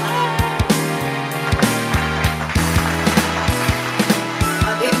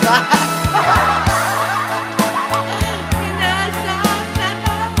 Diba? Winasak na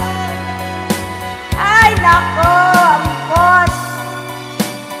tahanan. Ay, nako, ampon.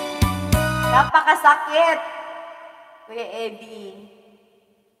 Napakasakit. Kuya Eddie.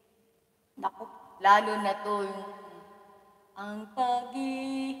 Naku, lalo na to yung ang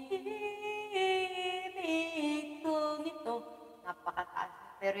pag-ibig kong ito.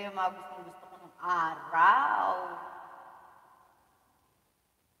 Napakataas. Pero yung mga gusto ko ng araw.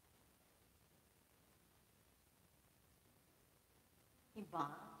 Diba?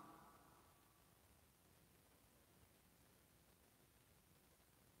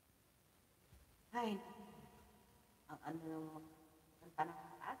 Ay, ang kanta ng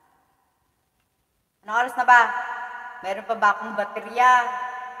taas. Anong oras na ba? Meron pa ba akong baterya?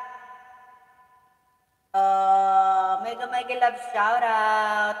 Mega love shout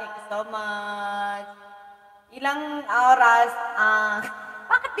out. Thank you so much. Ilang oras?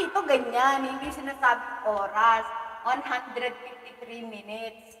 Bakit dito ganyan? Hindi sinasabing oras. 153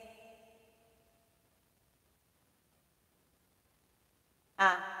 minutes.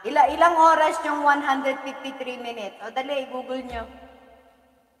 Ilang oras yung 153 minutes? O dali, Google nyo.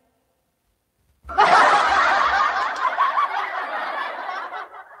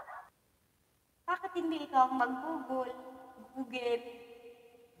 Bakit hindi ikaw ang mag-Google? Google.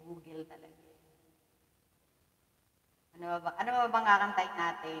 Google talaga. Ano ba bang kakantayin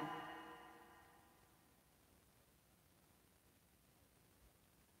natin?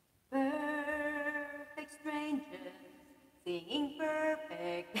 Perfect strangers, singing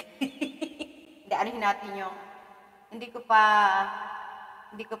perfect. Hindi, anuhin natin yung, hindi ko pa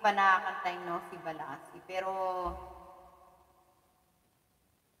nakakanta yung No Si Balasi, pero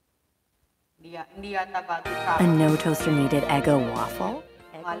hindi yata bago sa A no toaster needed Eggo waffle?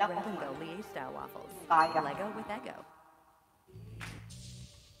 Wala ko. Style waffles. Kaya. Lego with Eggo.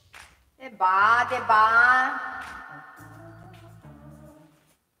 Diba?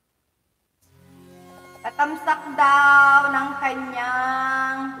 Tatamsak daw ng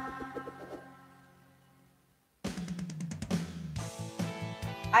kanyang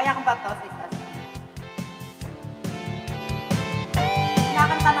kaya ko ba to, sis?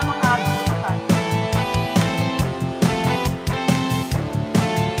 Nakanta ng mga artista.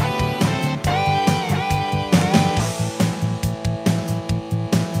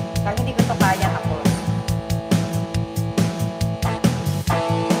 Kaya hindi ko to kaya ako.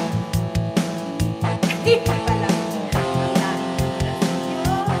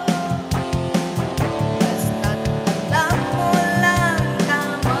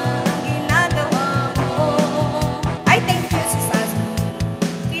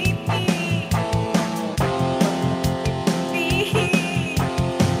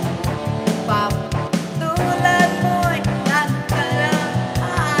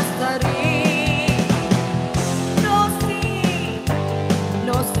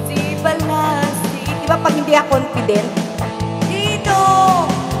 Pag hindi ako confident, sino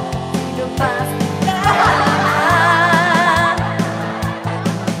ba sila?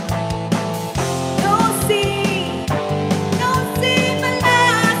 No si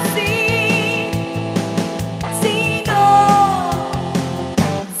Malasi.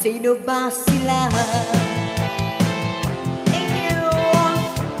 Sino ba sila? Thank you.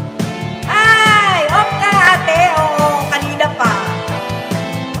 Ay, off ka ate. Oo, kanina pa.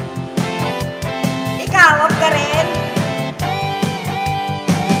 Off ka rin.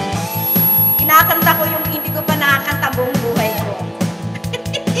 Kinakanta ko yung hindi ko pa nakakanta buong buhay ko.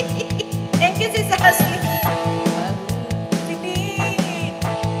 Thank you, Sis Ashley.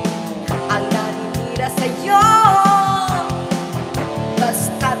 Ang naninira sa'yo,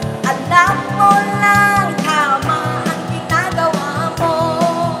 basta't alam mo lang tama ang ginagawa mo.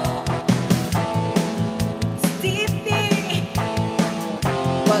 Stevie,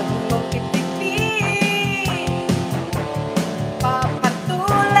 wag mong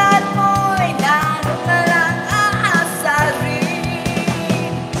papatulan mo'y lalo na lang aasarin.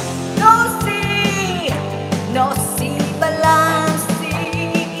 No si Balasi.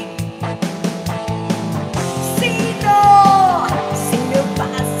 Sino ba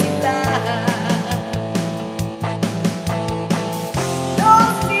sila? No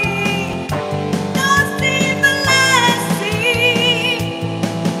si Balasi.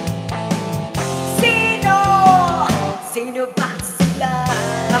 Sino ba sila?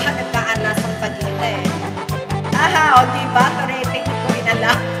 Nagkaalas ang pagkita eh. O diba? Rating ko rin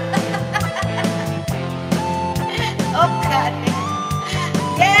alam. Okay.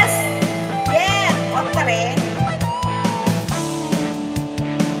 Yes! Huwag ka rin.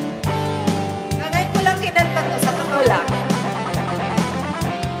 Ngayon ko lang kinanta to, sa totoo lang.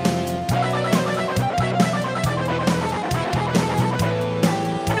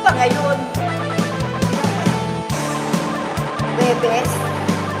 Ano ba ngayon? Bebes.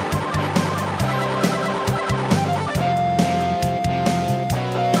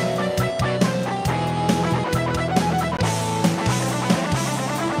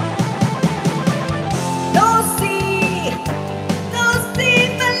 No si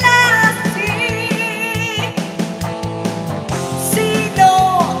Balasi. Sino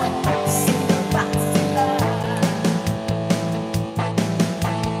ba sila?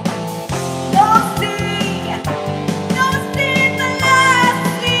 No si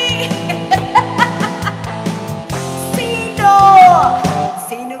Balasi.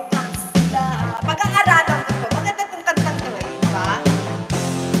 Sino ba sila? Pag-aaralan ko to, maganda itong kantang to eh, diba?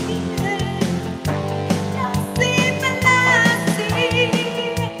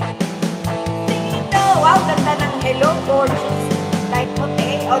 Wow, ganda ng Hello Gorgeous. Like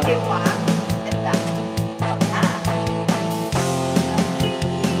puti, o diba? Ganda.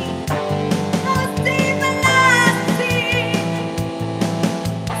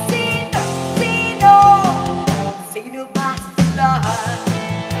 Sino ba sila?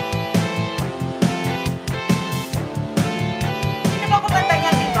 Sino ba kumanta niya,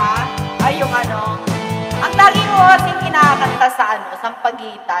 diba? Ay, yung ano, ang lagi ko kasing kinakanta sa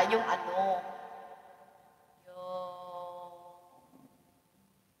Sampagita, yung ano,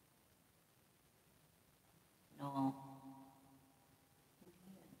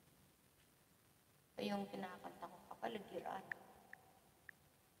 yung kinakanta ko, kapaligiran.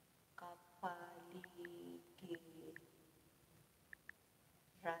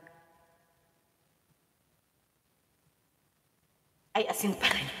 Kapaligiran. Ay, asin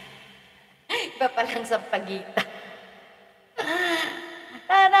pa rin. Iba palang Sampagita.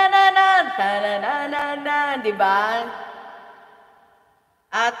 Ta-na-na-na, ta-na-na-na-na, diba?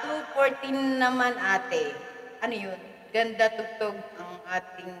 2:14 naman ate. Ano yun? Ganda tugtog ang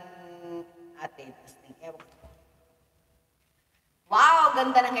ating ate. Wow,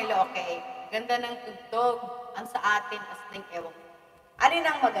 ganda ng hello, okay. Ganda ng tugtog. Ang sa atin, asling ewan. Alin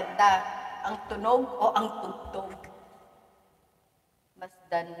ang maganda? Ang tunog o ang tugtog?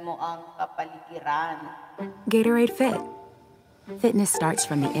 Masdan mo ang kapaligiran. Gatorade Fit. Fitness starts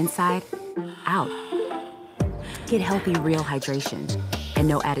from the inside out. Get healthy, real hydration and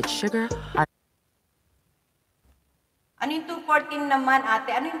no added sugar or... Ano yung 2:14 naman,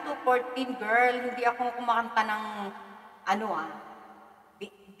 ate? Ano yung 2:14, girl? Hindi ako kumakanta ng, ano di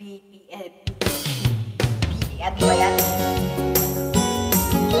ba yan?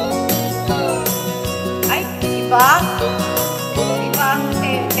 Ay, iba? Iba ang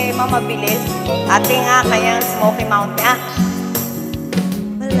tema mabilis. Ate nga, kaya Smoky Mountain.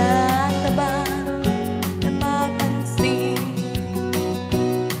 Wala na ba napapansin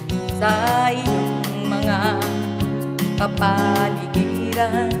sa iyong mga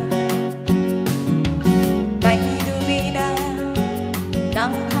kapaligiran? Kay dumi na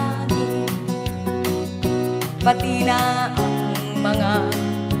ng hangin, pati na ang mga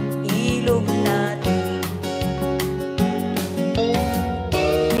ilog natin.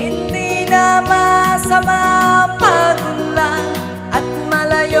 Hindi na masama pagunlan at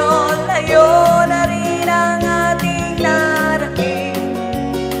malayo-layo na rin ang ating narating.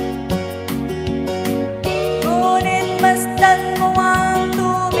 Ngunit masdan mo ang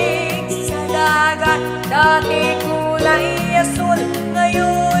tubig sa dagat. Dati kulay asul,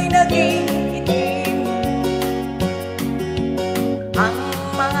 ngayon'y naging itim. Ang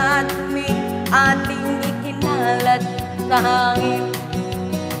mga dumi ating ikinalat sa hangin.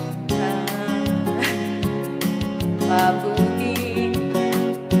 Mabuti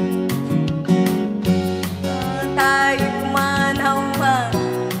tayo kumanaw man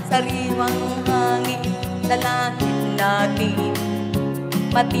sariwang hangin sa langit natin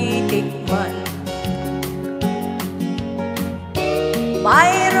matitikman.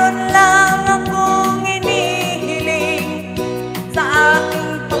 Mayroon lang akong inihiling sa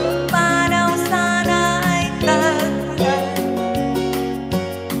aking pagpanaw, sana ay tagpunan.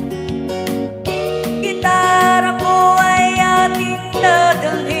 Gitara ko ay ating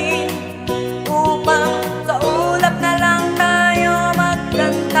dadalhin upang sa ulap na lang tayo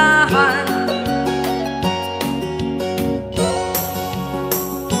magkantahan.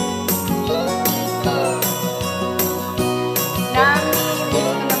 Namimiss ko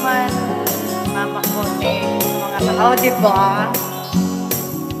naman mama ko mga tao, diba?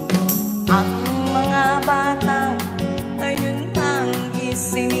 Ang mga bata ngayon ang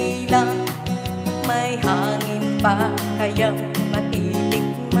isinilang, may hangin pa kayang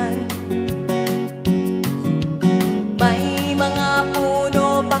matitikman. May mga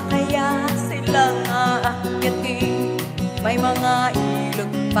puno pa kaya silang aakyatin, may mga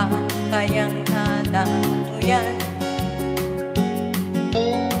ilog pa kayang tatamuyan.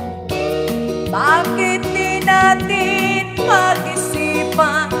 Bakit di natin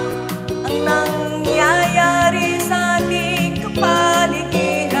pag-isipan ang nangyayari sa ating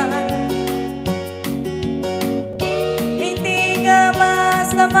kapaligiran? Hindi nga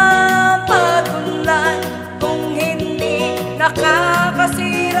masama pagunlan kung hindi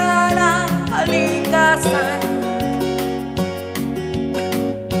nakakasira ng kalikasan.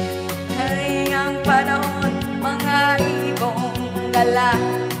 Ay ang panahon, mga ibong dala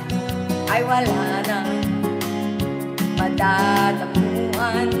ay wala nang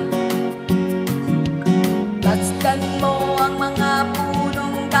madadamuhan. Masdan mo ang mga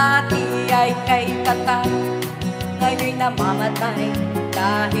punong dati ay kay tatay, ngayon'y namamatay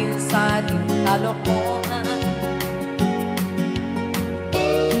dahil sa ating kalokohan.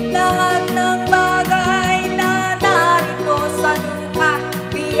 Lahat ng bagay na narito sa lupa,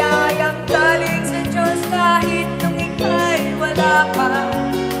 biyayang galing sa Diyos kahit nung ika'y wala pa.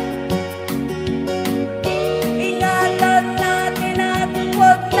 Ingatan natin at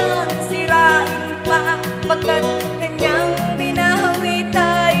huwag nang sirain pa, pagkat kanyang binahawit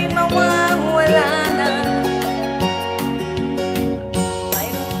ay mawawala na.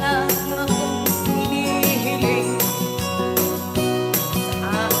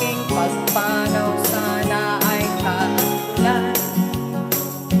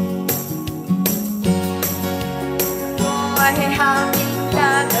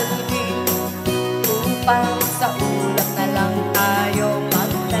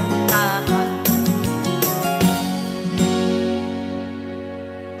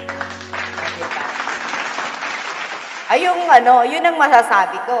 ano, yun ang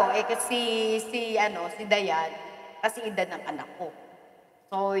masasabi ko. Eh kasi si Dayan, kasi edad ng anak ko.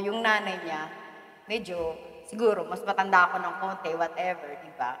 So, yung nanay niya, medyo, siguro, mas matanda ako ng konti, whatever,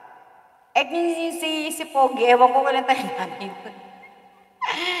 di ba? Eh, si Pogi, ewan ko walang tayo namin.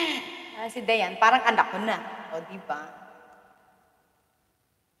 Si Dayan, parang anak ko na. O, di ba?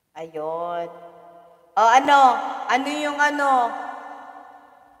 Ayun. O, ano yung ano?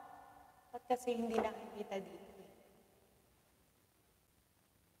 Ba't kasi hindi nakikita dito?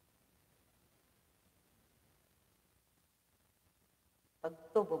 Pag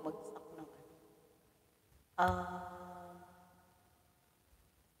ito, bumagsak ng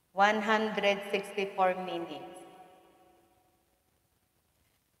 164 minutes.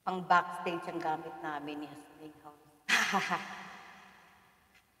 Pang backstage ang gamit namin ni Husband House.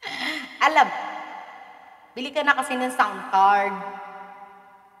 Alam, bili ka na kasi ng sound card.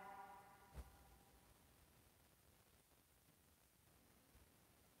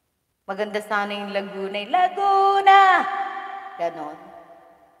 Maganda sana yung Laguna. Laguna! Ganon.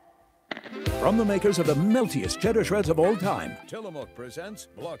 From the makers of the meltiest cheddar shreds of all time, Tillamook presents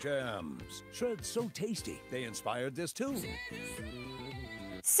Block Jams. Shreds so tasty, they inspired this tune.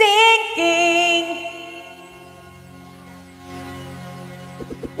 Sinking!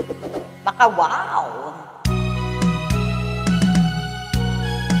 Baka wow!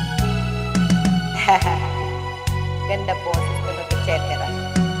 Ganda po, etc.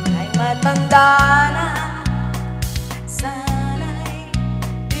 Ay matanda na, sana'y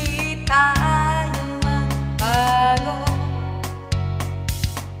di tayo magbago.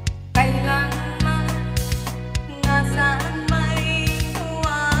 Kailanman, nasaan may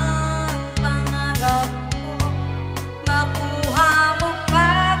tuwang pangarap ko. Makuha mo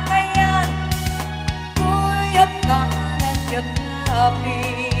pa kaya, kuyat ka at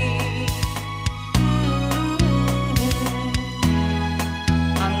yakapin.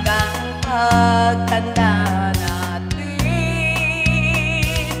 Pagtanda natin,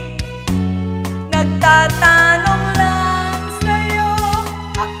 nagtatanong lang sa'yo,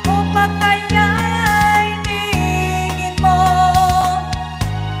 ako pa kaya'y tingin mo?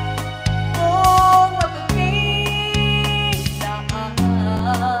 Kung magiging na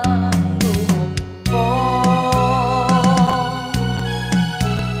ang buhok ko.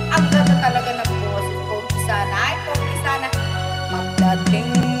 Ang ganda talaga ng boses ko. Sana magdating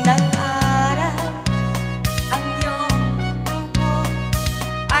ng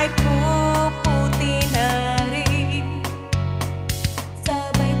ay puputi na rin.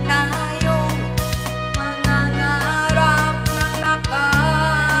 Sabay tayong mangangarap na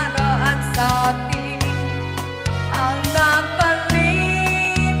nakaraan sa atin. Ang nakalipas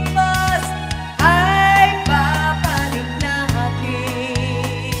ay babalik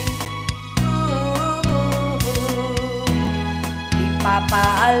natin.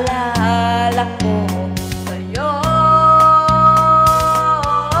 Ipapaalala ko sa'yo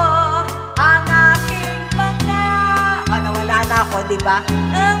ako, diba?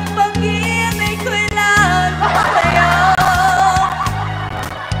 Ang pag-ibig ko'y lalo sa'yo.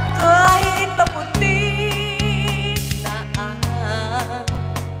 Kahit maputi na ang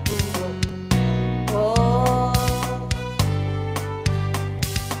buhok ko.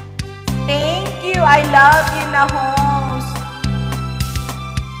 Thank you, I love you na host.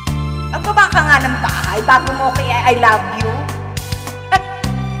 Magbaba ka nga ng bahay bago mo kaya I love you.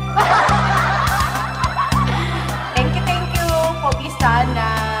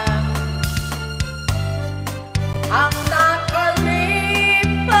 Sana ang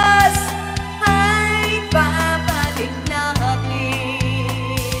nakalipas ay babalik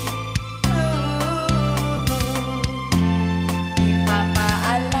natin.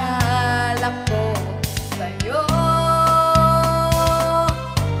 Ipapaalala ko sa'yo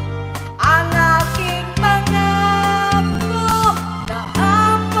ang aking pangako na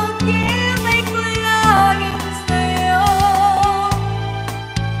ang pag-ibig ko'y laging sa'yo.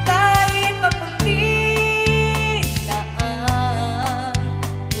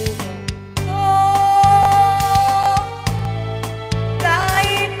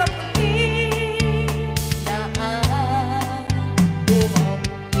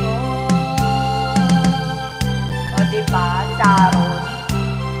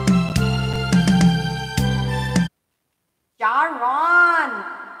 Sharon!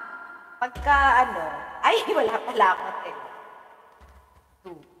 Pagka ay wala pala ako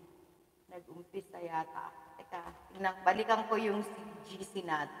nag-umpisa yata. Teka, balikan ko yung GC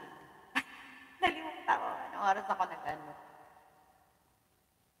natin. Nalimutan ko, anong oras ako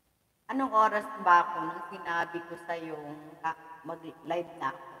Anong oras ba ako nung sinabi ko sa yung mag-live na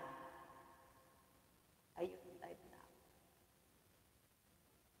ako? Ayun, live na ako.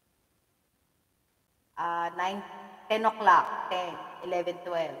 10 o'clock, 10, 11,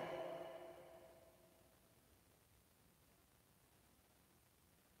 12.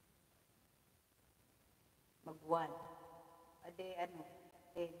 Mag-1. Ade, 10,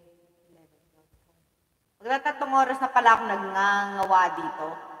 11, 12. Magtatatong oras na pala ako nagngangawa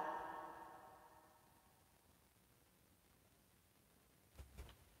dito.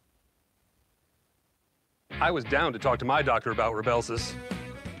 I was down to talk to my doctor about Rebelsis.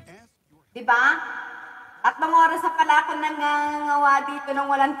 Diba? 3 oras na pala ako nangangawa dito nang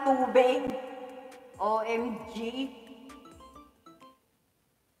walang tubig. OMG.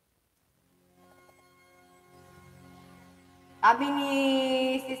 Sabi ni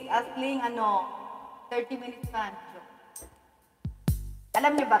Sis Asling, 30 minutes pa.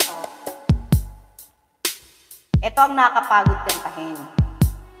 Alam niyo ba to? Ito ang nakakapagod kantahin.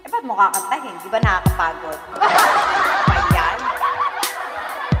 Ba't mo kakantahin? Di ba nakakapagod? Ayan.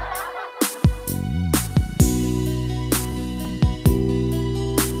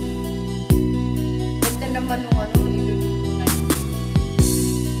 Ganda naman nung nilulutunan.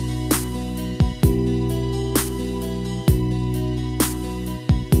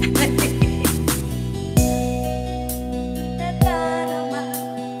 Nadarama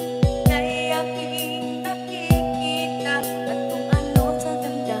kay aking nakikita at kung ano sa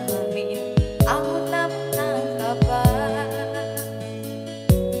damdamin ang utap ng kaba.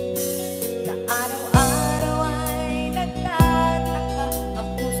 Sa araw-araw ay nagtataka ang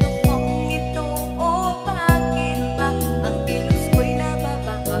puso kong ito, o bakit ba ang kilos ko'y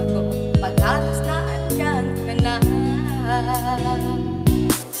nababago pag halos na andyan ka na.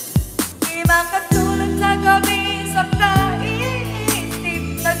 Di makatulog sa gabi sa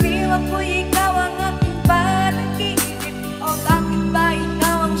kaiisip, sa diwa ko'y ikaw ang aking panaginip, o bakit ba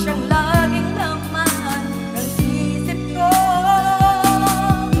ikaw ang siyang laging laman ng isip ko?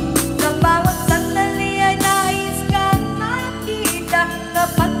 Sa bawat sandali ay nais kang makita,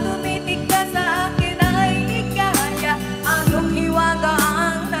 kapag tumitig ka sa akin ay ligaya. Anong hiwaga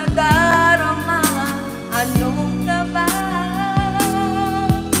ang nadarama? Anong kaba?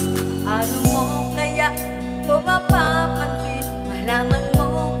 Ano mo kaya kung mapapansin? Malaman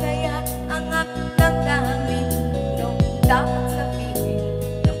mo kaya ang aking damdamin nung dapat sabihin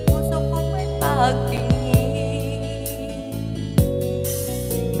ng puso kong may pagtingin.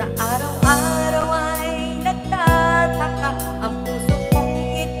 Sa araw-araw ay nagtataka ang puso kong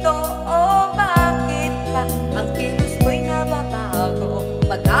ito, o bakit ba ang kilos ko'y nababago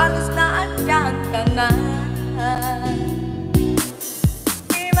pag halos na andyan ka na.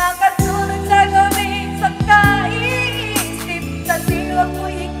 Di makatulog sa gabi sa kaiisip, sa diwa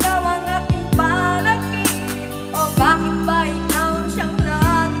ko'y ikaw ang aking panaginip, o bakit ba ikaw ang siyang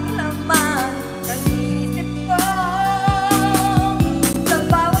laging laman ng isip ko? Sa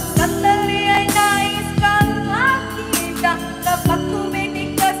bawat sandali ay nais kang makita, kapag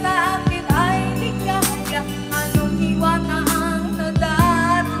tumitig ka sa akin ay ligaya. Anong hiwaga ang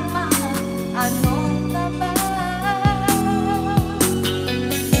nadarama? Anong kaba?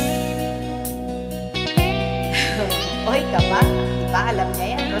 Oy, ka ba? Diba alam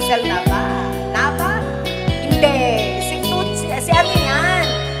niya yan? Rosel na ba? Na ba? Hindi. Si ano yan?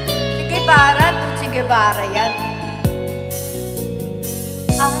 Si Guevara. Si Guevara yan.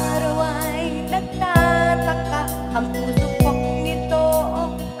 Araw ay nagtataka ang puso kong ito,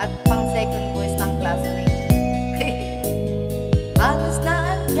 At pang second voice ng classmate. halos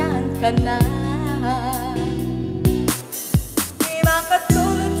na andyan ka na. Di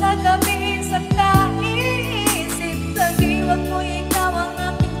makatulog sa gabi sa kaiisip, sa diwa ko ikaw ang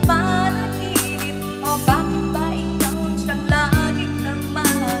aking panaginip, o bakit ba ikaw ang siyang laging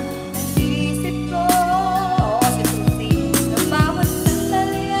laman ng isip ko? Si Susie. Sa bawat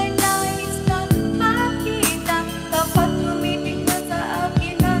sandali ay nais kang makita, kapag tumitig ka sa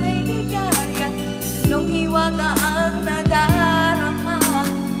akin ay ligaya. Anong hiwaga ang nadarama?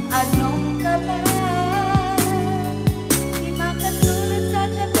 Anong kaba? Di makatulog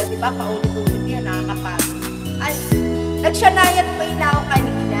sa gabi. Diba paulit-ulit yan? Nakakapagod. Ay, nagsiyanayat pa ina ako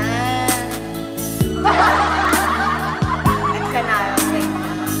kanina. Nagsiyanayat pa ina.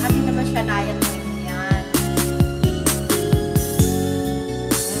 Kami naman siyanayat pa yan.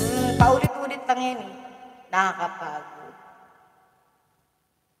 Paulit-ulit lang yan eh. Nakakapagod.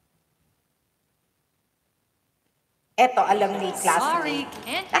 Eto, alam ni classmate.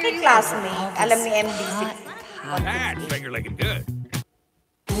 Classmate, alam ni MD6. That's finger licking good.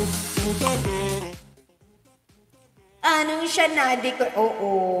 Anong siya na? Oo,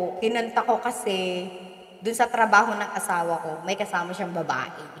 kinanta ko kasi dun sa trabaho ng asawa ko, may kasama siyang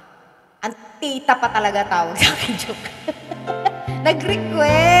babae. Ang tita pa talaga tawag sa akin, joke.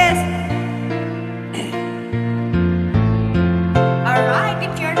 Nag-request.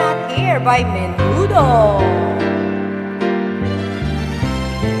 If You're Not Here by Menudo.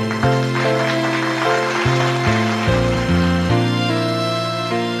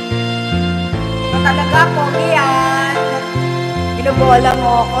 Talaga, pogi yan. Binubola mo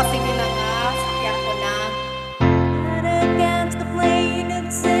ako. Sige na nga. Sakyan ko na. Against the plane at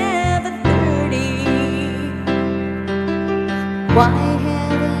 7:30. Why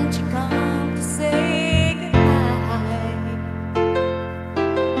haven't you come to say goodbye?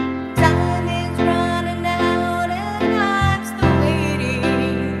 Time is running out and I'm still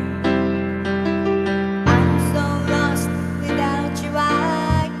waiting. I'm so lost without you.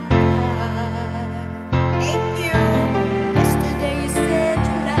 Thank you. Yesterday you said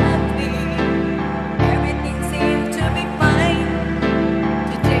you loved me. Everything seemed to be fine.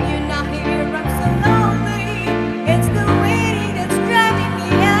 Today you're not here, I'm so lonely. It's the waiting that's driving me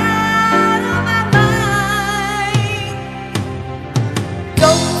out of my mind.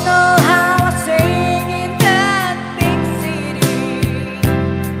 Don't know how I sing in that big city.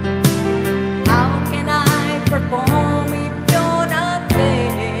 How can I perform if you're not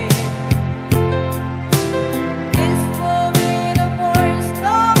there? This will be the worst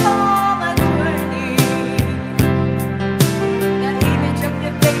of all my journey. The image of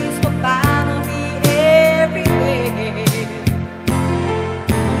your face will follow me everywhere. I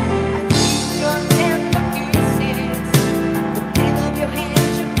need your tender kisses, the feel of your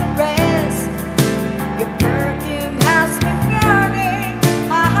hands you caress. Your perfume has me burning,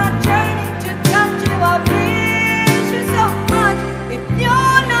 my heart yearning to touch you. I miss you so much. If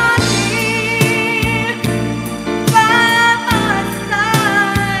you're not here by my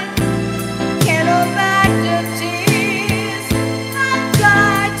side, can't hold back the tears I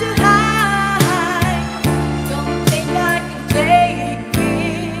try to hide. Don't think I can take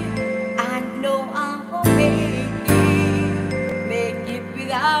it. I know I won't make it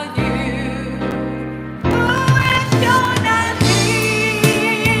without you. Oh, if you're not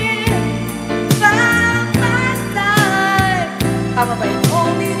here by my side, Tama ba yun?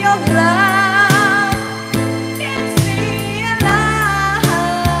 only your love keeps me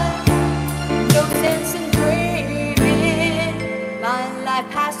alive. No sense in dreaming, my life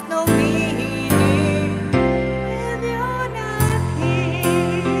has no meaning if you're not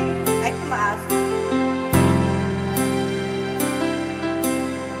here. Ay, tumaas.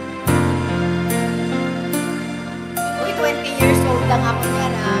 Uy, 20 years old lang ako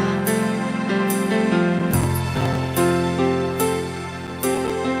yan, ah.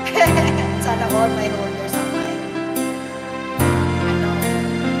 Sana all my holders are mine. Ano?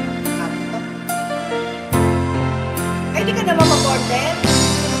 Ano to? Ay, di ka naman mag-order?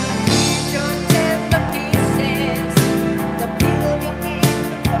 Your tender kisses, the feel of your hands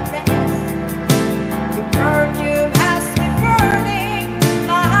in the rest. Your perfume has me burning,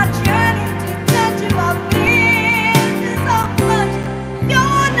 my heart yearning to touch you. I miss you so much.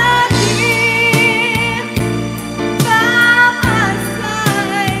 You're not here by my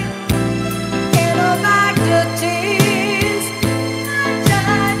side. Can't hold back the tears I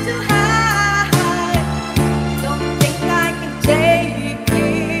try to hide. Don't think I can take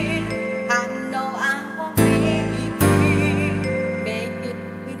it. I know I won't make it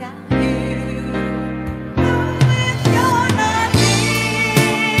without you. Oh, if you're not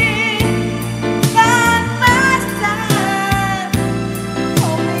here by my side,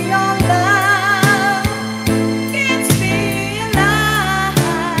 only your love keeps me alive.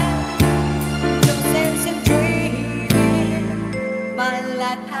 No sense in dreaming, my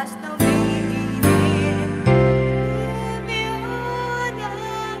life has no meaning if you're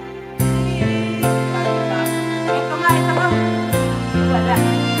not here. Ito nga, ito nga. Wala.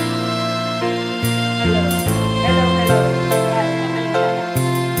 Hello. Hello, hello. Yan,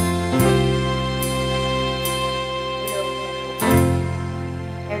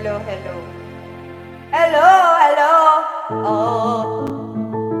 hello, hello. Hello, hello. Oh.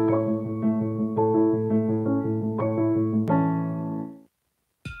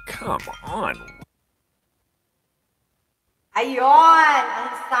 Come on. Ayun,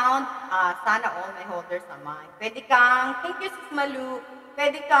 ang sound, sana all my holders are mine. Pwede kang, thank you sis Malu,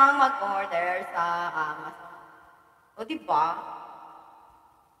 pwede kang mag-order sa Amazon. O diba?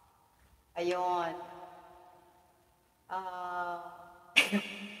 Ayun.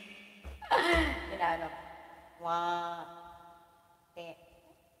 Pinano. 1, 10,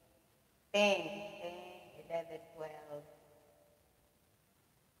 11, 12,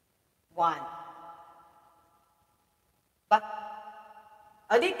 1. Ba?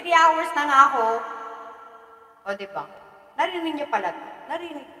 O di 3 hours na nga ako. O diba? Narinig niyo pala to.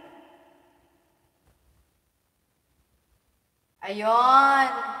 Narinig. Ayun.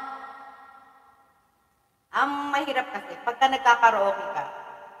 Ang mahirap kasi, pagka nagkakaraoke ka,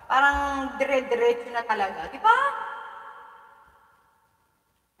 parang dire-diretso na talaga. Di ba?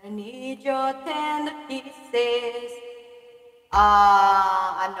 I need your tender kisses.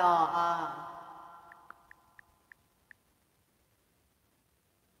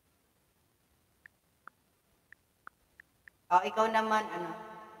 Ikaw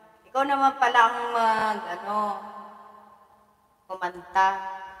naman pala ang kumanta,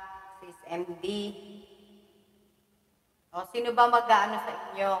 sis MD. Sino ba mag-aano sa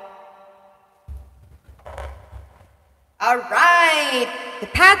inyo? Alright!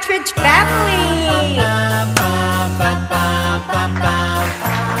 The Partridge Family!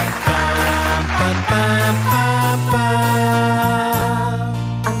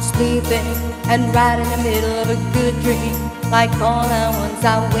 I'm sleeping and right in the middle of a good dream. Like all at once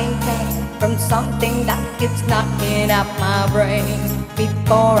I wake up from something that keeps knocking at my brain.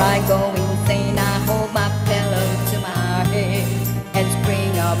 Before I go insane, I hold my pillow to my head and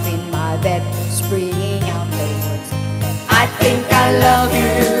spring up in my bed, springing out the words. I think I love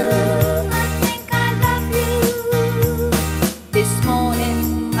you. I think I love you. This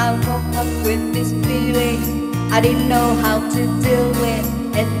morning I woke up with this feeling I didn't know how to deal with,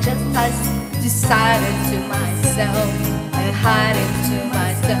 and just I decided to myself and hide it to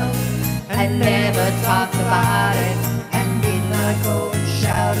myself. I never talked about it, and did not go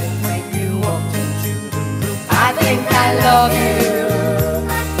shouting when you walked into the room. I think I love you.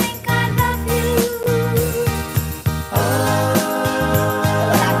 I think I love you.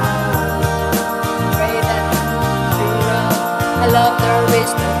 Pray that true love, I love there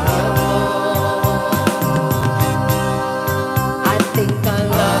is no more. I think I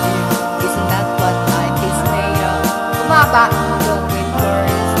love you. Isn't that what life is made of? Bumaba ang going for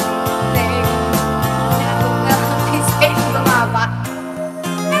his thing. His face bumaba.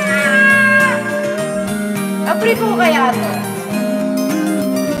 Apri ko kaya to.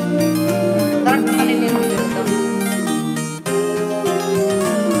 Tarang na malinin mo dito.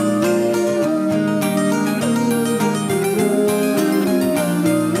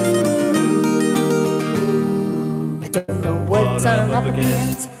 I don't know what's up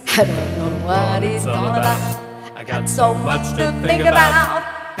against. I don't know what it's all about. I got so much to think about.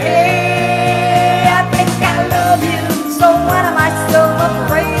 Hey, I think I love you. So what am I so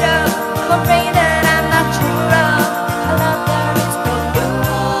afraid of? I'm afraid that I'm not true love. I love there is no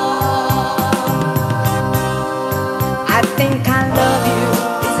love. I think I love you.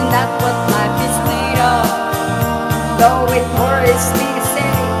 Isn't that what life is made of? Though it worries me to say,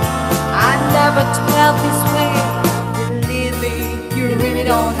 I never felt this way. Believe me, you really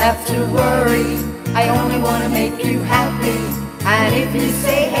don't have to worry. I only wanna make you happy. And if you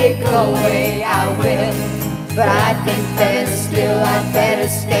say, hey, go away, I will. But I think that still I'd better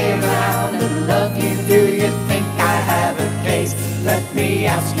stay around and love you. Do you think I have a case? Let me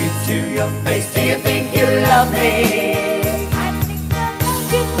ask you to your face. Do you think you love me? I think I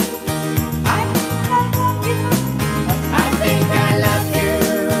love you. I think I love you.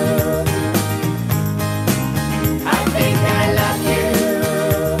 I think I love you. I think I love you.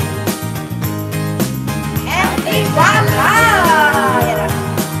 And voila!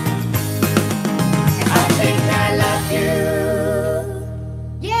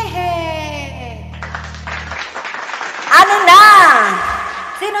 Ano na?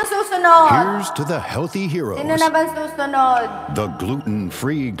 Sino susunod? Here's to the healthy heroes. Sino na ba susunod? The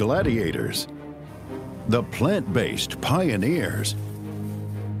gluten-free gladiators. The plant-based pioneers.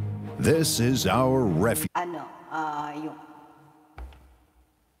 This is our refuge. Yung...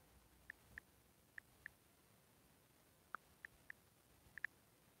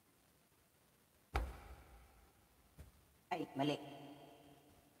 Ay, mali.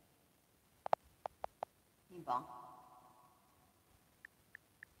 Ibang.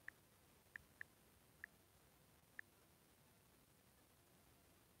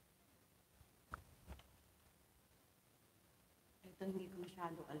 Ito hindi ko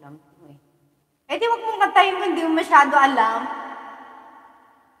masyado alam ito eh. Eh di wag mong kantayin kung hindi mo masyado alam.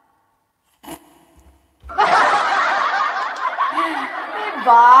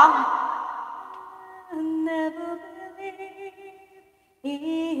 Diba? I never believed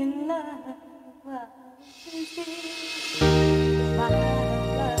in love.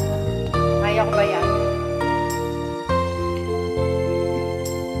 Kaya ko ba yan?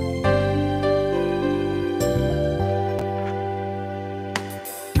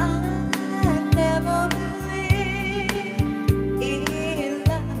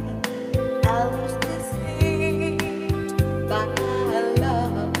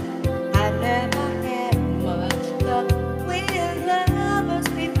 Love. I never had much luck with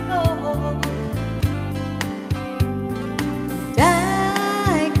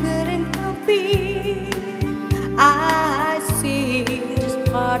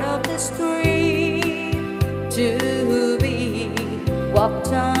part of the stream, to be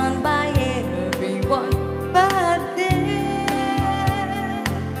walked on by everyone but them.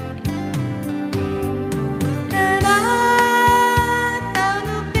 And I found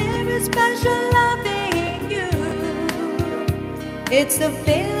a very special love in you. It's a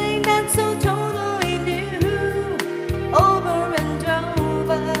feeling that's so totally new. Over and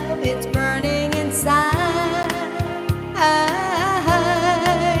over, it's burning inside. I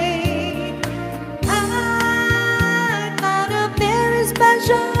found a very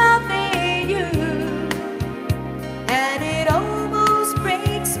special love in you, and it almost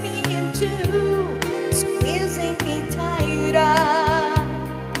breaks me in two, squeezing me tighter.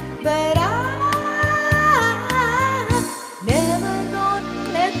 But I'm never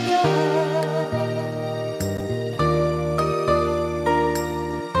gonna let go.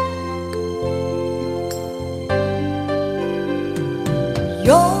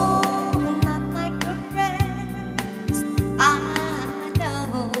 You're not like your friends. I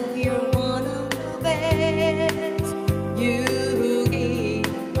know you're one of the best. You give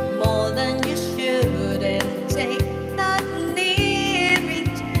more than you should and take nothing in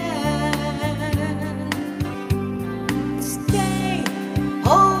return. Stay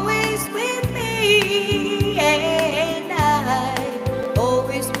always with me, and I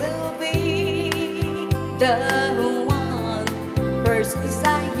always will be the person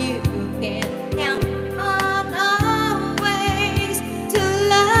beside you can count on, always to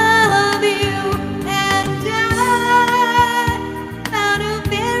love you. And I found a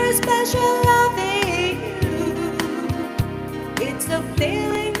very special love in you. It's a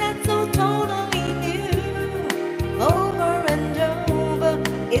feeling that's so totally new. Over and over,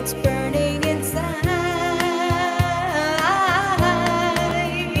 it's burning inside.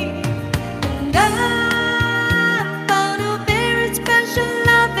 And I found a very special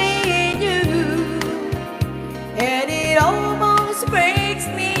love in you, and it almost breaks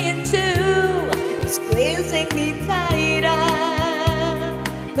me in two, squeezing me tighter.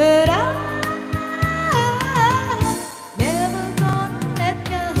 But I'm never gonna let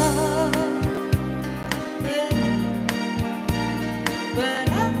go. But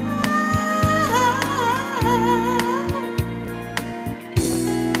I'm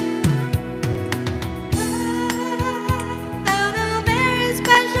found a very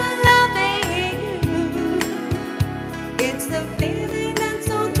special love in you. It's the feeling that's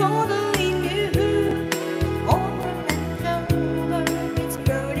so totally new. Over and over, it's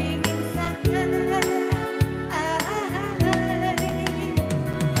burning inside.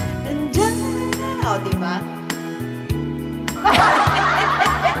 And oh, diba?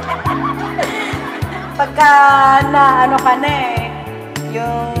 Pagka na ano ka na eh,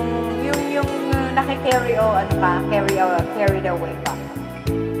 yung naki-carry o ano ka, carried away ka.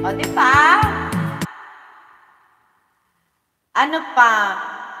 O, di ba? Ano pa?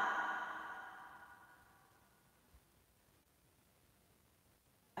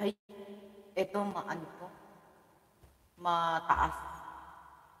 Ay, ito ano po? Mataas.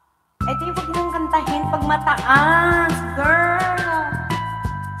 Ito yung huwag mong kantahin pag mataas, girl.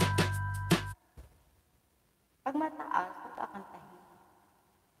 Pag mataas, huwag ka kantahin.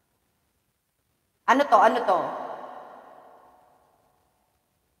 Ano to? Ano to?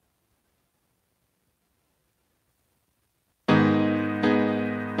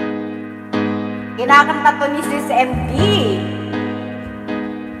 Kinakanta to ni Sis MD.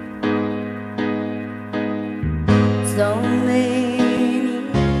 So many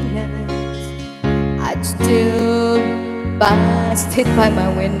nights I'd stood by my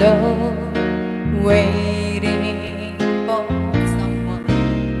window, waiting for someone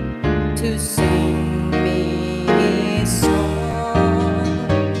to sing me a song.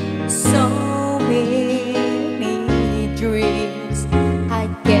 So many dreams I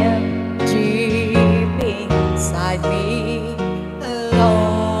kept deep inside me,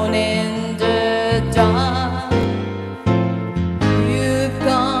 alone in the dark. You've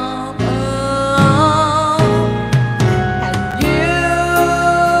come along, and you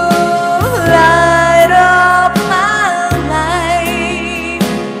light up my life.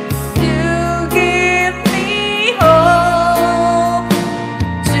 You give me hope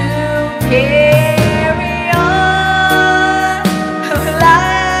to carry on.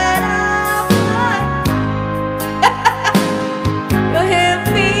 Light up my you help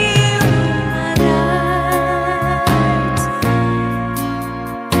me my nights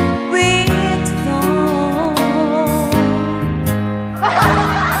with song,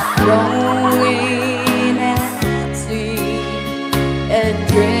 growing at sea,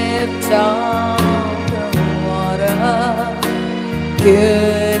 adrift on the water.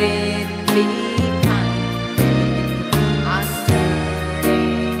 Good be kind. I'm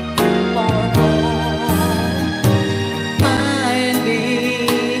turning for home. Might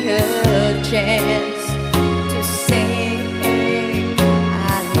be a chance to say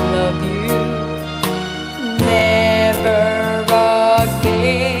I love you. Never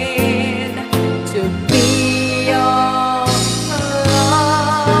again to be your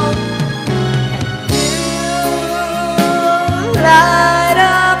love. Light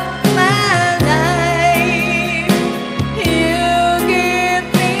up my life. You give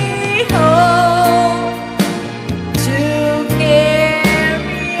me hope to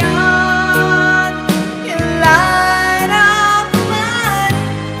carry on. You light up my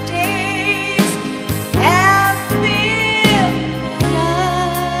days and fill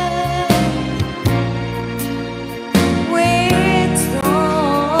my life with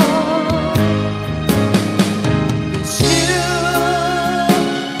song.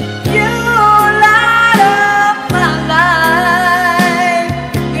 You light up my life.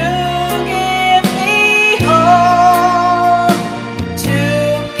 You give me hope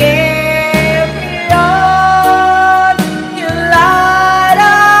to carry on. You light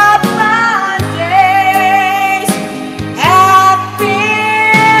up my days and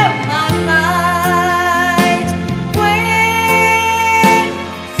fill my night with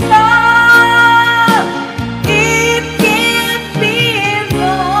song. It can't be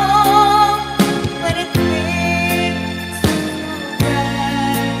wrong when it feels so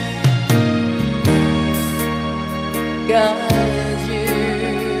right. Got you.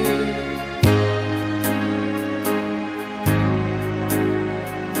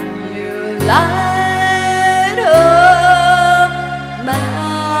 You light up my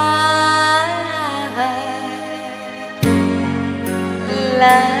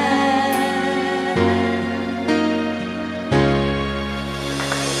life.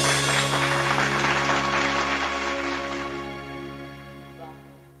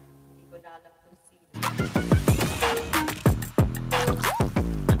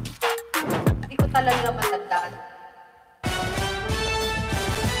 Hindi ko talaga matandaan.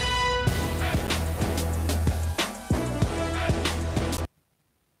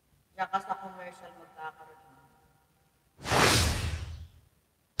 Tsaka sa commercial magkakaroon.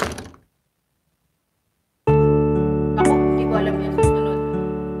 Ako, hindi ko alam yung susunod.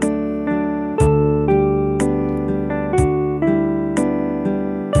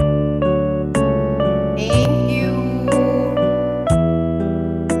 Thank you.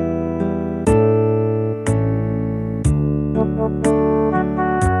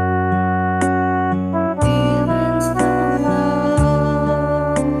 Feeling so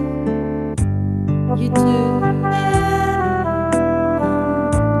low. You do.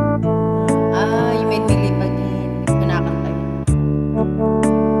 You made me live again. Hindi ko nakakanta yun.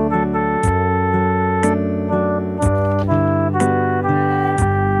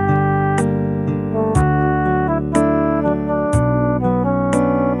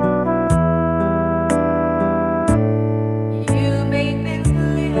 You made me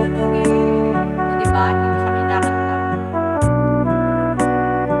live again. O, diba? Hindi ko siya kinakanta.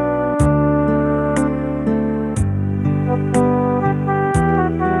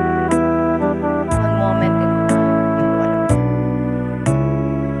 One moment, hindi ko alam.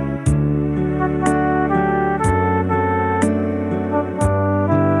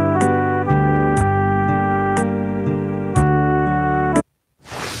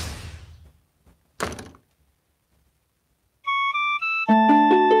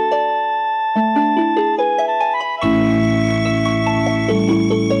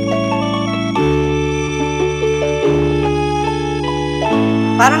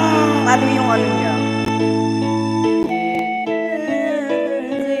 Parang ano yung ano niya.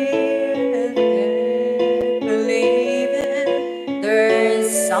 Believe it, there is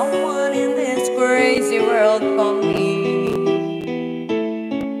someone in this crazy world for me.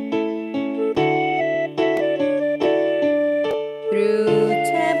 Through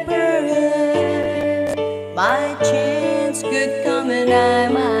temperance, my chance could come and I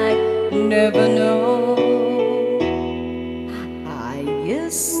might never know. I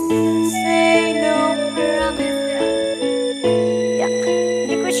used to say no promise. Yeah.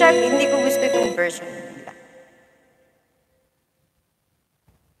 Hindi ko gusto itong version nila.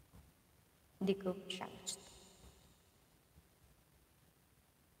 Hindi ko siya gusto.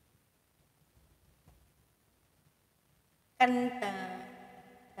 Kanta.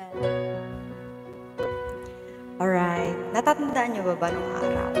 Alright. Natatandaan niyo ba nung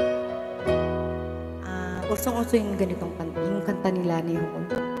araw? Usong-uso yung ganitong kanta. Yung kanta nila ni Hon.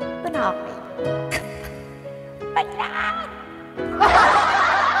 Ito na ako. Bala!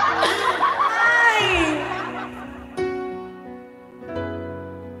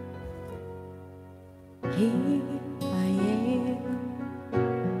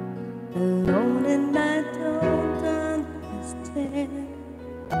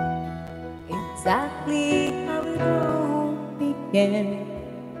 exactly how it all began.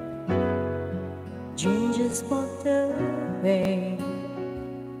 June just walked away.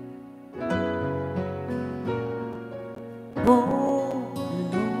 All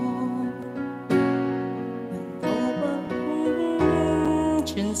alone, with all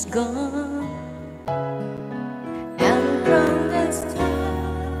June's gone, and from the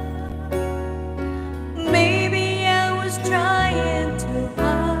start, maybe I was trying too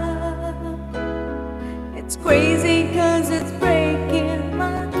hard. It's crazy 'cause it's breaking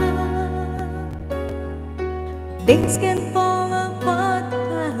my heart. Things can fall apart,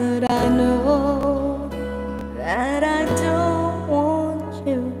 but I know that I don't want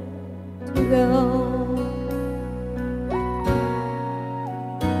you to go.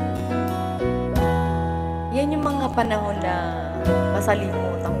 Yan yung mga panahon na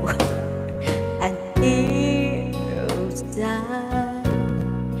masalimutan ko. And heroes die,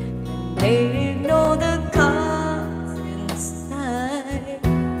 and they ignore the cause inside,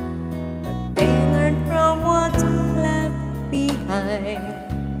 but they learn from what's left behind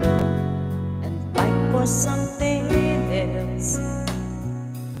and fight for something else.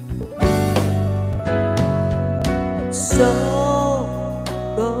 So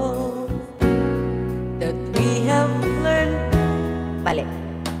goes that we have learned,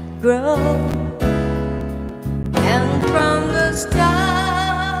 grow, and from the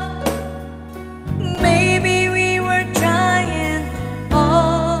start, maybe we were trying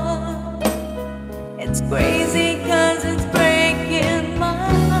hard. It's crazy 'cause it's breaking my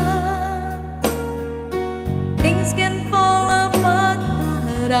heart. Things can fall apart,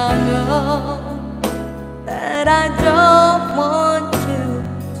 but I know that I don't want you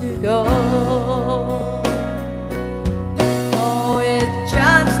to go. Oh, it's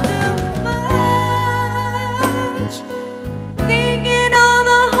just too much, thinking of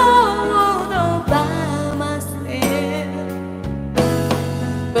the whole world all by myself.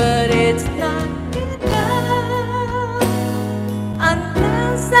 But it's not enough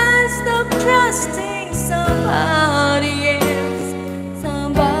unless I stop trusting somebody else,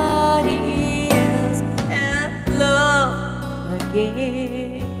 and love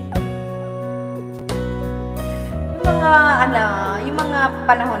again. Yung mga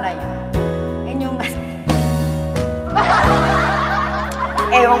panahon na yun, yun yung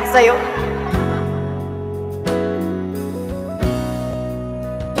ewan ko sa'yo.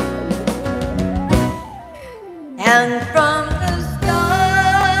 And from the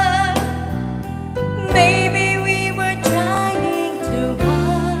start, maybe we were trying too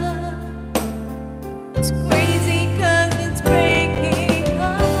hard. It's crazy 'cause it's breaking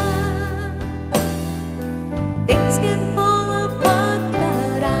heart. Things can fall apart,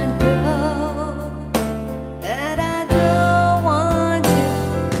 but I know that I don't want you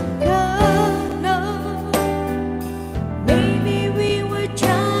to go. No, maybe we were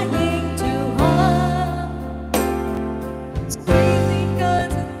trying too hard. It's crazy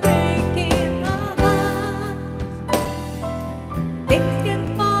 'cause it's breaking my heart. Things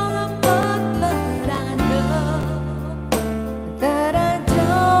can fall apart, but I know that I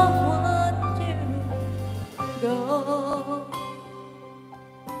don't want you to go.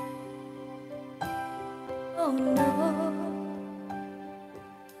 Oh no,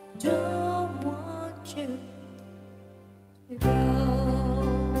 don't want you to go.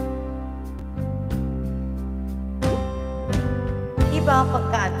 Iba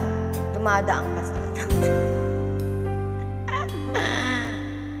pagka dumadaan ka sa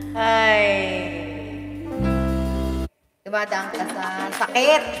ay, dumadaan ka sa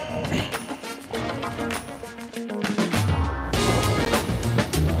sakit.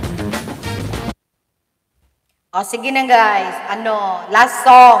 O, sige na guys. Last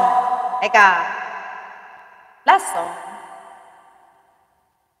song. Teka. Last song.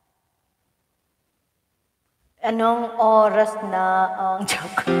 Anong oras na ang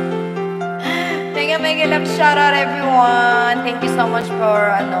joke? Mega love shout out everyone. Thank you so much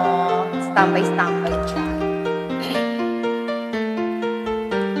for standby chat.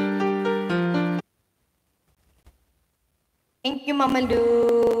 Thank you, Mama Lu.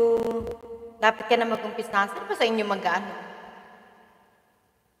 Lapit ka na mag-umpisa. Saan ba sa inyo mag-ano?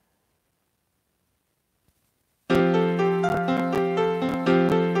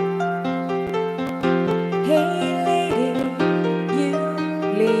 Hey lady, you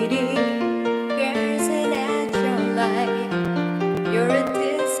lady, gazing at your light. You're a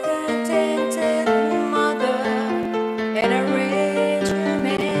discontented mother and a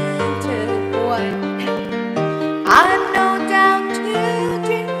regimented wife. I've no doubt you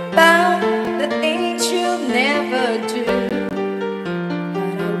dream about the things you'll never do.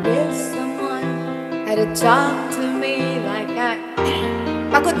 Had to talk to me like I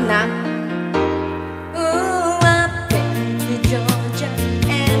pagod na. Ooh, I've been to Georgia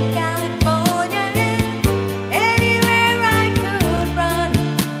and California and anywhere I could run.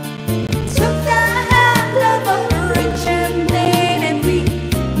 Took the hand of a rich man and we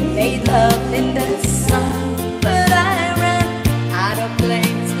made love in the sun. But I ran out of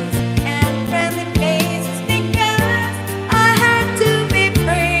places and friendly faces because I had to be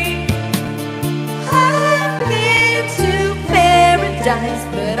free. I've been to paradise,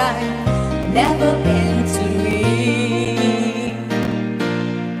 but I've never been to me.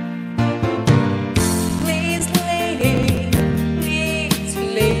 Please, lady,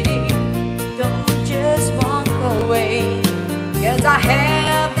 don't just walk away. 'Cause I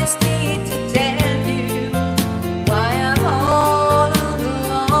have this need to tell you why I'm all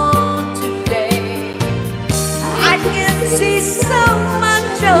alone today. I can see so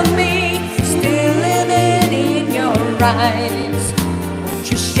much of me still living in your eyes. Won't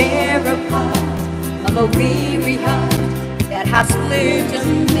you share a part of a weary heart that has lived a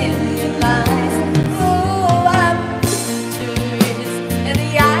million lives? Oh, I'm tourist in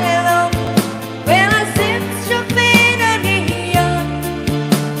the island when I sit your feet neon.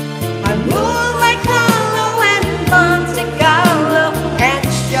 I move like Carlo and Monte Carlo and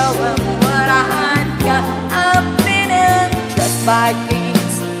show 'em what I've got. I've been impressed by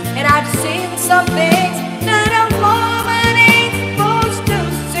kings and I've seen some things that a woman ain't supposed to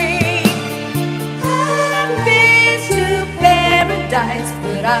see. I've been to paradise,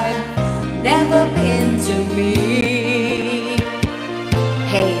 but I've never been to me.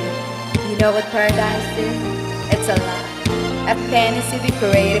 Hey, you know what paradise is? It's a lie. A fantasy we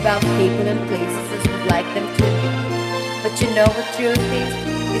create about people and places as we'd like them to be. But you know what truth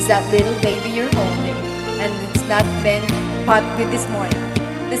is that little baby you're holding, and it's not been pot with this morning.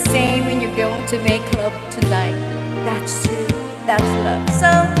 The same when you're going to make love tonight. That's true, that's love.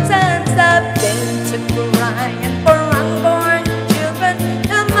 Sometimes I've been to crying for unborn children.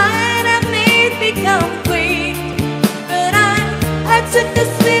 The mind I made become complete. But I took the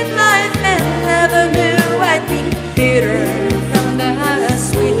sweet life and never knew I'd be bitter from the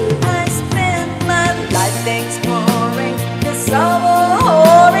sweet. I spent my life exploring the soul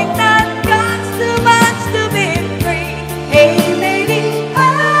whoring that costs too much to be free. Hey lady,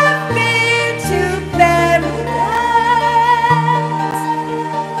 I've been to paradise,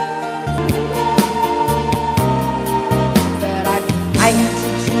 but I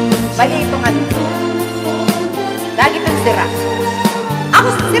bali itong ano, lagi itong sira. Ako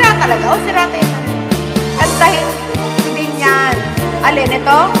sira talaga, o sira tayo. Kantahin, hindi niyan. Alin,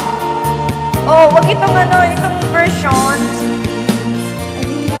 ito? Oh, wag itong ano, itong version.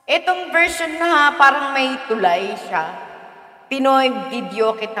 Itong version na parang may tulay siya. Pinoy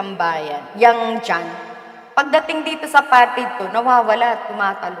video kitambayan. Yang dyan. Pagdating dito sa party to, nawawala at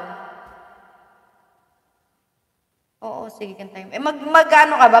tumatalo. Oo, sige, kantahin.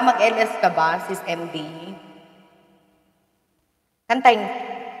 Mag-ano ka ba? Mag-LS ka ba, sis MD? Kantahin.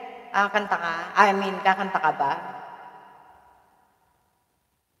 Kanta ka? Kakanta ka ba?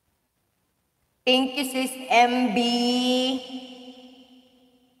 Thank you, sis MB.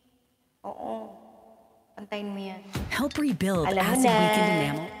 Oo. Kantahin mo yan. Help rebuild Alam mo acid na. weakened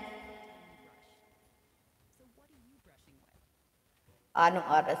enamel. Anong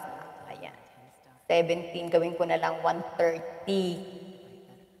oras na? Ayan. 17, gawin ko na lang 1:30.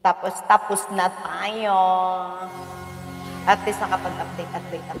 Tapos na tayo. At least nakapag-update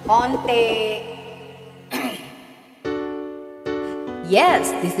ng konti.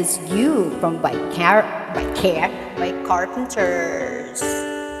 Yes, this is you from by Carpenters.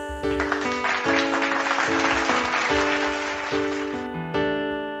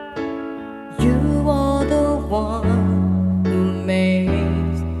 You are the one who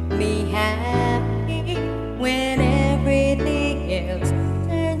makes me happy when everything else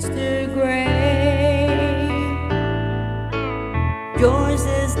turns to gray. Yours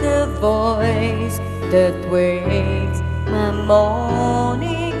is the voice that wakes my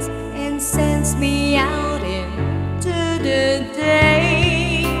mornings and sends me out into the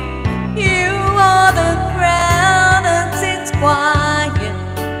day. You are the crowd that sits quiet,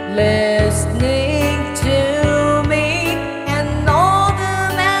 listening to me and all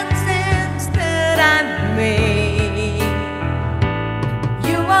the messes that I've made.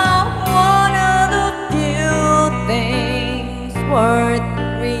 You are one of the few things worth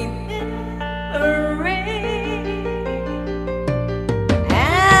remembering.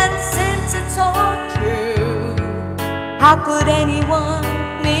 And since it's all true, how could anyone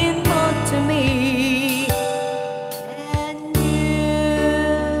mean more to me than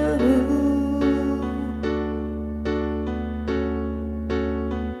you?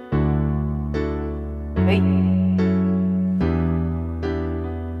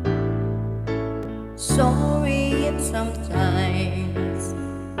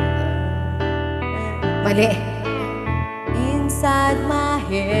 Mali. Inside my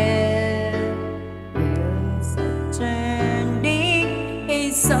head wheels are turning.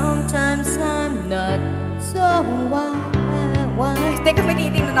 Hey, sometimes I'm not so wise. Teka, may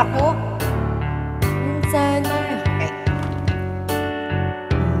titingnan ako. Inside my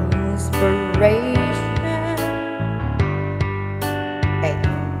inspiration. Okay.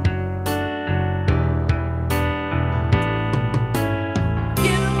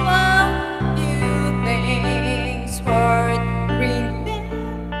 You are new things worth remembering.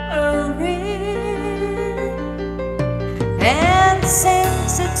 And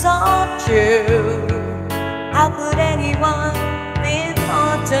since it's all true, how could anyone live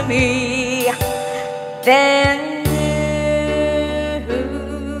onto me? Then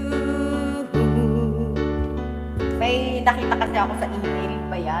May nakita kasi ako sa email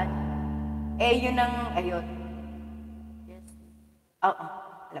ba yan? Eh, yun ang, ayun. Yes. Oo,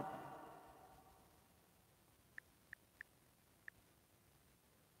 alam ko.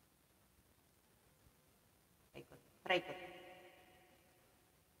 Try ko.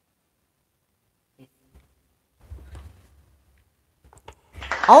 Yes.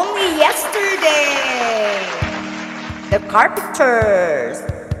 Only yesterday, the Carpenters.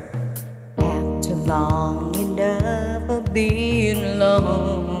 after long enough of being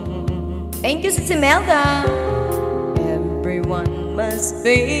alone. Thank you, Sis Imelda. Everyone must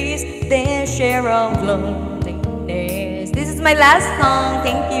face their share of loneliness. This is my last song.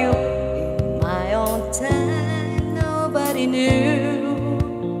 Thank you. In my own time, nobody knew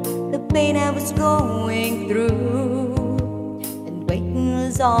the pain I was going through, and waiting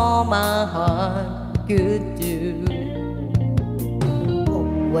was all my heart could do. Oh,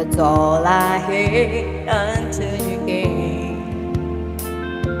 what's all I had until you came.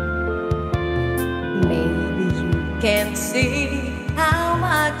 Maybe you can't see how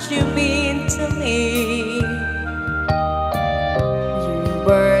much you mean to me. You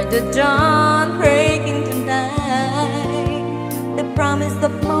were the dawn breaking tonight, the promise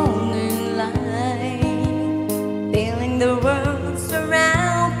of morning light, feeling the world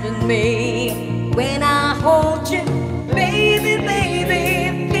surrounding me. When I hold you, baby, baby,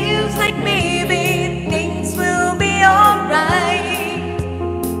 it feels like maybe things will be alright.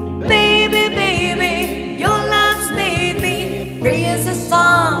 Baby, baby, your love's made me free as a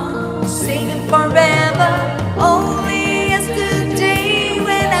song, singing forever. Only yesterday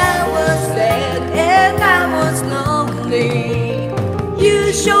when I was sad and I was lonely,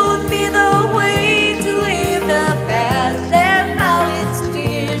 you showed me the way to leave the past and all its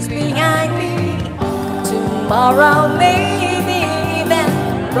tears behind me. Tomorrow may be even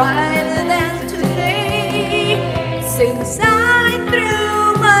brighter than today, since I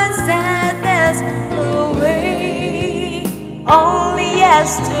threw my sadness away only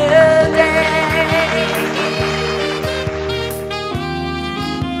yesterday.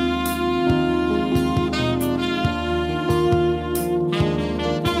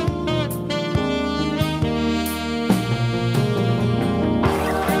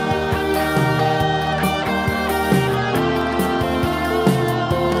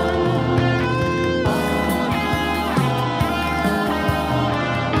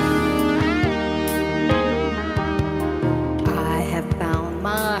 I have found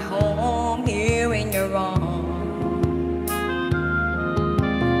my home here in your arms.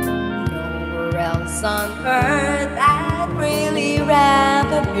 Nowhere else on earth I'd really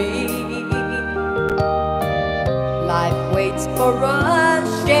rather be. Life waits for us,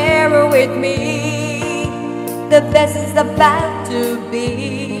 share it with me. The best is about to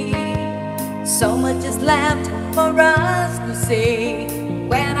be. So much is left for us to see.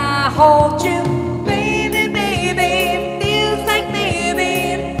 When I hold you, baby, baby, it feels like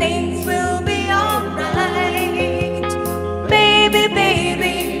maybe things will be alright. Baby,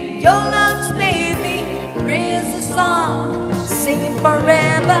 baby, your love's made me raise a song, singing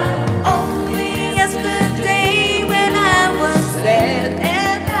forever. Only yesterday when I was sad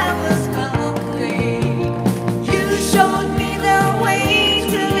and I was lonely, you showed me the way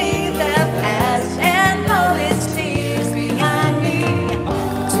to leave the past and all its tears behind me.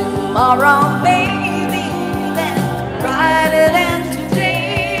 Tomorrow may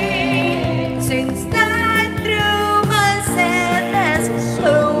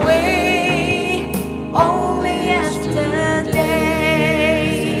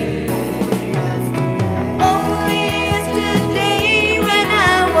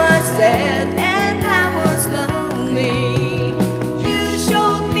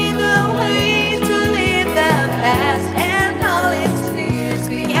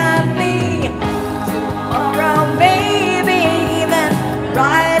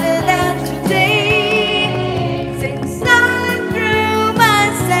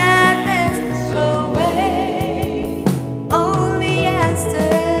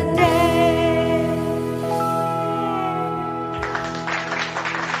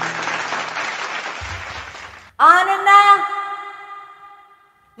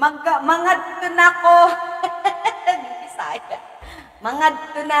Mangadto na ko. Bisaya.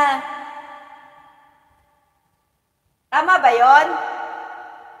 Mangadto na. Tama ba yon?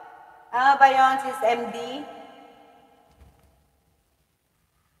 Tama ba yon, sis MD?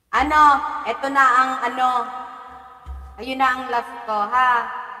 Ano? Ito na ang ano. Ayun na ang last ko, ha?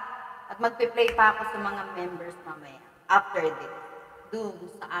 At magpe-play pa ako sa mga members mamaya. After this. Doon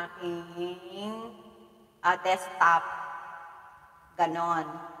sa aking desktop. Ganon.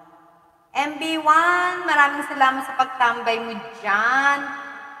 MB1, maraming salamat sa pagtambay mo dyan.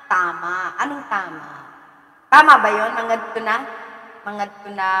 Tama. Anong tama? Tama ba yun? Mangadto na? Mangadto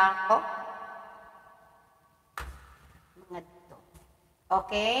na ako? Mangadto.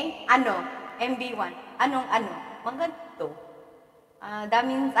 Okay? Ano? MB1. Anong ano? Mangadto.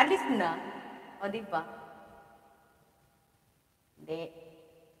 Daming alis na. O, diba? Hindi.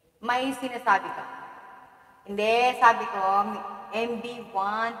 May sinasabi ka. Hindi, sabi ko,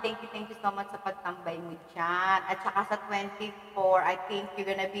 MB1, thank you so much sa pagtambay mo dyan. At saka sa 24, I think you're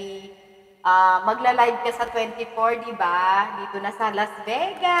gonna be, magla-live ka sa 24, di ba? Dito na sa Las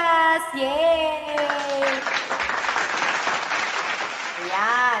Vegas! Yay!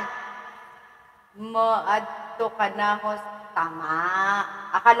 Ayan. Mo-adto ka na, host. Tama.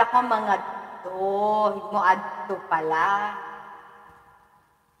 Akala ko mangadto. Mo-adto pala.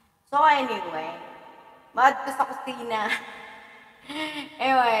 So anyway, maadto sa kusina.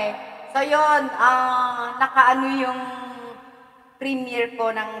 Anyway, so yun, nakaano yung premiere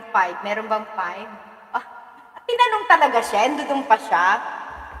ko ng 5. Meron bang 5? Tinanong talaga siya, endudong pa siya.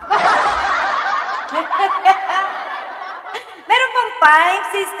 Meron bang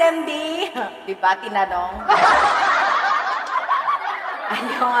 5, System D? Diba, tinanong?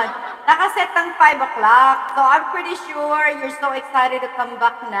 Ayun. Nakaset ng 5 o'clock. So, I'm pretty sure you're so excited to come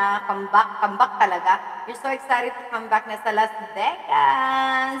back na. Come back talaga. You're so excited to come back na sa Las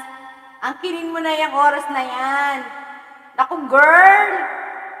Vegas. Ang kinin mo na yung oras na yan. Naku, girl!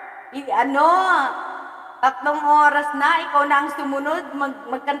 3 oras na. Ikaw na ang sumunod.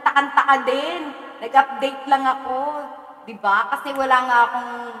 Magkanta-kanta ka din. Nag-update lang ako. Diba? Kasi wala nga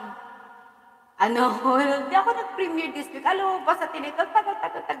akong hindi ako nag-premiere this week. Alam mo ba, sa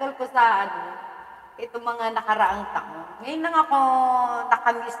tagal ko sa itong mga nakaraang taon. Ngayon lang ako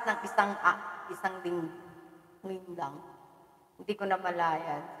nakamiss ng isang linggo lang. Hindi ko na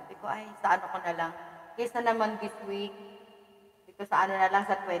malayan. Sabi ko, sa ano ko na lang. Kesa naman this week, dito sa ano na lang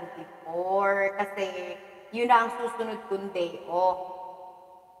sa 24. Kasi yun na ang susunod kong day off.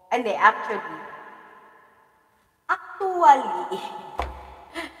 Hindi, actually,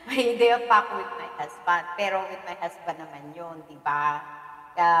 may day off ako with my husband. Pero with my husband naman yun, di ba?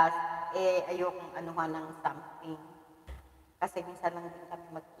 Kasi, ayokong anuhan ng something. Kasi minsan lang din kami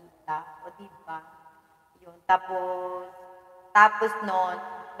magkita. O, di ba? Yun. Tapos noon,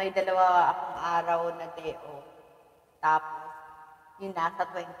 may 2 akong araw na day off. Tapos, yun nasa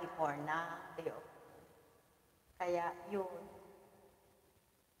 24 na day off. Kaya, yun.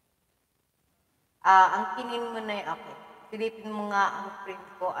 Ang kinin mo na yung okay. Silipin mo nga ang print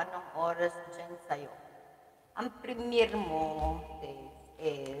ko, anong oras dyan sa'yo. Ang premiere mo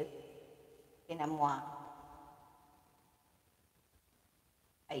is kinamwa.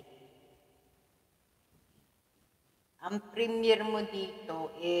 Ang premiere mo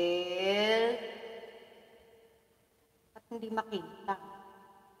dito is ba't hindi makita?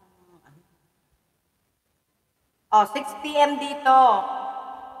 6 p.m. dito.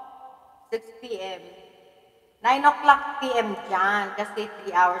 6 p.m. 9 o'clock p.m. dyan, kasi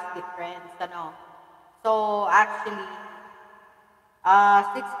 3 hours difference, So, actually,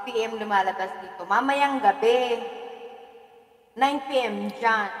 6 p.m. lumalabas dito. Mamayang gabi, 9 p.m.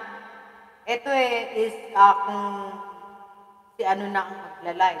 dyan. Ito is kung si ano na ang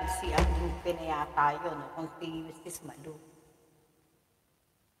magla-live, si Anding Pinayata yun, kung si Sis Malu.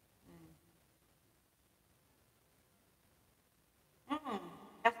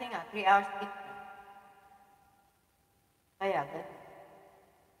 Kasi nga, 3 hours difference. Kaya, gano'n.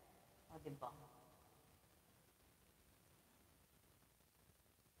 O, diba?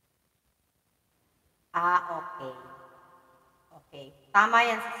 Okay. Okay. Tama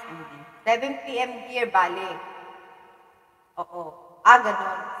yan, Sis MD. 7 p.m. here, balik. Oo.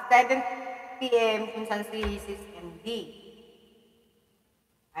 Gano'n. 7 p.m. kung saan si Sis MD.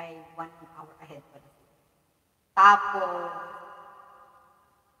 Ay, 1 hour ahead pa rin. Tapos,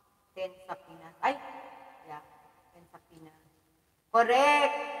 10 sa Pinas. Sa Pinas.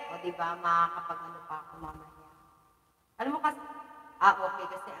 Correct! O, diba, makakapag-ano pa ako mamaya. Alam mo kasi, okay,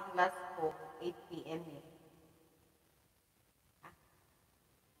 kasi ang last ko, 8 p.m.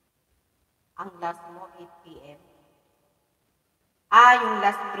 Ang last mo, 8 p.m. Yung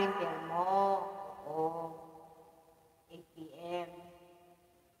last premiere mo. Oo. 8 p.m.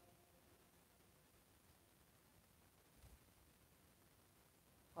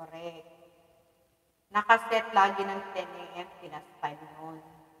 Correct. Nakaset lagi ng 10 a.m. Pinas time nun.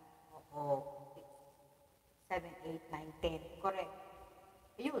 Oo. 7, 8, 9, 10. Correct.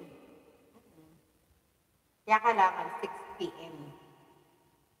 Ayun. Kaya kailangan 6 p.m.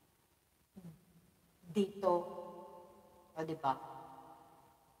 Dito. O, diba?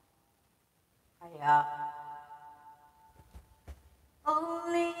 Kaya,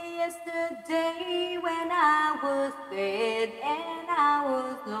 only yesterday when I was dead and I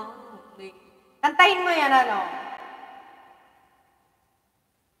was lonely. Kantahin mo yan, ano?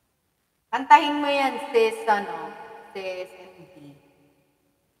 Kantahin mo yan, sis, ano? Sis, MD.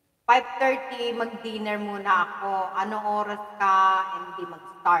 5:30, mag-dinner muna ako. Anong oras ka, MD,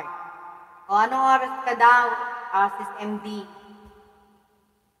 mag-start? O, anong oras ka daw, sis, MD?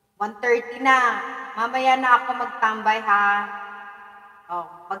 1:30 na. Mamaya na ako magtambay, ha?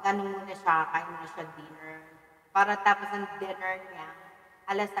 O, pag-ano muna siya, kain muna siya dinner. Para tapos ang dinner niya,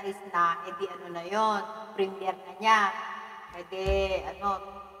 alas 6 na, edi ano na yon, premiere na niya. Edi, ano,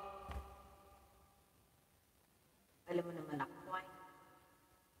 alam mo naman ako,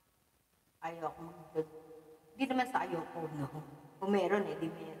 ayoko mag-vlog. Hindi naman sa ayoko, no. Kung meron, di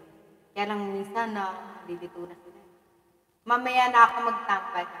meron. Kaya lang minsan na, lilito na sila. Mamaya na ako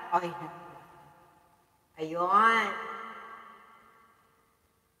magtambay. Okay na. Ayun.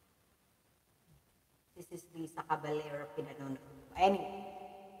 This is Lisa Caballero, pinanonood. Anyway.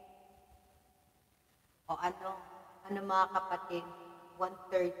 O ano mga kapatid,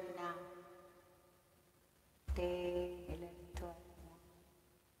 1:30 na. 10, 11, 12,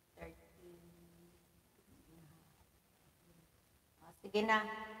 13. Sige na.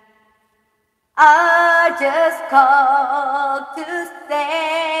 I just called to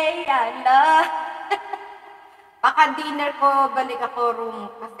say I love. Baka dinner ko, balik ako room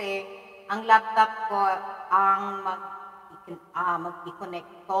kasi ang laptop ko ang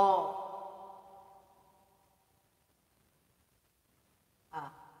mag-i-connect ko.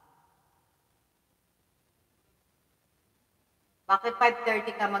 Bakit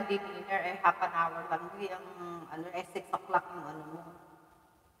 5:30 ka mag-dinner? Half an hour lang. Ang 6 o'clock yung ano mo.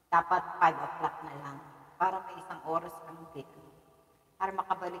 Dapat 5 o'clock na lang. Para may isang oras kang dito. Para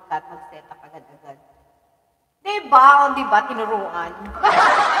makabalik ka at mag-set up agad-agad. Diba? O diba? Tinuruan.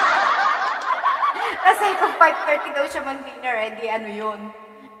 Kasi kung 5:30 daw siya mag-dinner, di ano yun.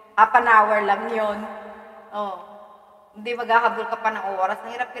 Half an hour lang yun. Oh. Hindi maghahabol ka pa ng oras.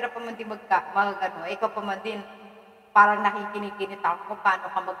 Nahirap-hirap pa man din magano. Ikaw pa man din. Parang nakikinig-kinit ako kung paano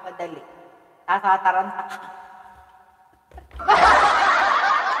ka magpadali. Tataranta ka.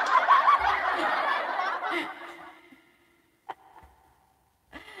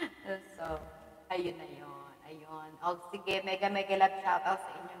 So, ayun na yun. Ayun. O sige, mega love shoutout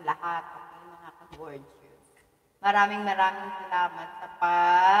sa inyong lahat. Okay, mga ka-gorgeous. Maraming salamat sa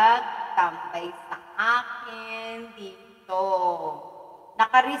pagtambay sa akin dito.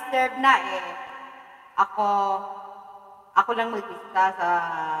 Naka-reserve na eh. Ako lang mag-isa sa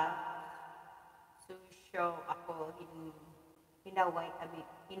sushi show. Ako, hinaway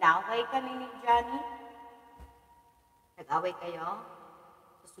kami ni Johnny. Nag-away kayo?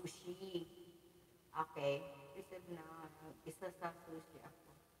 Sa sushi. Okay. Reserve na. Isa sa sushi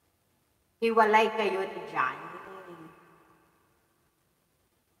ako. Hiwalay kayo ni Johnny.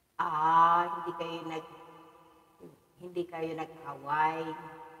 Hindi kayo nag-away.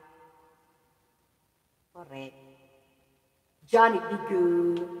 Correct. Johnny be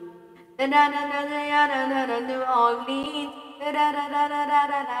good. New Orleans.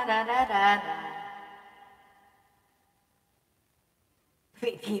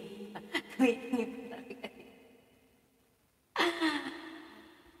 Wait.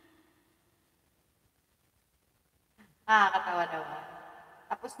 Katawa naman.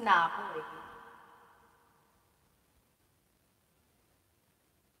 Tapos na ako eh.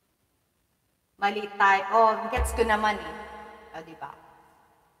 Mali tayo. Oh, gets ko naman eh. O, diba?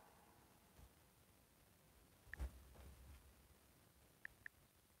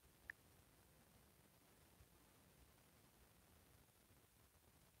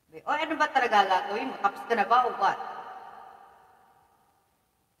 O, ano ba talaga gagawin mo? Tapos ka na ba o what?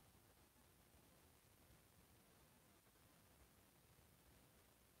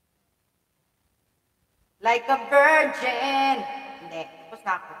 Like a virgin. Hindi. Tapos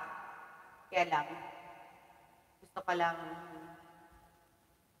na ako. Kaya lang. Gusto ko lang.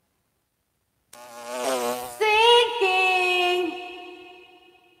 Sinking.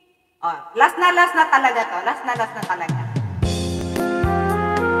 Oh, last na talaga to. Last na talaga.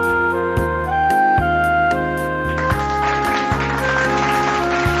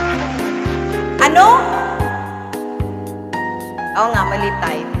 Ano? Oo nga, mali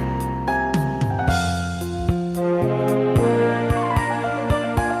tayo.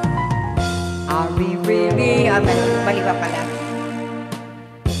 Are we really... mali pa pala.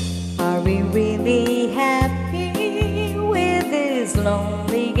 Are we really happy with this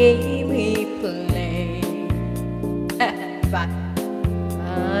lonely game we play? But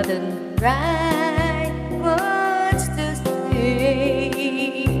the right words to say,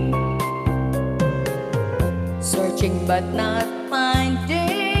 searching but not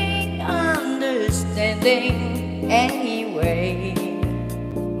finding understanding anyway.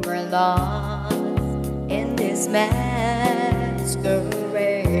 We're lost in this masquerade,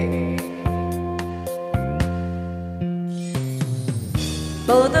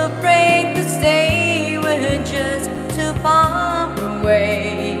 both afraid to say we're just too far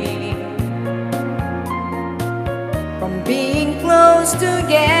away from being close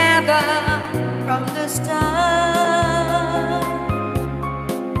together from the start.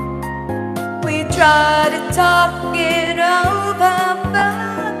 We try to talk it over,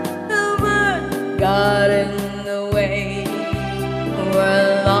 but the words got in the way.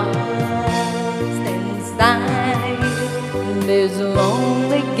 We're lost inside this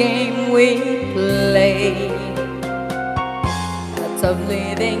lonely game we play. Of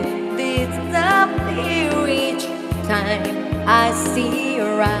living this up here each time I see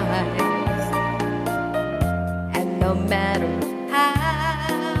your eyes, and no matter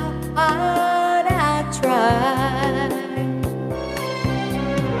how hard I try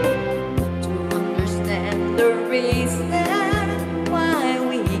to understand the reason why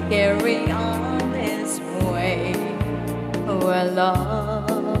we carry on this way, we're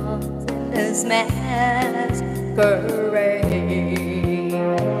lost in this masquerade.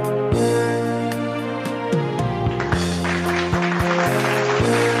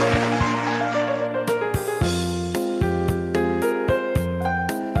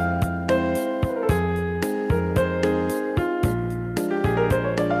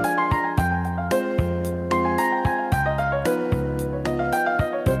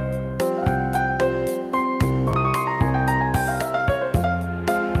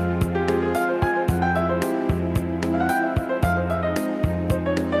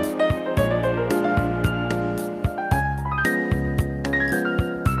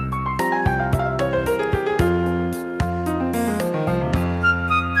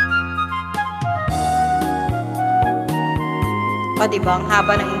 O, diba? Ang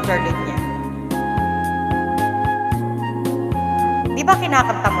haba ng interlude niya. Di ba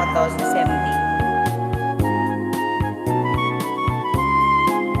kinakanta mo to sa SMD?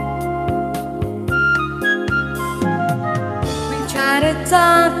 We try to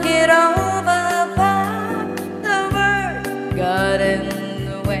talk it over, but the words got in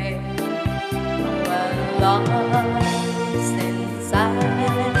the way. We're lost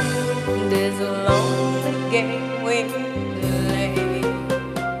inside this lonely game we play.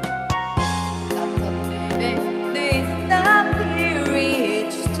 This stop here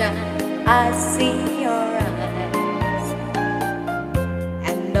each time I see your eyes,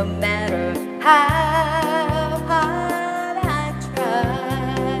 and no matter how hard I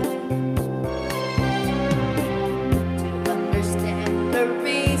try to understand the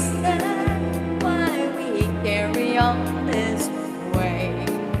reason why we carry on this way,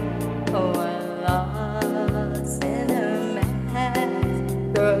 we're lost in a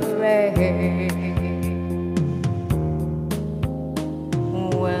masquerade.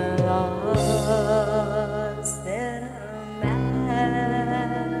 We're lost in a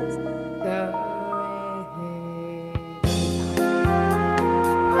masquerade.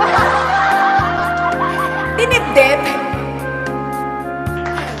 Dinip-dip.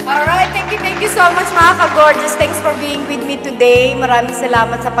 Alright, thank you so much mga ka-gorgeous. Thanks for being with me today. Maraming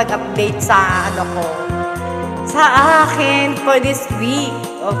salamat sa pag-update sa sa akin for this week.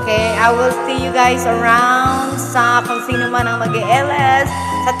 Okay, I will see you guys around sa kung sino man ang mag-LS.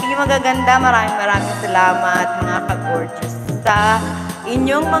 Sa team magaganda, maraming salamat mga ka-gorgeous sa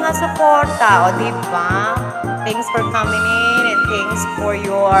inyong mga suporta. O diba? Thanks for coming in and thanks for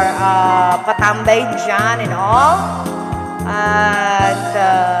your patambay dyan and all.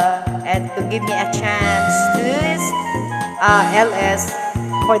 And to give me a chance to this LS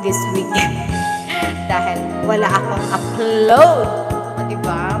for this week. Dahil wala akong upload. O,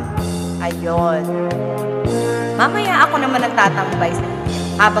 diba? Ayun. Mamaya ako naman ang tatambay sa inyo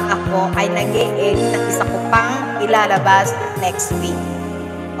habang ako ay nag-e-edit ng isa ko pang ilalabas next week.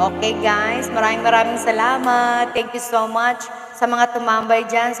 Okay guys, maraming salamat. Thank you so much sa mga tumambay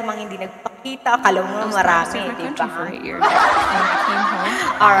dyan, sa mga hindi nagpakita. Akala mo marami, diba?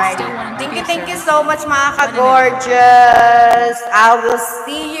 Alright. Thank you so much mga ka-gorgeous. I will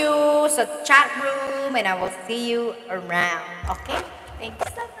see you sa chat room and I will see you around. Okay? Thank you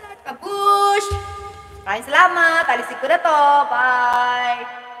so much. Kabush! Maraming salamat. Alisin ko na to. Bye!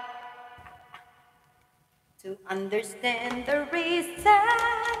 To understand the reason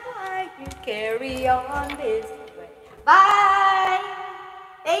why you carry on this way. Bye!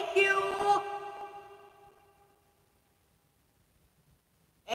 Thank you!